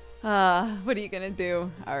 What are you gonna do?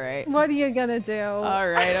 All right. What are you gonna do? All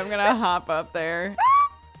right, I'm gonna hop up there.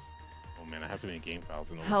 Oh man, I have to make game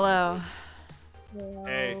files. Hello.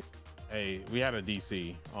 Hey, Hey, we had a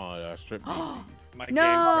DC on strip DC. my game crashed.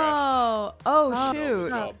 No. Oh shoot.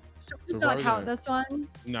 no. Does So not probably count gonna- this one.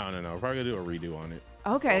 No. We're probably gonna do a redo on it.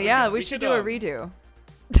 Okay, Oh, yeah, yeah, we we should should, do a redo.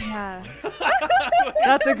 Yeah.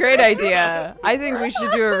 That's a great idea. I think we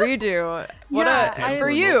should do a redo. What Yeah, for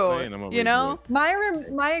I'm you? playing, I'm gonna You redo know?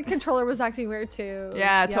 it. My controller was acting weird too.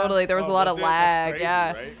 Yeah, totally. There was a lot of was it? That's lag. crazy,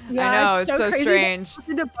 Yeah. right? Yeah, I know. It's so crazy strange. that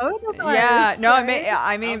happened to both of Yeah. us, No, I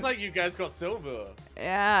right? mean, Sounds like you guys got silver.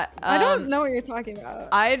 yeah. I don't know what you're talking about.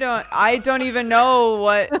 I don't even know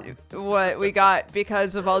what we got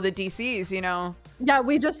because of all the DCs, you know. Yeah,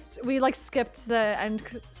 we like skipped the end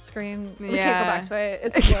screen. We can't Yeah. go back to it.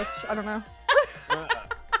 It's a glitch. I don't know.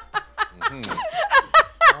 Mhm.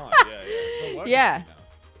 Oh, yeah. It's not working Yeah. now.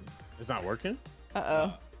 It's not working?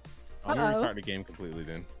 Uh-oh. I'm gonna Uh-oh. restart the game completely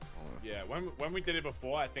then. Hold on. Yeah, when we did it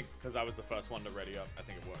before, I think because I was the first one to ready up, I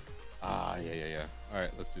think it worked. Ah, yeah. All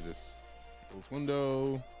right, let's do this. Close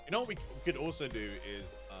window. You know what we could also do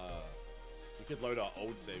is we could load our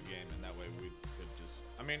old save game, and that way we could just.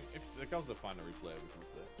 I mean, if the girls are fine to replay, we can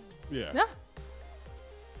replay. Yeah. Yeah.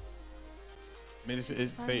 I mean, it's fine.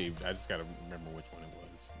 saved. I just gotta remember which one it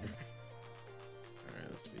was. All right,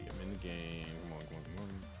 let's see. I'm in the game. Come on.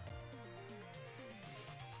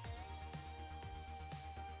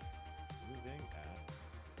 Moving at.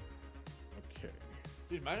 Okay.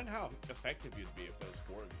 Dude, imagine how effective you'd be if there was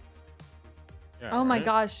 4 of you. Yeah, Oh my right?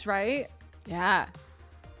 gosh, right? Yeah.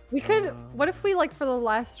 We could. What if we like for the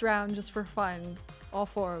last round, just for fun, all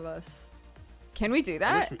 4 of us? Can we do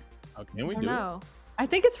I wish that? oh, can we I don't do know. I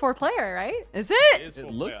think it's 4-player, right? Is It it? is It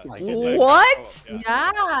 4 looked player. like it. What? Oh,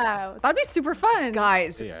 yeah. Yeah, that'd be super fun.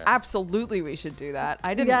 Guys, Yeah. absolutely we should do that.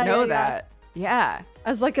 I didn't Yeah, know yeah, yeah. that. Yeah.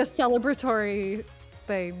 As like a celebratory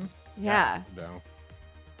thing. Yeah. Down.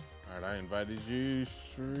 All right, I invited you,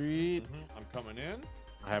 Street. I'm coming in.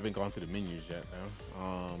 I haven't gone through the menus yet,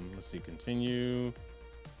 though. Let's see. Continue.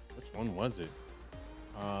 Which one was it?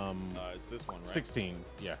 It's this one, right? 16.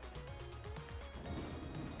 Yeah.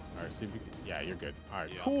 All right. See if you can. Yeah, you're good. All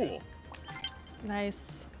right. Yeah, I'm cool.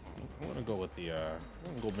 Nice. I want to go with the. I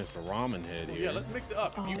want to go Mr. Ramen Head Oh, here. yeah, let's mix it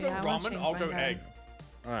up. Oh, If you yeah, I go wanna ramen, change I'll my go mind. egg.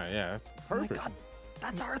 All right. Yeah, that's Oh my perfect. god,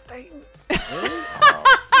 that's our thing. Really?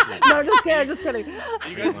 Oh, yeah. No, just kidding. Just kidding.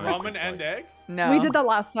 You guys Nice. ramen and egg? No. We did that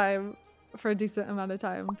last time for a decent amount of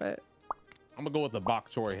time, but I'm gonna go with the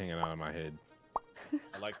bok choy hanging out of my head.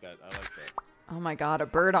 I like that. Oh my god, a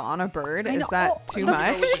bird on a bird? I Is know. that Oh, too the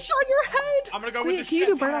much? fish on your head. I'm gonna go Wait, with the can you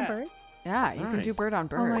do chef bird on hat. bird? Yeah, you can do Nice. bird on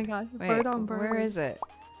bird. Oh my gosh, Wait, bird on bird. Where is it?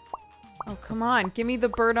 Oh, come on. Give me the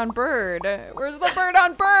bird on bird. Where's the bird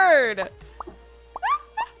on bird?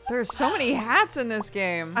 There's so many hats in this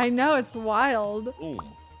game. I know, it's wild. Boom.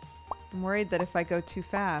 I'm worried that if I go too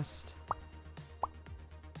fast.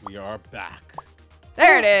 We are back.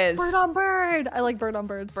 There it is. Bird on bird. I like bird on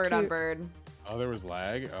bird. It's Bird on cute. bird. Oh, there was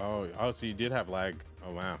lag. Oh, so you did have lag.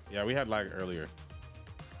 Oh wow. Yeah, we had lag earlier.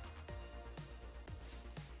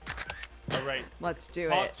 All right. Let's do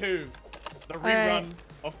Part it. 2. The right. rerun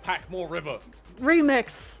of Packmore River.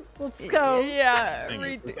 Remix. Let's go. Yeah.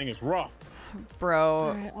 This thing is rough. Bro,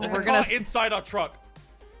 Alright, we're alright. gonna. Inside our truck.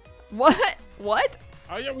 What? What?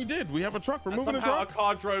 Oh yeah, we did. We have a truck. We're And moving the somehow a truck.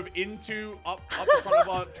 car drove up the front of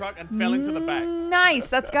our truck and fell into the back. Nice.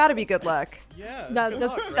 That's gotta be good luck. Yeah. That's good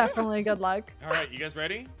luck, right? definitely good luck. All right, you guys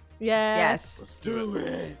ready? Yeah. Yes. Let's do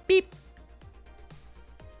it. Beep.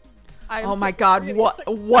 I'm Oh so my god, really what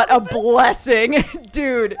excited. what a blessing.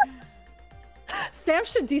 Dude, Sam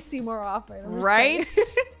should DC more often. I'm just right?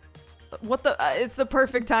 saying. What the it's the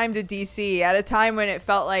perfect time to DC at a time when it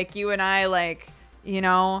felt like you and I like, you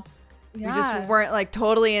know, we Yeah. just weren't like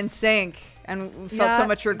totally in sync and we felt so Yeah,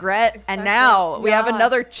 much regret and exactly. now we have Yeah.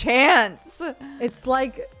 another chance. It's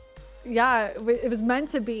like, yeah, it was meant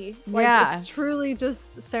to be. Like, Yeah. It's truly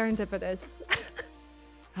just serendipitous.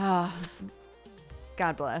 Ah.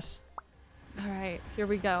 God bless. All right, here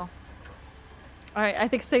we go. All right, I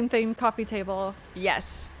think same thing, coffee table.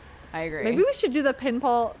 Yes. I agree. Maybe we should do the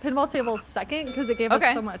pinball table second because it gave Okay.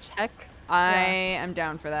 us so much heck. I Yeah. am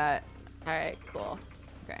down for that. All right, cool.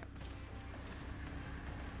 Okay.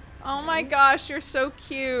 Oh my gosh, you're so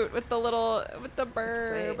cute with the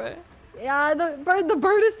bird. sweet. Yeah, the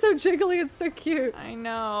bird is so jiggly. It's so cute. I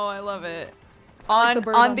know, I love it. I like On the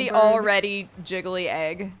bird on on the the bird. already jiggly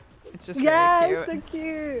egg. It's just Yeah, very it's cute. so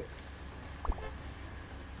cute.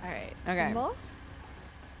 All right. Okay. Pinball?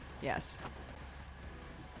 Yes.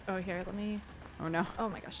 Oh, here, let me. Oh no. Oh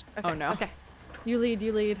my gosh. Okay. Oh, no. Okay. You lead.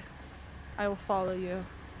 You lead. I will follow you.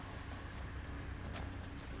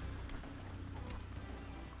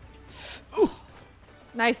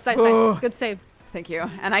 Nice, nice, Ooh. nice. Good save. Thank you.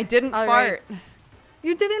 And I didn't All fart. right.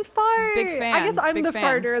 You didn't fart. Big I guess fan, I'm big the fan.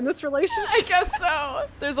 farter in this relationship. I guess so.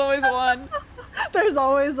 There's always one. There's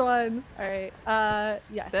always one. All right.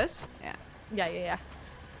 Yes. This? Yeah. Yeah, yeah, yeah.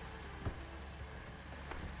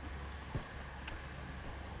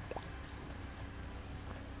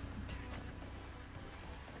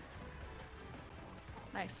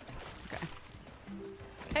 Nice. Okay.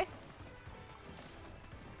 Okay.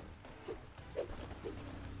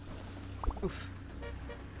 Oof.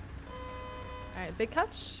 All right, big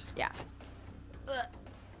catch. Yeah.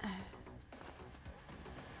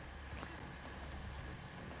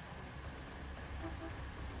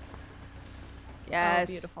 Yes.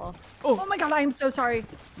 Oh, beautiful. Oh. Oh my god, I am so sorry.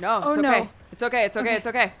 No, it's Oh, okay. no. It's okay. It's okay. Okay. It's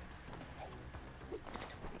okay.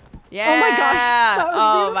 Yeah. Oh my gosh, that was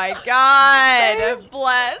Oh beautiful. my god.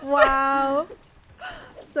 Bless. Wow.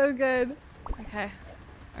 So good. Okay.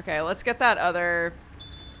 Okay, let's get that other.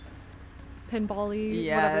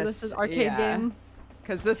 Pinball-y, whatever this is, Yes, arcade yeah. game.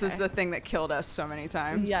 Because this is Okay. the thing that killed us so many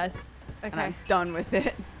times. Yes. And Okay. I'm done with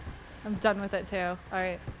it. I'm done with it too. All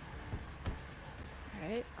right. All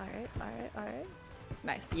right. All right. All right. All right.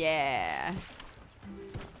 Nice. Yeah.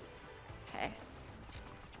 Okay.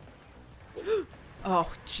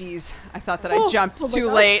 Oh, jeez. I thought that Oh, I jumped oh my too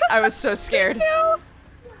gosh. late. I was so scared. All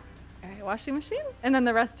right, washing machine, and then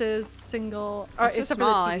the rest is single. Or It's just except for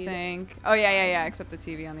the small, I TV. think. Oh, yeah. Except the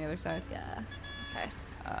TV on the other side. Yeah. Okay.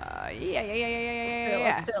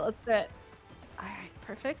 Yeah. Let's do it. Let's do it. All right.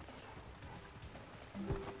 Perfect.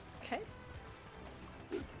 Okay.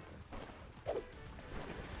 All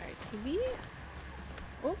right. TV.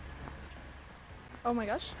 Oh. Oh my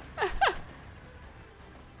gosh.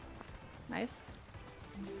 Nice.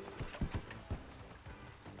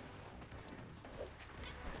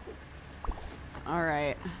 All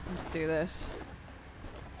right. Let's do this.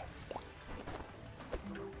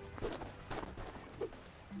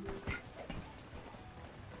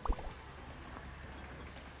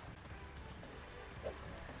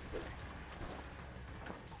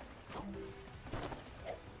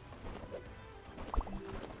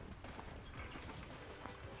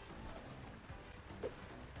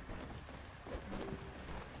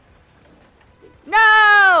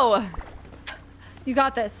 No! You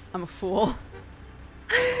got this. I'm a fool.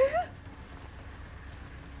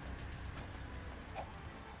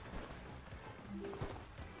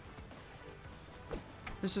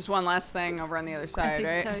 There's just one last thing over on the other I side, think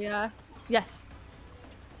right? so, yeah. Yes.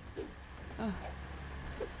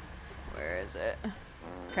 Where is it?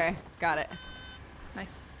 Okay, got it.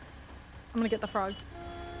 Nice. I'm gonna get the frog.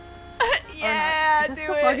 Yeah, I guess do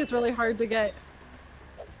the frog it. is really hard to get.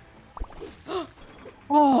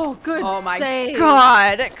 Oh, good Oh my save.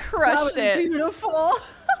 god, it That crushed was it. beautiful.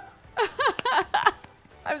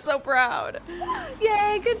 I'm so proud.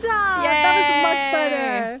 Yay, good job. That was much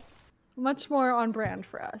better. Much more on brand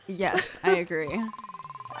for us. Yes, I agree.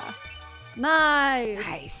 Nice.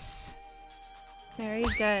 Nice. Very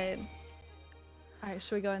good. All right,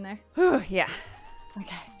 should we go in there? Whew, yeah. Okay.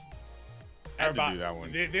 I had to Everybody- do that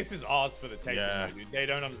one. This is ours for the taking, Yeah. dude. They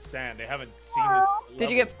don't understand. They haven't seen this. Did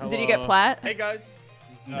you get Hello. plat? Hey guys.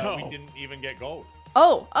 No. We didn't even get gold.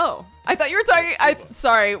 Oh. I thought you were talking.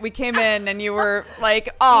 Sorry, we came in and you were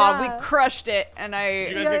like, "Oh, Yeah. we crushed it," and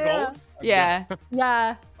Did you I. guys get gold? Yeah.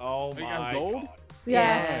 Yeah. Oh You my guys gold? god.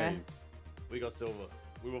 Yeah. Yeah. We got silver.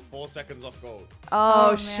 We were 4 seconds off gold.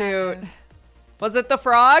 Oh Oh, shoot. man. Was it the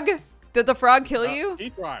frog? Did the frog kill you?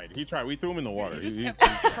 He tried. We threw him in the water. You just He's-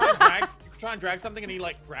 try and drag something and he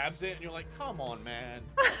like grabs it and you're like, come on, man.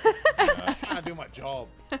 uh, I'm trying to do my job.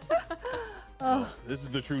 Oh, this is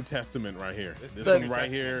the true testament right here. This is This the one true right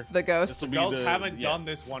testament. here. The ghost. This'll be Girls the- haven't yeah. done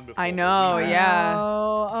this one before. I but know, we have. yeah.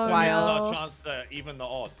 Oh, So this Wild. is our chance to even the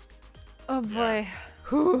odds. oh boy.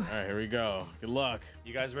 Whew. All right, here we go. Good luck.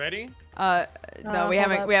 You guys ready? No, we hold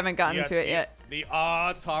haven't. up. We haven't gotten You to got it yet. The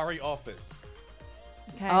Atari office.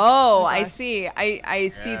 Okay. Oh, I Okay. see. I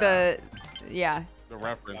see Yeah. the. Yeah. The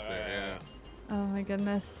reference there, yeah. Oh my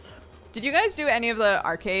goodness. Did you guys do any of the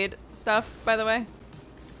arcade stuff, by the way?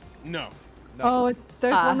 No. No. Oh,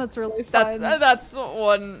 there's Ah, one that's really fun. That's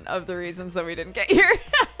one of the reasons that we didn't get here.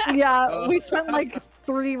 Yeah, we spent like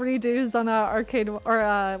 3 redos on a arcade or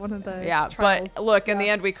one of the Yeah, trials. but look, in the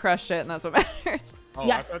Yeah. end, we crushed it, and that's what matters. Oh,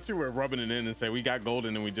 Yes. I thought you were rubbing it in and say we got gold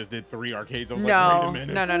and then we just did 3 arcades. I was like, No, wait a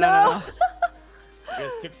minute. no. You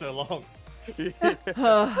guys took so long.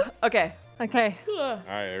 Okay. Okay. All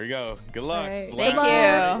right, here we go. Good luck. All right. The Thank last you.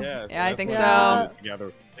 one. Yeah, I that's think what so. we're gonna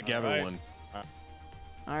do together All right. one.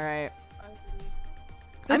 All right.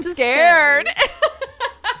 This I'm is scared.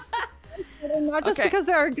 And not just Okay. because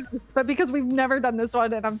there are ghosts, but because we've never done this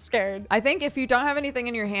one and I'm scared. I think if you don't have anything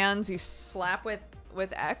in your hands, you slap with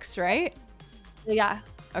X, right? Yeah.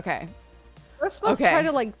 Okay. We're supposed to Okay. try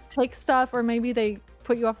to like take stuff, or maybe they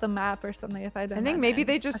put you off the map or something. If I I didn't. think maybe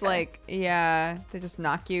they just like, yeah, they just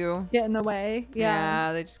knock you. get in the way.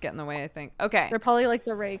 Yeah. They just get in the way, I think. Okay. They're probably like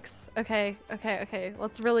the rakes. Okay.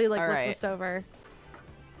 Let's really like All look right. this over.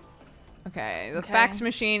 Okay, the fax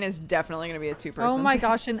machine is definitely gonna be a 2-person. Oh my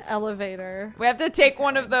gosh, an elevator. We have to take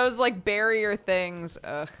one of those like barrier things.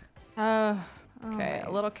 Ugh. Okay, right.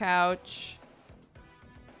 a little couch.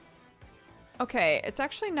 Okay, it's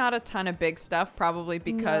actually not a ton of big stuff, probably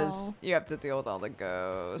because you have to deal with all the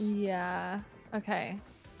ghosts. Yeah. Okay.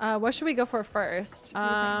 What should we go for first? Do you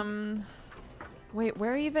think? Wait,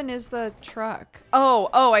 where even is the truck? Oh,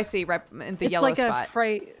 I see, right in the yellow it's like spot. a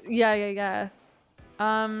freight. Yeah.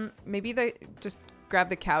 Maybe they just grab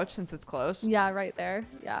the couch since it's close. Yeah, right there.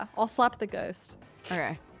 Yeah, I'll slap the ghost.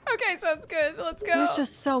 Okay. Okay, sounds good. Let's go. There's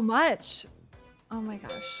just so much. Oh my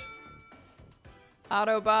gosh.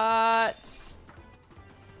 Autobots.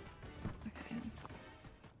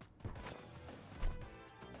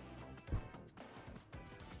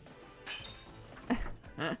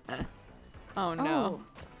 Okay. Oh no.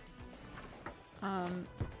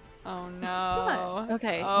 Oh no.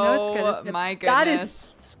 Okay. Oh, no, it's good. It's good. My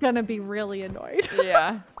goodness. That is gonna be really annoyed.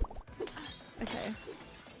 Yeah. Okay.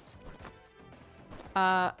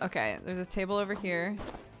 Okay. There's a table over here.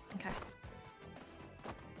 Okay.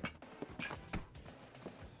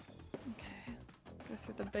 Okay. Go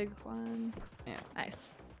through the big one. Yeah.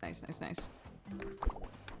 Nice. Nice.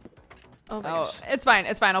 Oh my Oh, gosh. it's fine.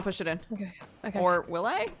 It's fine. I'll push it in. Okay. Okay. Or will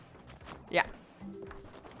I? Yeah.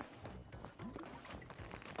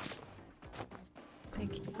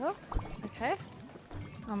 Thank you. Okay.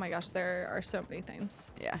 Oh my gosh, there are so many things.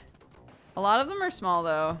 Yeah. A lot of them are small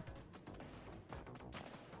though.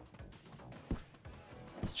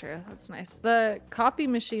 That's true. That's nice. The copy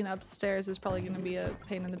machine upstairs is probably going to be a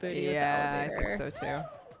pain in the booty. Yeah, with I the think elevator. so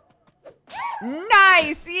too.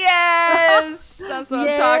 Nice! Yes! That's what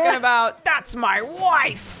I'm talking about. That's my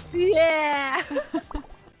wife! Yeah!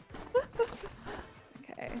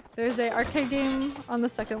 Okay. There's a arcade game on the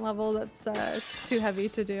second level that's too heavy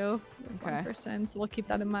to do with Okay. one person, so we'll keep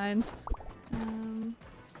that in mind.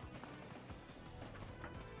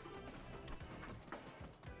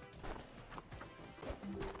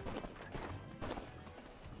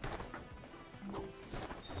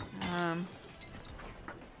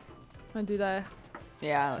 Wanna do the...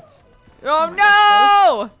 Yeah, let's... Oh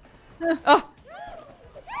no! Oh!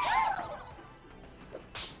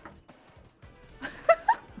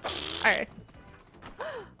 Alright.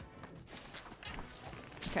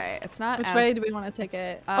 Okay, it's not Which as... way do we want to take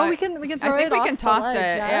it? Oh, we can throw it I think we off can the toss ledge,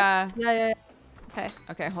 it, yeah. Yeah. Okay.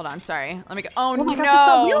 Okay, hold on, sorry. Let me go. Oh, Oh my no! gosh, it's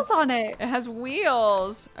got wheels on it! It has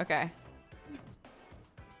wheels. Okay.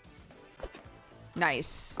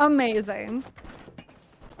 Nice. Amazing.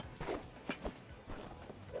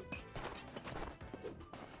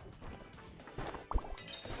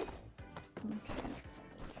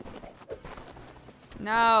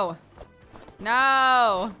 No.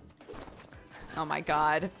 No. Oh my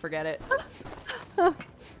god. Forget it.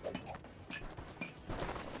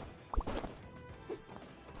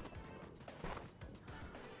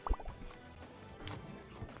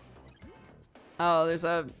 Oh, there's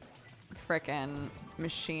a frickin'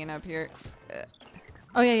 machine up here.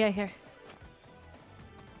 Oh yeah, here.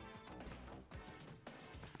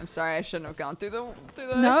 I'm sorry, I shouldn't have gone through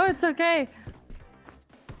the No, it's okay.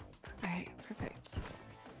 Alright, perfect.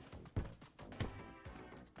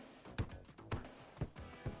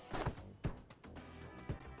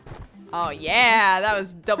 Oh yeah, that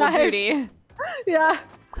was double Nice. duty. Yeah.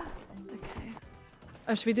 Okay.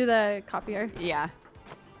 Oh, should we do the copier? Yeah.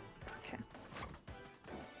 Okay.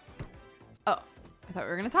 Oh, I thought we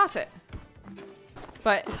were gonna toss it.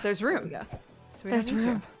 But there's room. There we go. So we There's don't need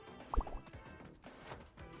room. to.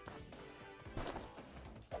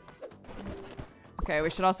 Okay, we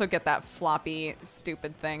should also get that floppy,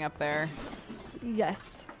 stupid thing up there.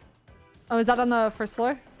 Yes. Oh, is that on the first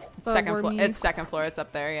floor? The Second floor. wormy- It's second floor. It's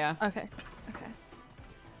up there. Yeah. Okay. Okay.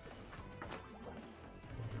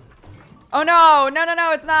 Oh no!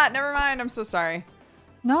 No! It's not. Never mind. I'm so sorry.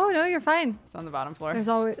 No, you're fine. It's on the bottom floor.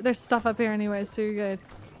 There's stuff up here anyway, so you're good.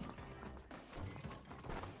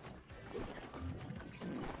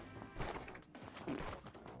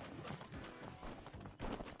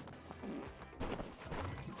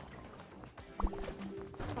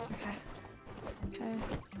 Okay.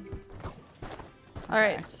 All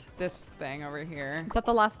right. Okay, this thing over here. Is that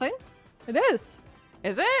the last thing? It is.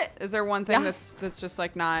 Is it? Is there one thing Yeah. that's just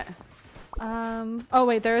like not? Oh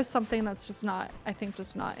wait, there is something that's just not, I think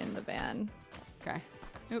just not in the van. Okay.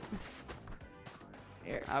 Oop.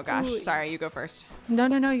 Here. Oh gosh. Ooh. Sorry. You go first. No,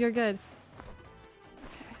 you're good.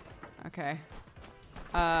 Okay.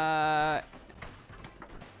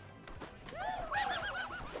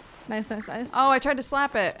 Nice. Oh, I tried to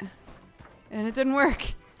slap it, and it didn't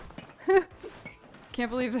work. Can't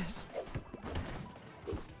believe this.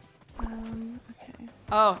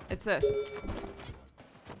 Oh, it's this.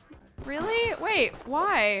 Really? Wait,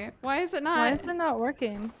 why? Why is it not? Why is it not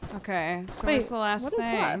working? Okay, so Wait, where's the last what is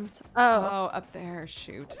thing? left? Oh, up there.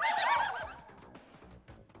 Shoot.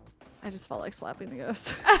 I just felt like slapping the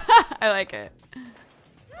ghost. I like it.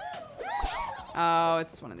 Oh,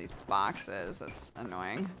 it's one of these boxes. That's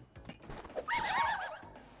annoying.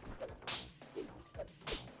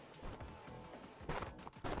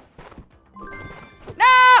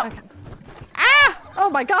 No! Okay. Ah! Oh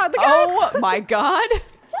my god, the ghost! Oh my god.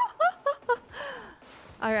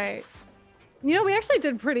 All right. You know, we actually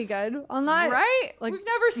did pretty good on that. Right? Like, We've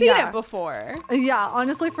never seen yeah. it before. Yeah,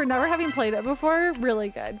 honestly, for never having played it before, really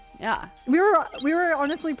good. Yeah. We were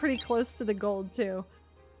honestly pretty close to the gold too.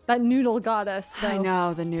 That noodle got us. Though. I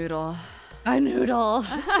know, the noodle. A noodle.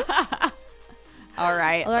 All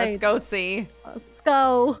right, All let's right. go see. Let's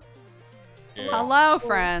go. Yeah. Hello,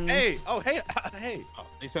 friends. Hey, oh hey, hey. Oh,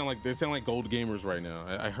 they sound like gold gamers right now.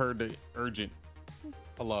 I heard the urgent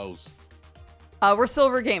hellos. We're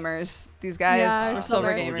silver gamers. These guys Yeah, are we're silver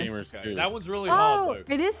silver. gamers. Okay, too. that one's really hard Oh,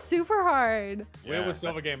 though. it is super hard. We're with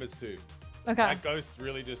silver gamers too. Okay. That ghost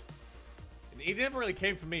really just. He never really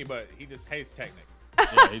came for me, but he just hates Technic.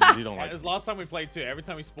 Yeah, he don't It like. was last time we played too. Every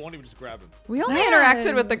time we spawned, he would just grab him. We only Man.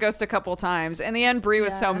 interacted with the ghost a couple times. In the end, Bree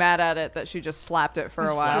was so Yeah. mad at it that she just slapped it for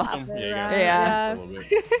a while. Slap it, Yeah, right? Yeah. A little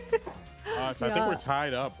bit. So I think Yeah. we're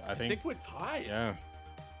tied up. I I think. think we're tied. Yeah.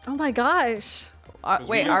 Oh my gosh. 'Cause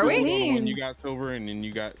Wait, got are silver we? on one, you got silver, and then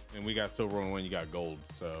we got silver on one. You got gold.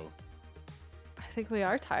 So. I think we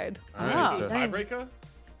are tied. All Oh, right. So, dang. Tiebreaker?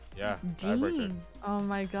 yeah. Tiebreaker. Dang. Oh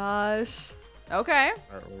my gosh. Okay.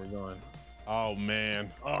 All right, where we going? Oh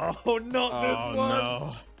man. Oh, not Oh this one.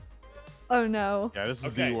 no. Oh no. Yeah, this is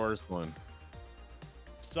Okay. the worst one.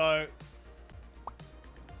 So,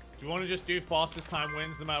 do you want to just do fastest time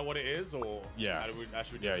wins no matter what it is, or Yeah. how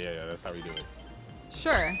should we do Yeah, it? yeah, yeah. That's how we do it.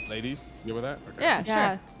 Sure. Ladies, good with that? Okay. Yeah,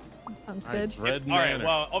 Yeah. sure. Sounds All right, good. Dread All right. Manor.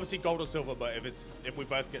 Well, obviously gold or silver, but if we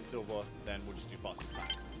both get silver, then we'll just do fastest time.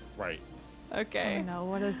 Right. Okay. Oh no,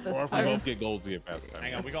 what is this? Or if we place? both get golds to get past time.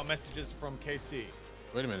 Hang on, we got messages from KC.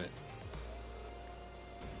 Wait a minute.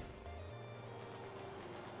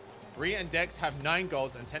 Rhea and Dex have 9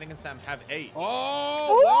 golds, and Tenning and Sam have 8.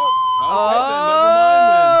 Oh!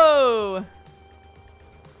 Oh.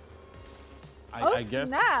 Oh I guess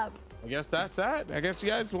snap! I guess that's that. I guess you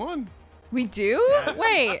guys won. We do?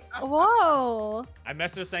 Wait. Whoa! I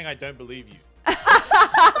messaged her saying I don't believe you.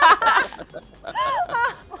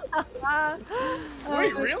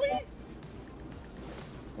 Wait, really?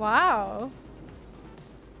 Wow.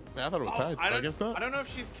 I thought it was tied. I guess not. I don't know if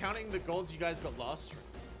she's counting the golds you guys got last stream.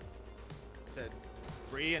 It said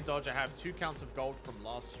Bree and Dodger have 2 counts of gold from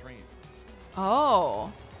last stream.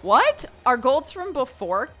 Oh. What? Our golds from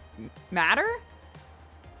before matter?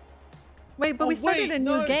 Wait, but we started a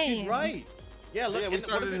new game. She's right. Yeah, look, Yeah, we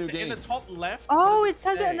started what a does new it say? In the game. top left. Oh, what it does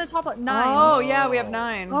says it in the say? top like 9. Oh, yeah, we have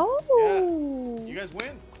 9. Oh. You guys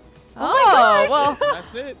win. Oh, well,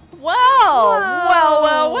 That's it.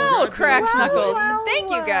 well, Crack Wow. Snuckles. Wow. Thank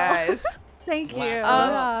you guys. Thank you.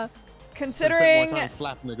 Wow. Yeah. Considering, Spent more time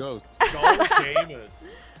slapping the ghost. Gold gamers.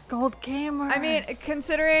 Gold gamers. I mean,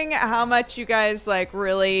 considering how much you guys like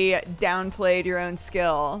really downplayed your own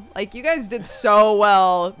skill, like you guys did so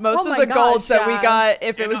well. Most Oh of my the golds gosh, that we yeah. got,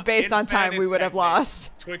 if it You was know, based in on time, we fairness, would have Technic,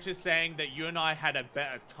 lost. Twitch is saying that you and I had a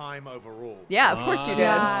better time overall. Yeah, of course you did.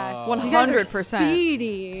 yeah. One You guys are 100%.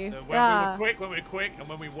 Speedy. So when yeah. we were quick, and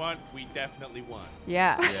when we weren't, we definitely won.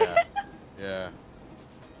 Yeah. Yeah. Yeah.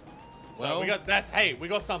 So Well, we got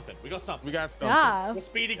something. We got something. we got something. Yeah. We're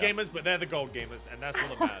speedy gamers, but they're the gold gamers, and that's all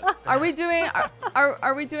that matters. Are we doing?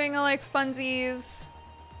 Are we doing a like funsies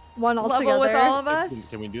One all level with together. all of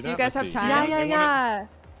us? Can we do you that? guys Let's have see. time? Yeah, They yeah,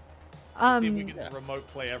 yeah. See if we can Yeah. remote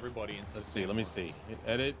play everybody into. Let's see. Let me see. Hit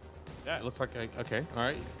edit. Yeah, it looks like okay. All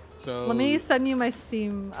right. So Let me send you my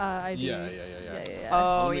Steam ID. Yeah.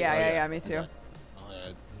 Oh Let me- yeah, me too. I'll add.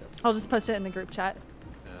 Yep. I'll just post it in the group chat.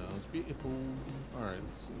 Sounds beautiful. All right.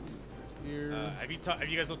 Let's see. Here. Have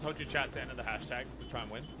you guys all told your chat to enter the hashtag to try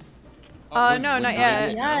and win? No, not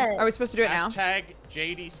yet. Yeah. Are we supposed to do it now? Hashtag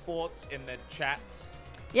JD Sports in the chats.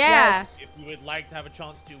 Yeah. Yes. If you would like to have a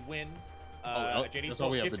chance to win a JD that's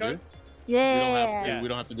all we Sports have gift to do. code. Yeah. We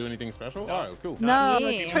don't have to do anything special. No. All right. Cool. No,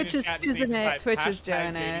 Yeah. but Twitch is choosing it. Twitch is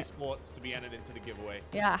Hashtag doing JD it. Sports to be entered into the giveaway.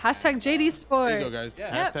 Yeah. Hashtag JD Sports. There you go, guys.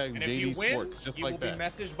 Yeah. Hashtag And if JD you win, Sports, just you like will that. be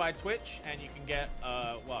messaged by Twitch, and you can get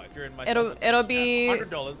well, if you're in my It'll be-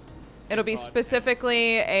 $100. It'll be card.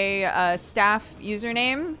 specifically a staff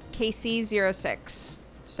username, KC06.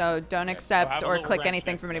 So don't Okay, accept so have a or little click wrench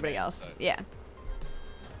anything next from to the anybody name, else. so- Yeah.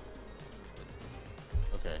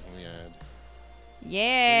 Okay. Let me add.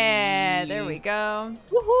 Yeah, there we go.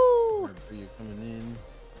 Woohoo! Are you coming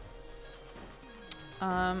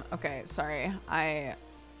in? Okay, sorry. Oh, I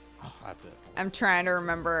have to. I'm trying to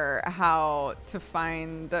remember how to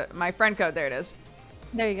find my friend code. There it is.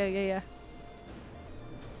 There you go. Yeah.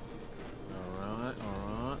 All right.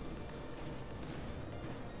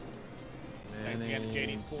 Thanks again to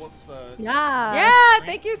JD Sports for. Yeah. Yeah,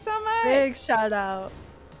 thank you so much. Big shout out.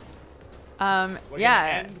 We're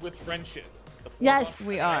Yeah. gonna end with friendship. The four Yes. of us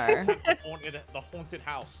We are gonna are. take the haunted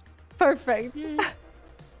house. Perfect. All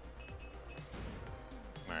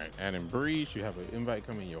right, Adam Breach, you have an invite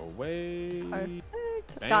coming your way.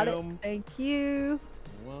 Perfect. Got it. Bam. Thank you.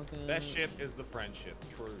 You're welcome. Best ship is the friendship.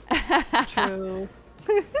 True. True.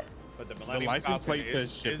 But the Millennium license Falcon plate is,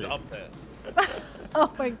 says ship is it. up there.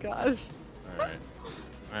 Oh my gosh. All right.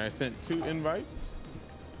 I sent 2 invites.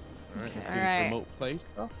 All right, let's do All right. this remote play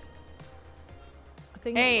stuff. I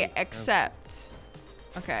think Hey, accept.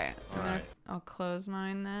 Okay. All right. I'll close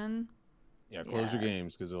mine then. Yeah, close your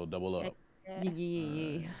games because it'll double up.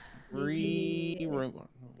 Yeah. Bree,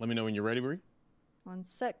 let me know when you're ready, Bree. One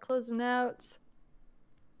sec, closing out.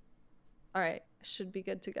 All right, should be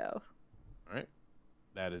good to go. All right,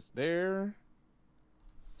 that is there.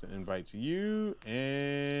 It's an invite to you.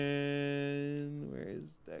 And where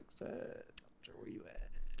is Dex at? Not sure where you at.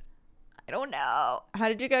 I don't know. How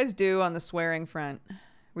did you guys do on the swearing front?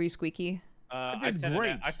 Were you squeaky? I did said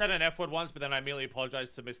great. I said an F word once, but then I immediately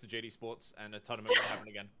apologized to Mr. JD Sports, and the tournament won't happen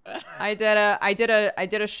again. I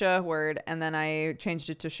did a sh word and then I changed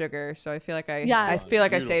it to sugar. So I feel like I feel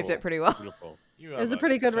like I saved it pretty well. Beautiful. You It was a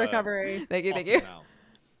pretty good recovery. Thank you. Awesome.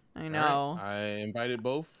 I All know. right, I invited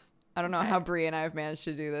both. I don't know how Bree and I have managed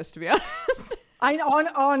to do this, to be honest.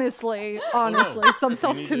 Honestly, some You need to-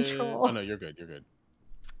 self-control. Oh no, you're good. You're good.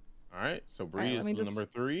 All right, so Bree let me is just- number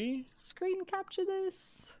 3. Screen capture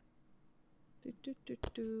this.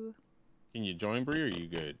 Do. Can you join Bree, or are you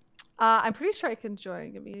good? I'm pretty sure I can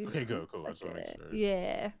join. Give me. Okay, good, one cool. I just wanna make second. sure.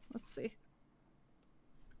 Yeah. Let's see.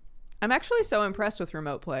 I'm actually so impressed with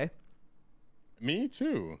remote play. Me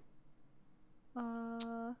too.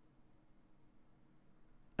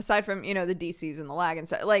 Aside from, the DCs and the lag and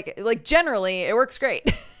stuff. Like generally it works great.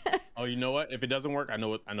 Oh, you know what? If it doesn't work, I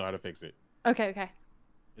know how to fix it. Okay.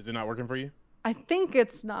 Is it not working for you? I think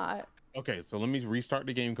it's not. Okay, so let me restart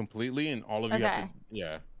the game completely, and all of you have to.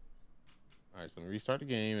 Yeah. All right, so let me restart the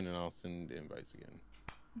game, and then I'll send invites again.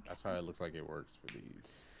 That's how it looks like it works for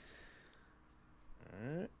these.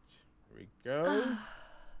 All right, here we go.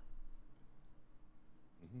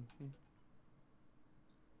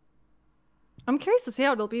 I'm curious to see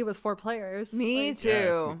how it'll be with 4 players. Me Like- too. Yeah,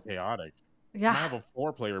 it's gonna be chaotic. I Yeah. have a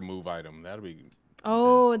 4-player move item. That'll be.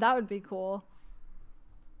 Oh, intense. that would be cool.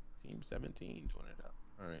 Team 17, join it up.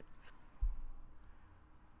 All right.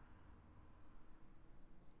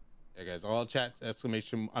 Yeah, guys, all chats,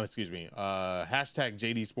 exclamation, hashtag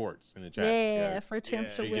JD Sports in the chat. Yeah, for a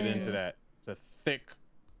chance to We win. get into that. It's a thick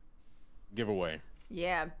giveaway.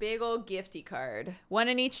 Yeah, big old gifty card. One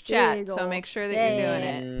in each chat, Big so ol' make sure that you're doing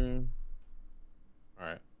it. All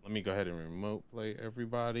right, let me go ahead and remote play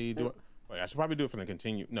everybody. Wait, I should probably do it from the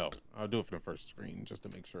continue. No, I'll do it from the first screen just to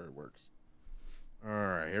make sure it works. All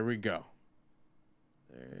right, here we go.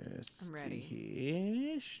 I'm ready.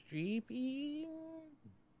 Here, Streepy.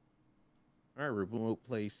 All right, remote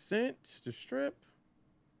play sent to Strip.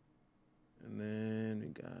 And then we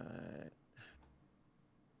got.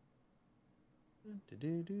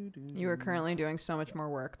 You are currently doing so much more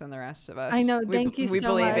work than the rest of us. I know, We- thank you We so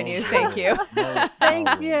believe in much. you. Thank you. No Thank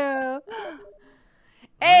problem. you.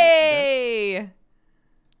 Hey!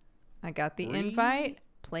 I got the Bree? invite.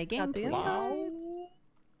 Play game, Got the please. invite.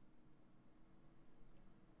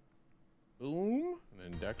 Boom. And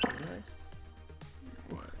then Dex is next.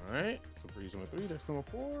 All right. So Breeze number 3, Dex number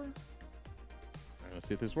 4. All right, let's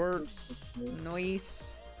see if this works.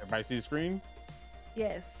 Nice. Everybody see the screen?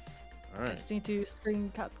 Yes. All I right. just need to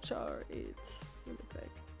screen capture it really quick.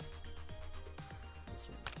 This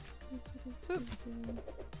one.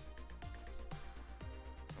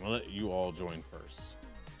 I'm gonna let you all join first.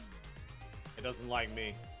 It doesn't like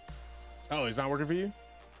me. Oh, it's not working for you?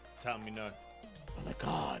 It's telling me no. Oh my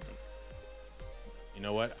god. You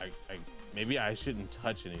know what? I maybe I shouldn't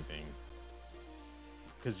touch anything.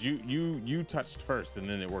 Cause you touched first and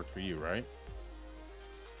then it worked for you, right?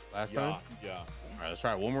 Last time? Yeah. All right, let's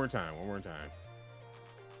try it one more time. All right,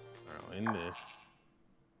 I'll end this.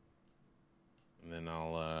 And then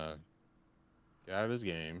I'll get out of this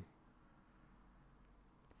game.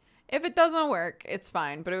 If it doesn't work, it's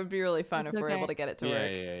fine, but it would be really fun It's if we're okay. able to get it to Yeah.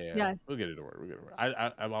 work. Yes. We'll get it to work.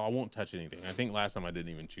 I won't touch anything. I think last time I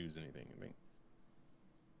didn't even choose anything. I think.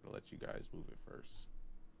 I'll let you guys move it first.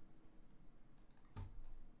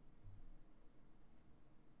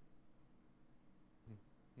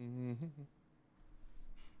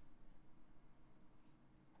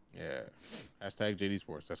 Yeah. Hashtag JD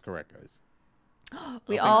Sports. That's correct, guys.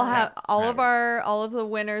 We all have all of the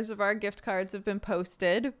winners of our gift cards have been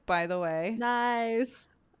posted, by the way. Nice.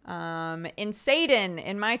 In Satan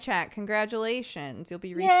in my chat, congratulations. You'll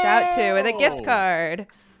be reached out to with a gift card.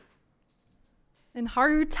 And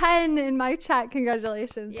Haru 10 in my chat,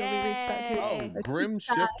 congratulations. You'll be reached out to. Oh, Grim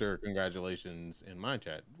Shifter, congratulations in my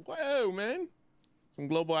chat. Whoa, man. Some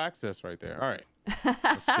global access right there. All right.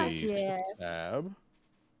 Let's see. Yeah. Shift tab.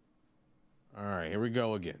 All right, here we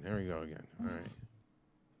go again. All right.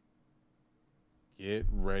 Get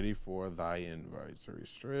ready for thy invite. Sorry,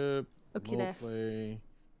 strip. Okay. Play.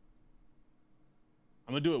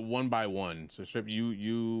 I'm gonna do it one by one. So strip,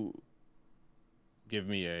 you give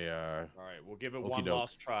me a. All right, we'll give it one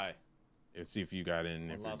last try. Let's see if you got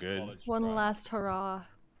in. If you're good. One last hurrah. All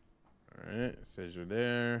right. It says you're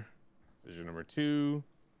there. It says you're number 2.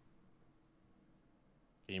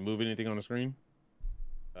 Can you move anything on the screen?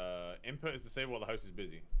 Input is disabled while the host is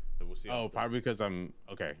busy. So we'll see. Oh, probably because I'm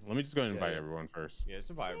okay. Let me just go and invite everyone first. Yeah, just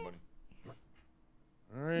invite everybody.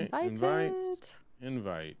 All right, invite.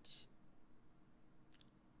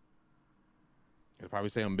 It'll probably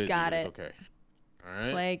say I'm busy. Got it. Okay. All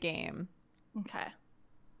right. Play game. Okay.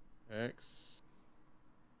 X.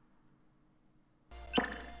 All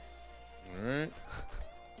right.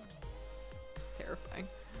 Terrifying.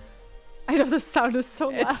 I know the sound is so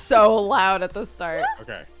loud. It's so loud at the start.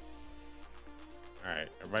 Okay. All right.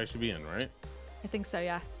 Everybody should be in, right? I think so,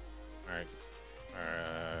 yeah. All right.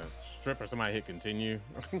 Strip or somebody hit continue.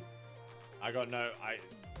 I got no.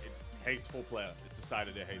 It hates full player. It's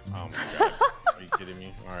decided it hates. Oh my god. Are you kidding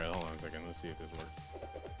me? All right, hold on a second. Let's see if this works.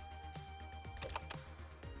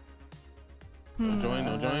 No join,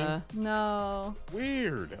 no join. No.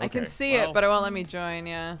 Weird. Okay. I can see it, but it won't let me join.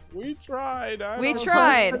 Yeah. We tried. We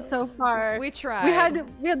tried. But so far. We tried.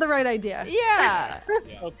 We had the right idea. Yeah.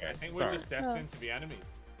 Yeah. Okay. I think we're just destined to be enemies.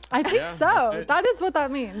 I think so. That is what that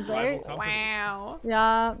means, right? Wow.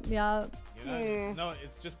 Yeah. You know, no,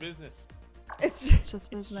 it's just business. It's just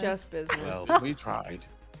business. Just business. Well, we tried.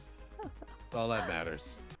 That's all that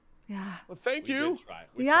matters. Yeah. Well, thank you.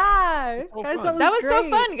 Yeah. Guys, that was so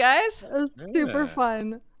great. fun, guys. It was super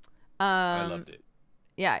fun. I loved it.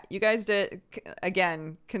 Yeah, you guys did,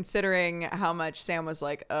 again, considering how much Sam was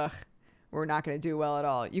like, ugh, we're not going to do well at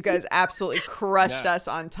all. You guys absolutely crushed us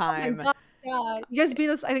on time. Oh my God. Yeah, you guys beat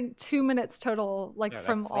us, I think, 2 minutes total, like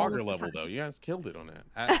from all of the level, time. though. You guys killed it on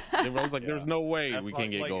that. I was like, there's no way we can't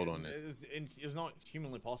get gold on this. It's not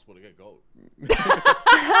humanly possible to get gold.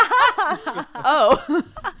 Oh.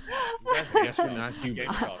 I guess we're not human.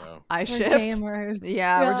 I shift. Gamers.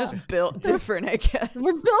 Yeah, we're just built different, I guess.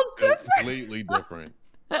 We're built different. Completely different.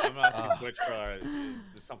 I'm asking Twitch for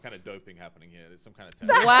there's some kind of doping happening here. There's some kind of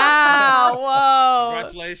test. Wow. Whoa.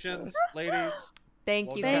 Congratulations, ladies.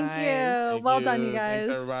 Thank you, Thank guys. you. Well done, you guys.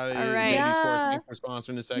 Thanks, everybody. All right. JD Sports, thanks for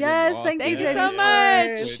sponsoring the segment. Yes, thank Thank you you so JD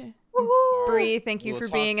much. Woohoo. Bree, thank you for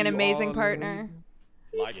being an amazing partner.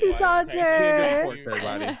 You too, Dodger.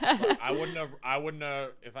 I wouldn't know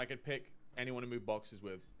if I could pick anyone to move boxes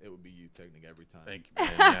with. It would be you, technically, every time. Thank you,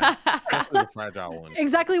 man. Yeah. Definitely the fragile one.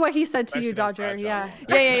 Exactly what he said to Especially you, the Dodger. fragile Yeah.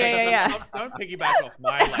 one. Yeah. Don't piggyback off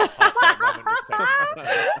my like hot moment with technical.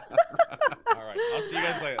 All right, I'll see you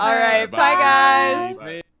guys later. All right, bye guys.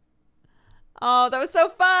 Bye. Oh, that was so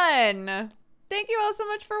fun. Thank you all so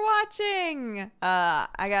much for watching.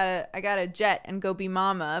 I gotta jet and go be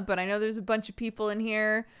mama, but I know there's a bunch of people in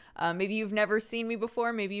here. Maybe you've never seen me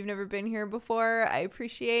before. Maybe you've never been here before. I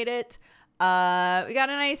appreciate it. We got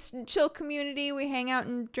a nice chill community. We hang out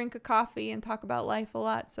and drink a coffee and talk about life a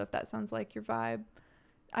lot. So if that sounds like your vibe,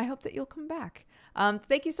 I hope that you'll come back.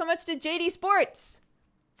 Thank you so much to JD Sports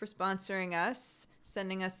for sponsoring us,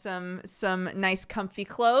 sending us some nice comfy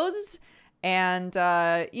clothes. And,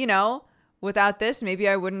 you know, without this, maybe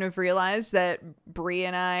I wouldn't have realized that Bree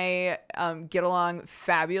and I get along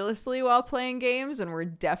fabulously while playing games, and we're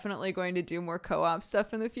definitely going to do more co-op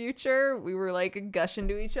stuff in the future. We were like gushing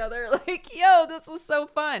to each other like, yo, this was so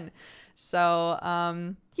fun. So,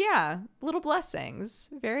 yeah, little blessings.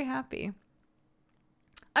 Very happy.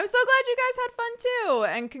 I'm so glad you guys had fun too.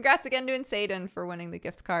 And congrats again to Insaden for winning the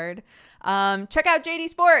gift card. Check out JD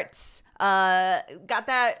Sports. Got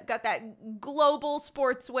that global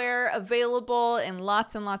sportswear available in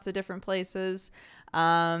lots and lots of different places.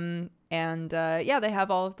 Yeah, they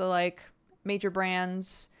have all of the like major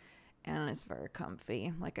brands and it's very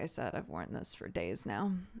comfy. Like I said, I've worn this for days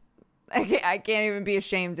now. I can't even be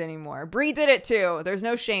ashamed anymore. Bree did it too. There's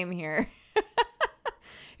no shame here.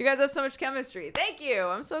 You guys have so much chemistry. Thank you.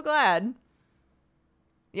 I'm so glad.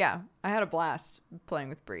 Yeah, I had a blast playing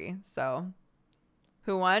with Bree. So,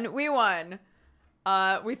 who won? We won.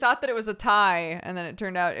 We thought that it was a tie, and then it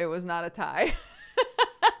turned out it was not a tie.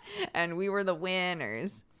 And we were the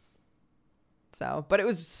winners. So, but it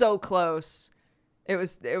was so close. It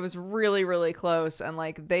was really, really close, and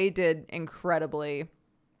like they did incredibly.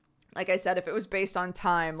 Like I said, if it was based on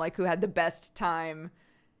time, like who had the best time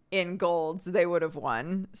in golds, they would have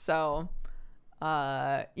won. So,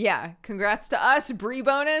 yeah, congrats to us, Bree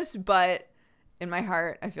bonus. But in my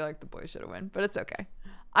heart, I feel like the boys should have won. But it's okay.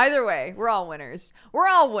 Either way, we're all winners. We're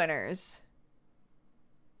all winners.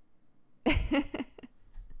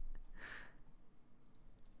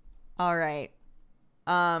 All right.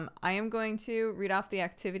 I am going to read off the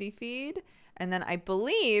activity feed, and then I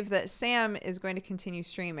believe that Sam is going to continue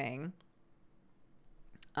streaming.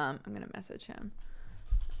 I'm going to message him.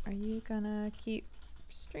 Are you gonna keep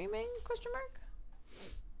streaming? Question mark.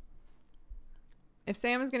 If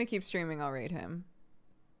Sam is gonna keep streaming, I'll raid him.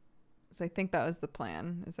 So I think that was the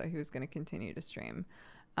plan, is that he was gonna continue to stream.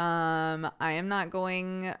 I am not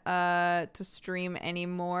going to stream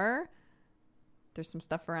anymore. There's some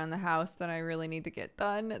stuff around the house that I really need to get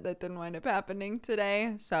done that didn't wind up happening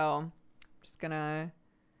today. So I'm just gonna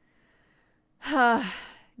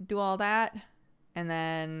do all that, and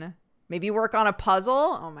then maybe work on a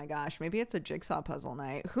puzzle. Oh my gosh, maybe it's a jigsaw puzzle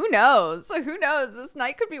night. Who knows? Who knows? This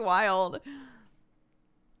night could be wild.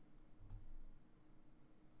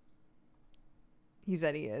 He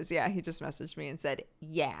said he is. Yeah, he just messaged me and said,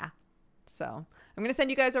 yeah. So I'm going to send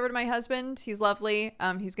you guys over to my husband. He's lovely.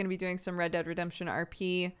 He's going to be doing some Red Dead Redemption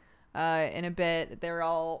RP in a bit. They're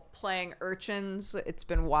all playing Urchins. It's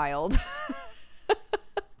been wild.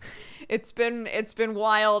 It's been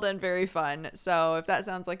wild and very fun. So if that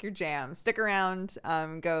sounds like your jam, stick around.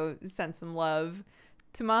 Go send some love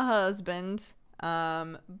to my husband.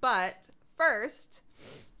 But first,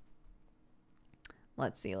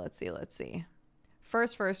 let's see.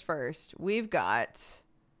 First, we've got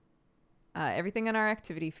everything in our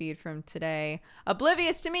activity feed from today.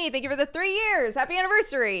 Oblivious to Me, thank you for the 3 years. Happy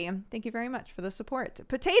anniversary. Thank you very much for the support.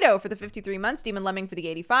 Potato for the 53 months. Demon Lemming for the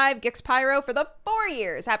 85. Gix Pyro for the 4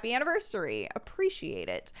 years. Happy anniversary. Appreciate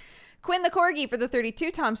it. Quinn the Corgi for the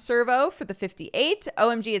 32. Tom Servo for the 58.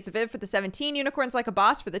 OMG It's Viv for the 17. Unicorns Like a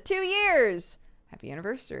Boss for the 2 years. Happy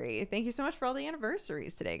anniversary. Thank you so much for all the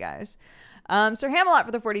anniversaries today, guys. Sir Hamelot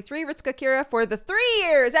for the 43. Ritsuka Kira for the 3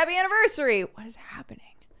 years. Happy anniversary. What is happening?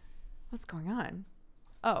 What's going on?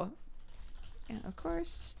 Oh, and of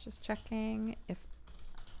course, just checking if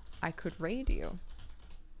I could raid you.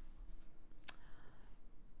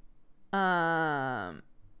 Black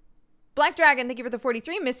Dragon, thank you for the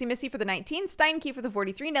 43. Missy for the 19. Steinkey for the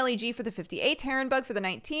 43. Nelly G for the 58. Heronbug for the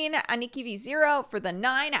 19. Aniki V0 for the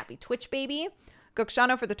 9. Happy Twitch, baby.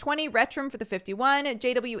 Gokshano for the 20. Retrum for the 51.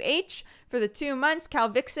 JWH for the 2 months.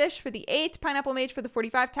 Calvixish for the 8. Pineapple Mage for the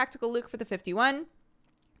 45. Tactical Luke for the 51.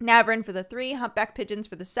 Navrin for the 3, Humpback Pigeons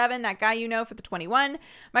for the 7, That Guy You Know for the 21,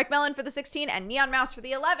 Mike Mellon for the 16, and Neon Mouse for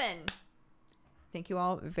the 11. Thank you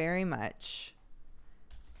all very much.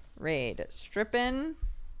 Raid. Strippin'.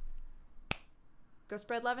 Go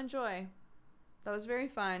spread love and joy. That was very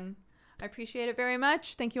fun. I appreciate it very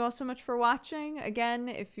much. Thank you all so much for watching. Again,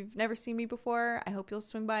 if you've never seen me before, I hope you'll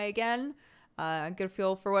swing by again. Get a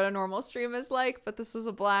feel for what a normal stream is like, but this was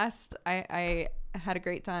a blast. I had a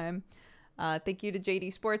great time. Thank you to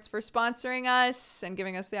JD Sports for sponsoring us and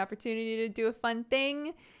giving us the opportunity to do a fun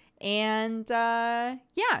thing. And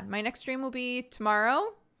yeah, my next stream will be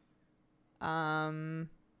tomorrow. At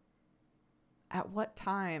what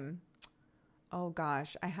time? Oh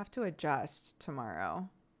gosh, I have to adjust tomorrow.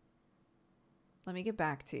 Let me get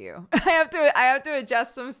back to you. I have to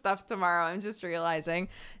adjust some stuff tomorrow. I'm just realizing.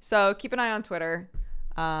 So keep an eye on Twitter.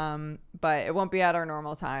 But it won't be at our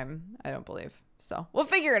normal time, I don't believe. So we'll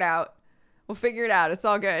figure it out. It's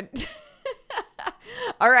all good.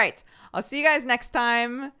 All right. I'll see you guys next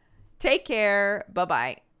time. Take care.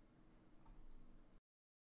 Bye-bye.